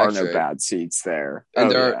there are no bad seats there,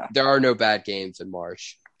 and there are no bad games in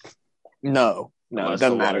March. No, it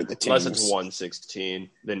doesn't matter the teams. Unless it's 116,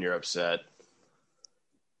 then you're upset.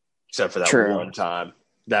 Except for that one time.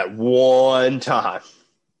 That one time,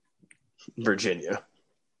 Virginia.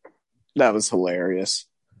 That was hilarious.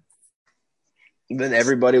 Then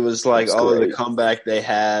everybody was like, the comeback they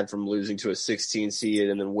had from losing to a 16 seed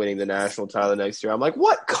and then winning the national title the next year. I'm like,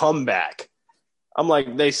 what comeback? I'm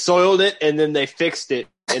like, they soiled it and then they fixed it.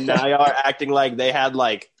 And now y'all are acting like they had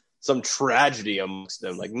like some tragedy amongst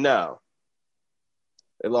them. Like, no.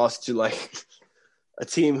 They lost to like a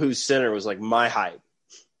team whose center was like my height.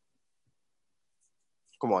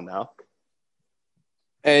 Come on now.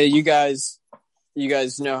 Hey, you guys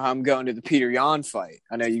know how I'm going to the Peter Yan fight.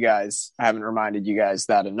 I know I haven't reminded you guys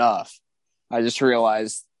that enough. I just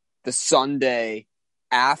realized the Sunday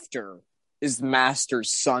after is the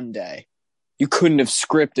Masters Sunday. You couldn't have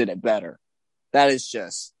scripted it better. That is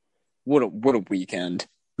just what a weekend.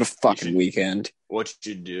 What a fucking weekend. What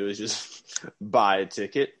you should do is just buy a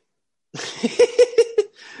ticket.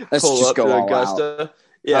 Let's pull just up go to all Augusta. Out.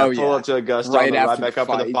 Yeah, pull up to Augusta right back up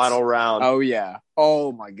in the final round. Oh yeah.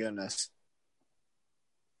 Oh my goodness.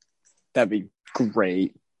 That'd be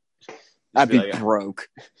great. I'd be broke.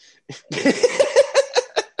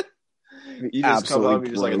 You just come home,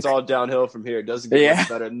 you're just like, it's all downhill from here. It doesn't get much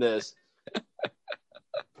better than this.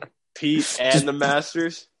 Pete and the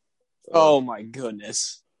Masters. Oh my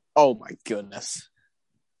goodness.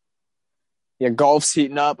 Yeah, golf's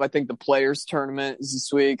heating up. I think the Players Tournament is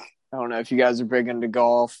this week. I don't know if you guys are big into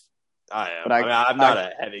golf. I am. But I'm not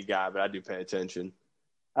a heavy guy, but I do pay attention.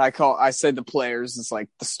 I say the Players is like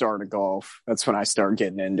the start of golf. That's when I start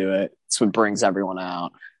getting into it. It's what brings everyone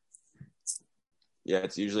out. Yeah,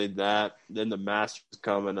 it's usually that. Then the Masters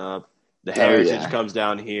coming up. The Heritage comes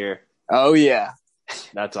down here. Oh yeah.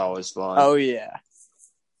 That's always fun. Oh yeah.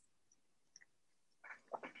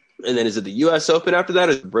 And then is it the U.S. Open after that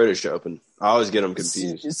or the British Open? I always get them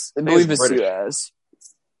confused. I believe it's U.S.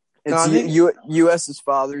 It's U.S. is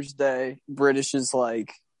Father's Day. British is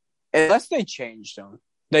like, unless they changed them.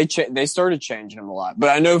 They started changing them a lot.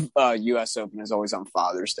 But I know U.S. Open is always on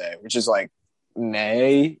Father's Day, which is like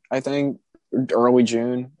May, I think, early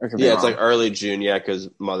June. Yeah, it's like early June, because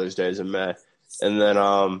Mother's Day is in May. And then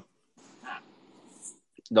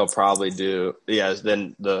they'll probably do,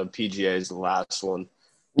 then the PGA is the last one.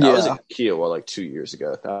 That was in Kiel, like 2 years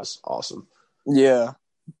ago. That was awesome. Yeah.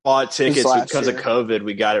 Bought tickets because of COVID.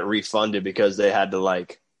 We got it refunded because they had to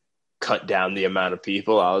like cut down the amount of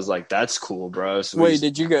people. I was like, that's cool, bro. So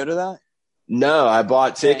did you go to that? No, I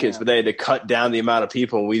bought tickets, but they had to cut down the amount of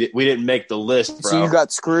people. And we didn't make the list, bro. So you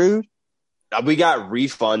got screwed? We got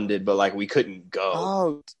refunded, but like we couldn't go.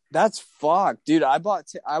 Oh, that's fucked, dude. I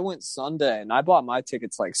went Sunday and I bought my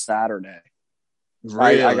tickets like Saturday.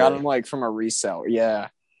 Really? I got them like from a reseller. Yeah.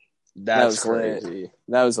 That was crazy. Lit.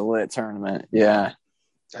 That was a lit tournament. Yeah.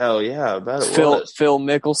 Hell yeah, I bet it was. Phil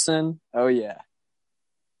Mickelson. Oh yeah.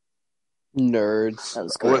 Nerds. That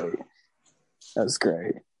was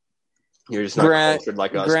great. You're just not cultured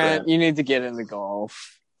like us. Grant, you need to get into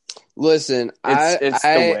golf. Listen, it's the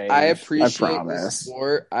wave, I appreciate the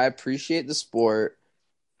sport. I appreciate the sport.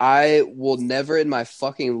 I will never in my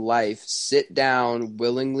fucking life sit down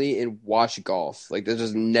willingly and watch golf. Like, this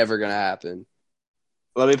is never going to happen.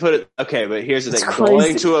 Let me put it. Okay, but here's the thing.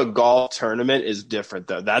 Going to a golf tournament is different,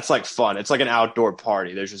 though. That's like fun. It's like an outdoor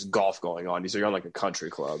party. There's just golf going on. So you're on like a country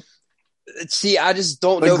club. See, I just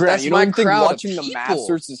don't know if that's my crowd. Watching the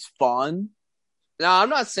Masters is fun. No, I'm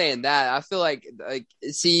not saying that. I feel like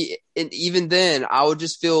see, and even then, I would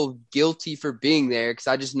just feel guilty for being there because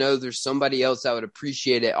I just know there's somebody else that would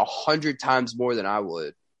appreciate it 100 times more than I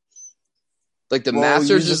would. Like the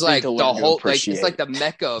Masters is like the whole, like it's like the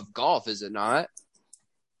mecca of golf, is it not?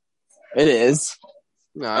 It is.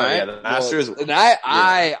 All right. Yeah, the Masters. Well, and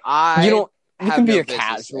I you can be no a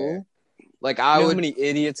casual. There. Like you know how many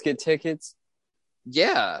idiots get tickets?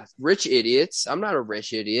 Yeah, rich idiots. I'm not a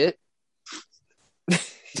rich idiot.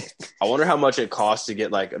 I wonder how much it costs to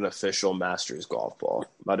get like an official Masters golf ball.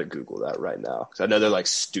 I'm about to Google that right now because I know they're like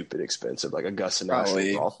stupid expensive, like Augusta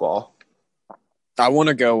National golf ball. I want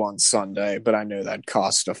to go on Sunday, but I know that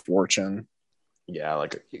cost a fortune. Yeah,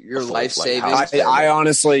 like your life savings. I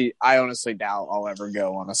honestly doubt I'll ever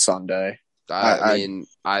go on a Sunday. I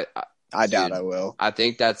doubt I will. I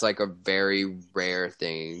think that's like a very rare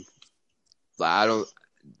thing.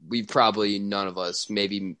 We probably none of us,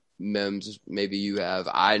 maybe Mims, maybe you have.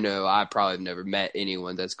 I know I probably have never met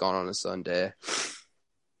anyone that's gone on a Sunday.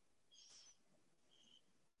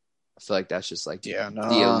 I feel like that's just like the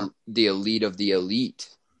elite of the elite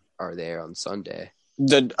are there on Sunday.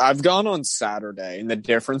 I've gone on Saturday, and the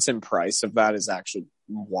difference in price of that is actually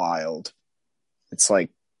wild. It's like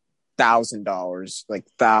 $1,000, like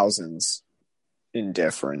thousands in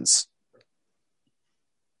difference,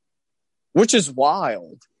 which is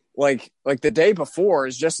wild. Like the day before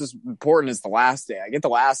is just as important as the last day. I get the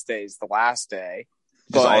last day is the last day.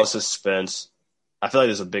 Just all the suspense. I feel like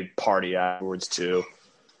there's a big party afterwards too.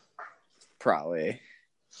 Probably.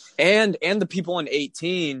 And the people in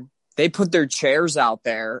 18, they put their chairs out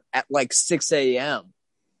there at like 6 a.m.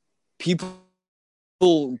 People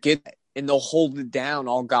get it, and they'll hold it down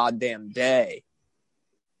all goddamn day.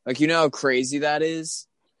 Like, you know how crazy that is?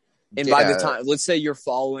 And by the time, let's say you're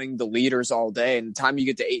following the leaders all day, and the time you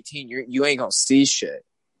get to 18, you ain't gonna see shit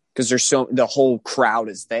because the whole crowd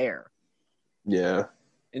is there. Yeah.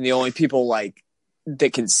 And the only people like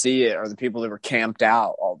that can see it are the people that were camped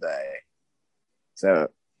out all day. So,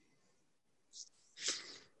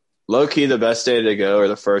 low key, the best day to go are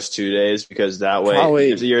the first 2 days because that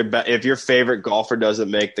way, if your favorite golfer doesn't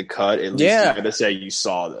make the cut, at least you're gonna say you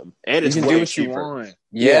saw them, and it's you can way do what cheaper. you want.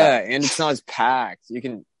 Yeah, and it's not as packed. You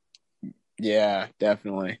can,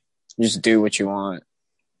 definitely, you just do what you want.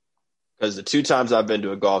 Because the 2 times I've been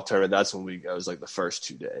to a golf tournament, that's when we go. It was like the first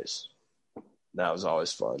 2 days. That was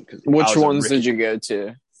always fun. Which ones did you go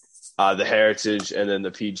to? The Heritage and then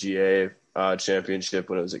the PGA Championship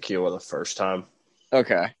when it was at Kiowa the first time.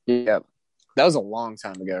 Okay. Yep. That was a long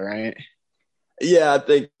time ago, right? Yeah, I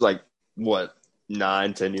think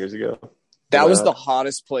 9-10 years ago. That was the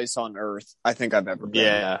hottest place on earth I think I've ever been.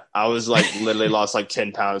 Yeah, I was literally lost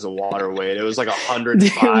 10 pounds of water weight. It was 105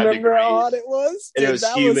 degrees. Do you remember how hot it was? And it was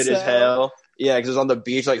humid as hell. Yeah, because it was on the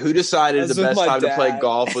beach. Who decided the best time to play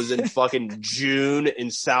golf was in fucking June in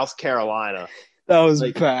South Carolina? That was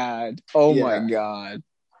bad. Oh my God.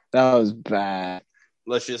 That was bad.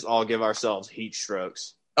 Let's just all give ourselves heat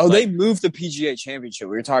strokes. Oh, they moved the PGA Championship.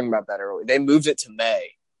 We were talking about that earlier. They moved it to May.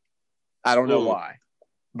 I don't know why.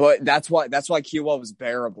 But that's why Kiowa was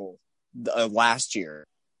bearable last year.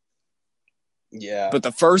 Yeah. But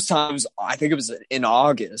the first times, I think it was in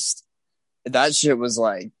August. That shit was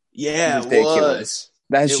ridiculous.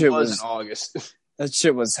 That shit was in August. That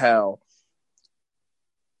shit was hell.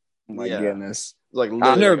 Oh my goodness.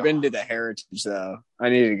 I've never been to the Heritage though. I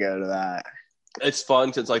need to go to that. It's fun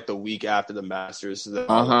because it's the week after the Masters.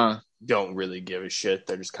 So don't really give a shit.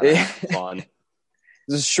 They're just kind of fun.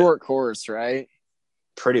 It's a short course, right?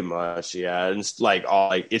 Pretty much, yeah. And it's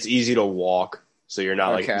it's easy to walk, so you're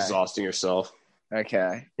not exhausting yourself.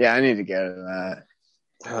 Okay. Yeah, I need to go to that.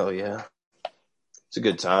 Hell yeah. It's a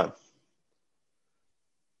good time.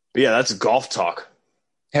 But yeah, that's golf talk.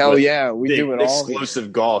 Hell yeah, we do it all.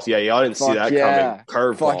 Exclusive golf. Yeah, y'all didn't see that coming.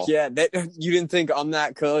 Curveball. Fuck yeah. You didn't think I'm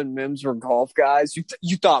that good and Mims were golf guys?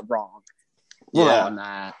 You thought wrong. We're on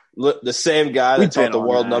that. Look, the same guy that taught the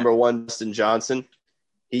world number one, Dustin Johnson,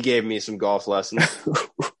 he gave me some golf lessons.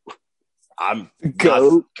 I'm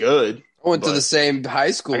not good. I went to the same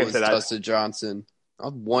high school as Dustin Johnson.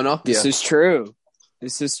 I'll one up you. This is true.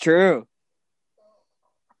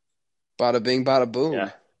 Bada bing, bada boom.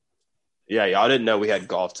 Yeah. Yeah, y'all didn't know we had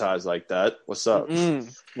golf ties like that. What's up?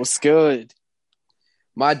 What's good?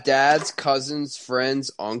 My dad's cousin's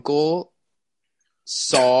friend's uncle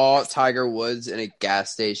saw Tiger Woods in a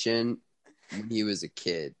gas station when he was a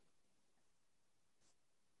kid.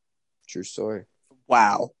 True story.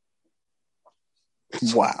 Wow.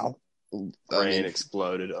 Brain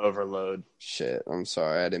exploded. Overload. Shit. I'm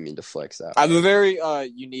sorry. I didn't mean to flex that. I have a very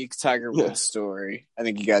unique Tiger Woods story I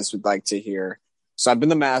think you guys would like to hear. So I've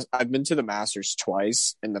been to the Masters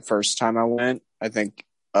twice, and the first time I went, I think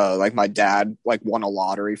my dad won a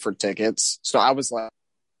lottery for tickets. So I was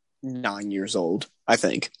 9 years old, I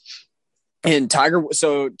think. And Tiger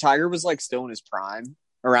was like still in his prime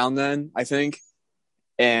around then, I think.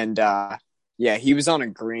 And yeah, he was on a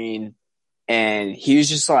green and he was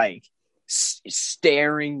just like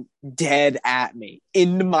staring dead at me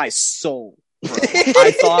into my soul. Bro.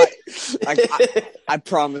 I thought, I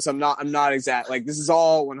promise I'm not exact. Like, this is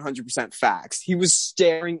all 100% facts. He was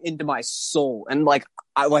staring into my soul, and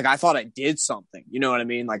I thought I did something. You know what I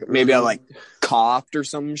mean? Like maybe I like coughed or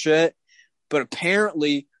some shit. But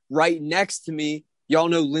apparently, right next to me, y'all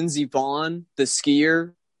know Lindsey Vonn, the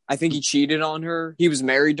skier. I think he cheated on her. He was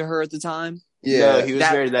married to her at the time. Yeah, no, he was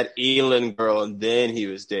married to that Elin girl, and then he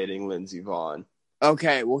was dating Lindsey Vonn.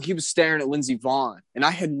 Okay, well, he was staring at Lindsey Vonn, and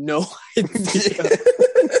I had no idea.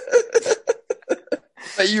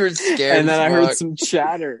 You were scared. And then I heard some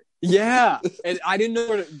chatter. Yeah, and I didn't know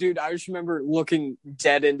what dude, I just remember looking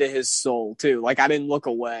dead into his soul, too. Like, I didn't look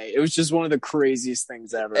away. It was just one of the craziest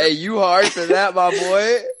things ever. Hey, you hard for that, my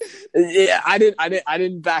boy. Yeah, I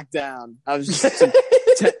didn't back down. I was just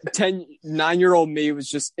 9-year-old me was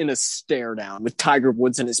just in a stare down with Tiger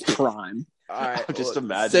Woods in his prime. All right, I'm just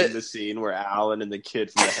imagining the scene where Alan and the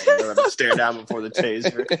kid from the hangar stare down before the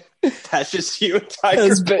taser. That's just you and Tiger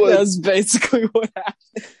Woods. That's basically what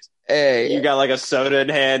happened. Hey, you got like a soda in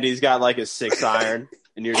hand. He's got like a 6-iron,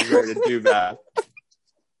 and you're just ready to do that.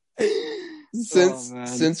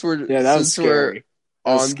 Since we're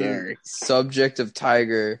on the subject of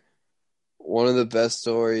Tiger, one of the best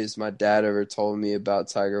stories my dad ever told me about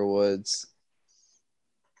Tiger Woods.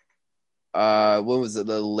 When was it?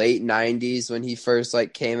 The late 90s when he first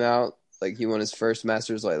came out. Like he won his first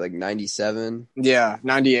Masters like 97. Yeah,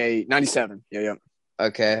 98, 97. Yeah.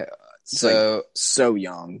 Okay. So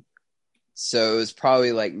young. So it was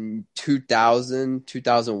probably like 2000,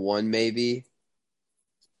 2001 maybe.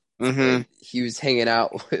 Mm-hmm. He was hanging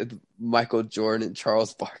out with Michael Jordan and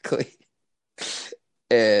Charles Barkley.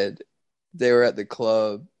 And they were at the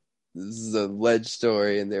club. This is a alleged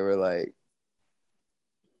story, and they were like,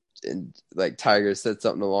 and like Tiger said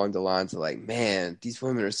something along the lines of like, man, these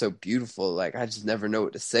women are so beautiful. Like, I just never know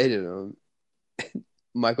what to say to them. And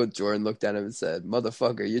Michael Jordan looked at him and said,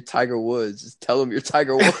 motherfucker, you're Tiger Woods. Just tell him you're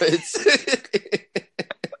Tiger Woods.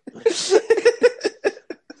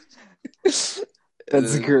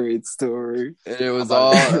 That's a great story. And it was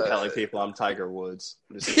all telling people I'm Tiger Woods.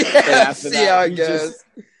 See how it goes.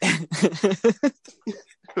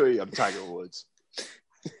 I'm Tiger Woods.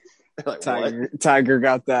 Like, Tiger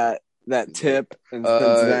got that tip, and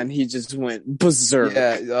since then he just went berserk.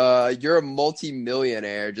 Yeah, you're a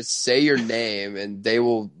multi-millionaire. Just say your name, and they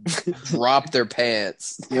will drop their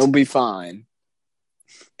pants. You'll be fine.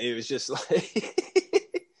 It was just like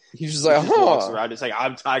he's just like, walks around. It's like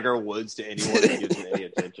I'm Tiger Woods to anyone who gives him any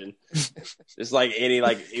attention. It's like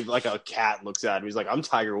if a cat looks at him, he's like, I'm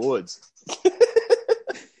Tiger Woods.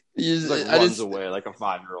 He runs away like a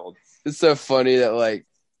 5-year-old. It's so funny that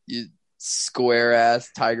you square ass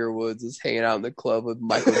Tiger Woods is hanging out in the club with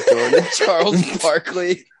Michael Jordan and Charles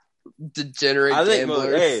Barkley, degenerate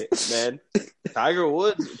gamblers. Hey, man, Tiger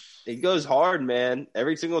Woods, he goes hard, man.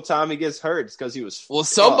 Every single time he gets hurt, it's because he was. Well,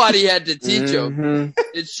 somebody had to teach him.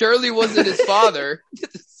 It surely wasn't his father.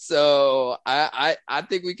 So I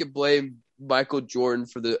think we could blame Michael Jordan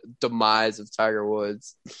for the demise of Tiger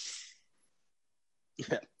Woods.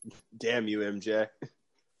 Yeah. Damn you, MJ.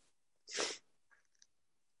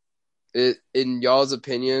 In y'all's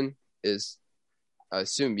opinion, I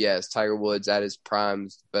assume yes, Tiger Woods at his prime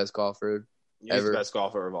is the best golfer He's ever. the best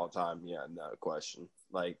golfer of all time. Yeah, no question.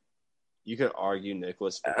 Like, you could argue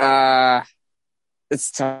Nicklaus.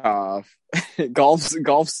 It's tough.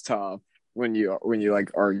 Golf's tough when you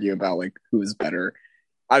argue about who's better.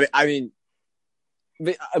 I mean,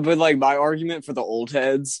 but my argument for the old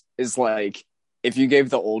heads is if you gave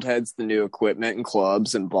the old heads the new equipment and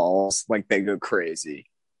clubs and balls, they go crazy.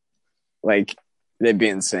 They'd be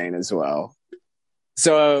insane as well.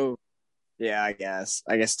 So, yeah, I guess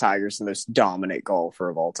Tiger's the most dominant golfer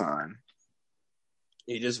of all time.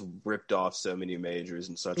 He just ripped off so many majors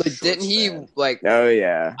in such a short didn't span. He Oh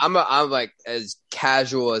yeah. I'm as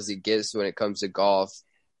casual as it gets when it comes to golf.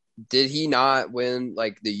 Did he not win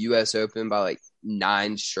the US Open by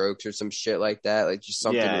 9 strokes or some shit like that? Just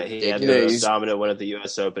something ridiculous. He had the most dominant win at the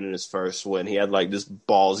US Open in his first win. He had this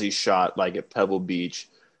ballsy shot at Pebble Beach,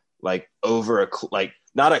 over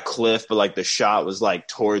not a cliff, but the shot was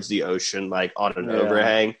towards the ocean, on an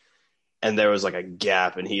overhang, and there was a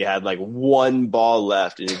gap, and he had one ball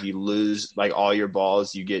left, and if you lose all your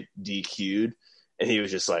balls, you get DQ'd, and he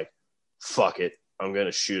was just fuck it, I'm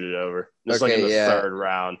gonna shoot it over. It's in the third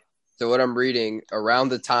round. So what I'm reading, around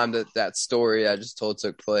the time that story I just told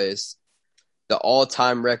took place, the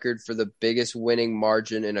all-time record for the biggest winning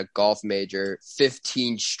margin in a golf major,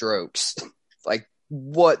 15 strokes. Like,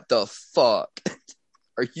 what the fuck?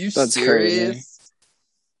 Are you That's serious? crazy.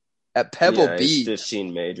 At Pebble Beach.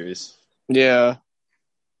 15 majors. Yeah.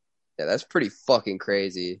 Yeah, that's pretty fucking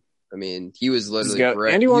crazy. I mean, he was literally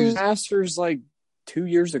great. And he won Masters like 2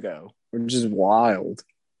 years ago, which is wild.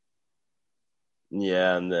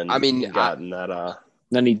 Yeah, and then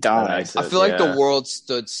then he died. I feel like the world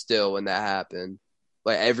stood still when that happened.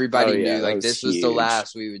 Like everybody knew, like this was the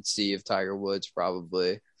last we would see of Tiger Woods,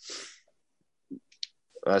 probably.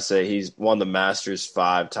 I say he's won the Masters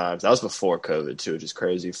 5 times. That was before COVID too, which is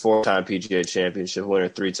crazy. 4-time PGA Championship winner,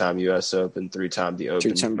 3-time U.S. Open, 3-time the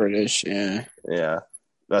Open. 2-time British, yeah. Yeah,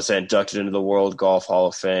 I say inducted into the World Golf Hall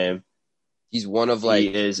of Fame. He's one of He won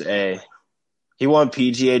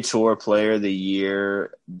PGA Tour Player of the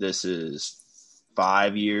Year. This is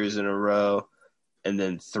 5 years in a row, and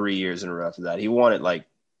then 3 years in a row after that. He won it I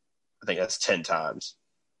think that's 10 times.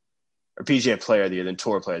 Or PGA Player of the Year, then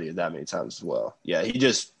Tour Player of the Year that many times as well. Yeah,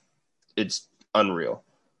 it's unreal.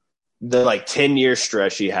 The 10-year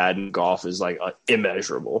stretch he had in golf is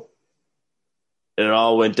immeasurable. And it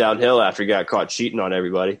all went downhill after he got caught cheating on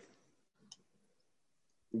everybody.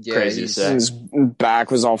 Yeah, crazy to say. His back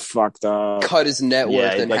was all fucked up. Cut his net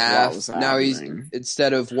worth in half. Now he's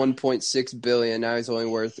instead of $1.6 billion, now he's only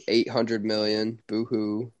worth $800 million. Boo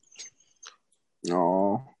hoo.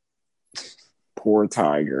 Oh, poor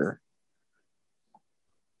Tiger.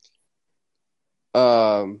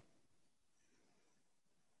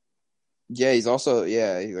 Yeah, he's also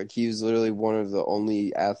he was literally one of the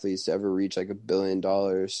only athletes to ever reach $1 billion. He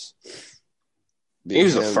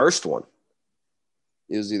was the first one.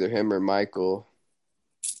 It was either him or Michael.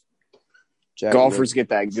 Golfers get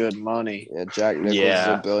that good money. Yeah, Jack Nicklaus is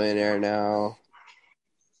a billionaire now.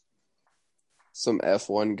 Some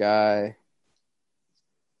F1 guy.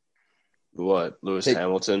 What? Lewis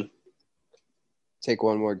Hamilton? Take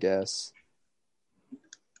one more guess.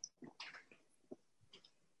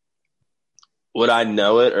 Would I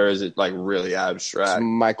know it, or is it really abstract? It's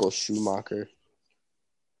Michael Schumacher.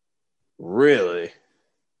 Really?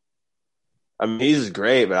 I mean, he's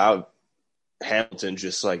great, but Hamilton's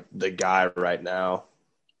just the guy right now.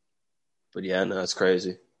 But yeah, no, it's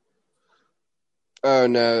crazy. Oh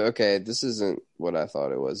no, okay, this isn't what I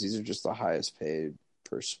thought it was. These are just the highest paid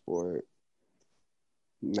per sport.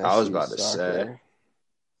 Messi, I was about to say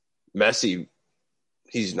Messi.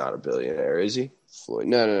 He's not a billionaire, is he? Floyd.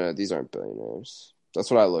 No. These aren't billionaires.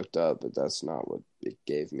 That's what I looked up, but that's not what it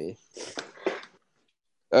gave me.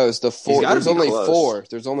 Oh, it's the 4. There's only close. 4.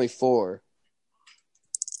 There's only 4.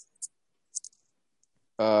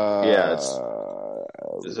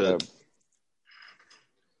 Is it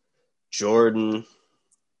Jordan,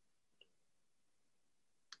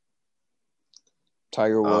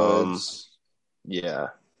 Tiger Woods? Yeah.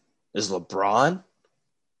 Is LeBron?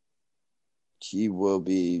 He will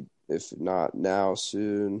be, if not now,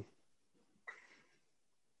 soon.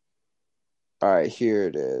 All right, here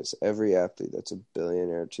it is. Every athlete that's a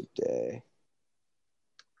billionaire today.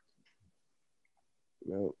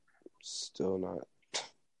 Nope, still not.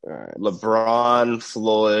 All right. LeBron,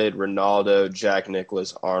 Floyd, Ronaldo, Jack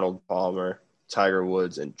Nicklaus, Arnold Palmer, Tiger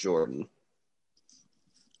Woods, and Jordan.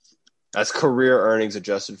 That's career earnings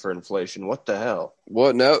adjusted for inflation. What the hell?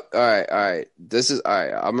 What? No. All right. This is all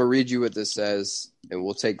right. I'm gonna read you what this says, and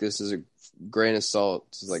we'll take this as a grain of salt.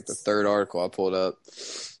 This is the third article I pulled up.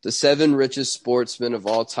 The 7 richest sportsmen of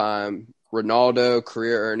all time: Ronaldo,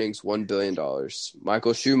 career earnings $1 billion.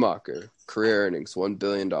 Michael Schumacher, career earnings $1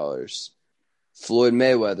 billion. Floyd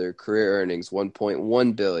Mayweather, career earnings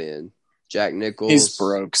 $1.1 billion. Jack Nicklaus. He's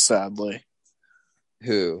broke, sadly.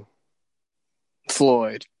 Who?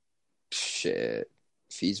 Floyd. Shit.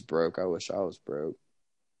 If he's broke, I wish I was broke.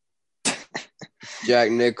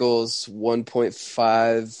 Jack Nicklaus,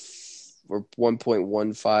 1.5 or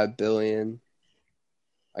 1.15 billion.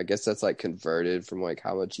 I guess that's converted from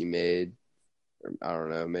how much he made. Or, I don't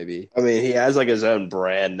know, maybe. I mean, he has his own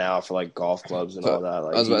brand now for golf clubs and all that. I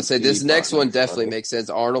was about to say this next one definitely makes sense.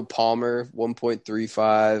 Arnold Palmer,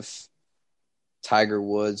 1.35. Tiger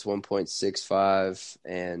Woods, 1.65,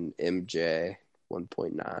 and MJ,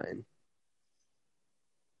 1.9.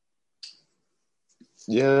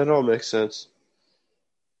 Yeah, that all makes sense.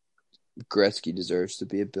 Gretzky deserves to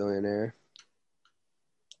be a billionaire.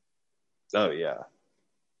 Oh, yeah.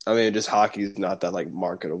 I mean, just hockey is not that,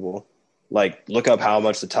 marketable. Look up how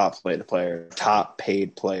much the top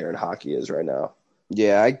paid player in hockey is right now.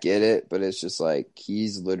 Yeah, I get it, but it's just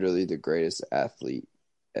he's literally the greatest athlete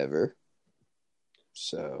ever.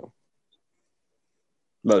 So.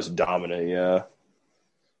 Most dominant, yeah.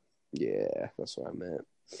 Yeah, that's what I meant.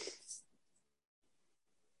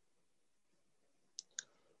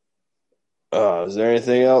 Is there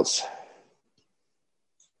anything else? I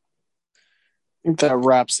think that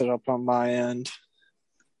wraps it up on my end.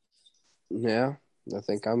 Yeah, I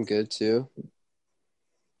think I'm good too.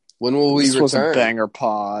 When will we This return? was a banger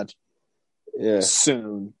pod. Yeah.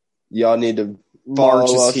 Soon. Y'all need to follow March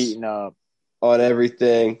is us heating up on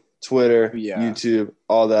everything. Twitter, Yeah. YouTube,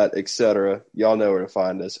 all that, etc. Y'all know where to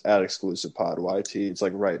find us at Exclusive Pod YT. It's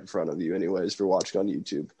like right in front of you anyways if you're watching on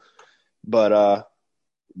YouTube. But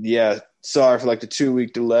yeah, sorry for like the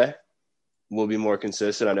 2-week delay. We'll be more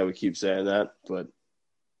consistent. I know we keep saying that, but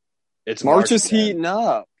it's March is man. heating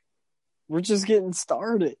up. We're just getting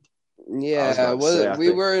started. Yeah,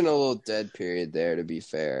 we were in a little dead period there, to be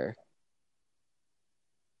fair.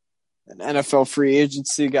 And NFL free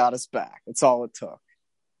agency got us back. That's all it took.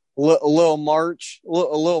 A little March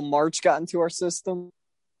got into our system.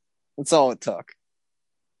 That's all it took.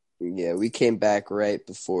 Yeah, we came back right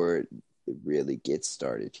before it really gets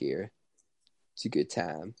started here. It's a good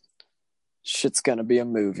time. Shit's gonna be a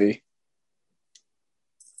movie.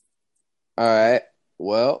 All right.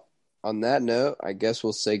 Well, on that note, I guess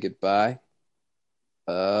we'll say goodbye.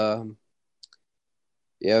 Yeah,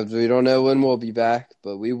 we don't know when we'll be back,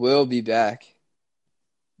 but we will be back.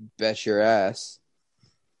 Bet your ass.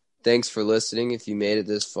 Thanks for listening. If you made it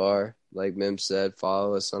this far, like Mim said,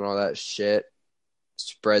 follow us on all that shit.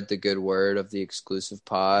 Spread the good word of the Exclusive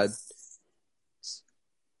Pod.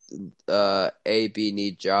 AB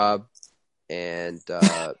need job, and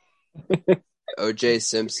OJ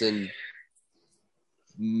Simpson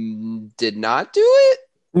did not do it.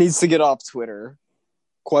 Needs to get off Twitter.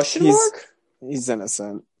 Question mark? He's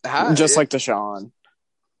innocent. Just like Deshaun.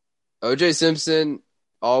 OJ Simpson,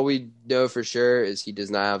 all we know for sure is he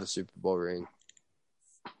does not have a Super Bowl ring.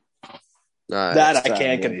 That I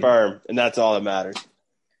can't confirm, and that's all that matters.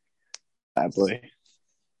 Sadly.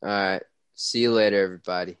 All right. See you later,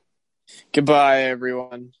 everybody. Goodbye,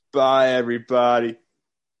 everyone. Bye, everybody.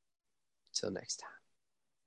 Till next time.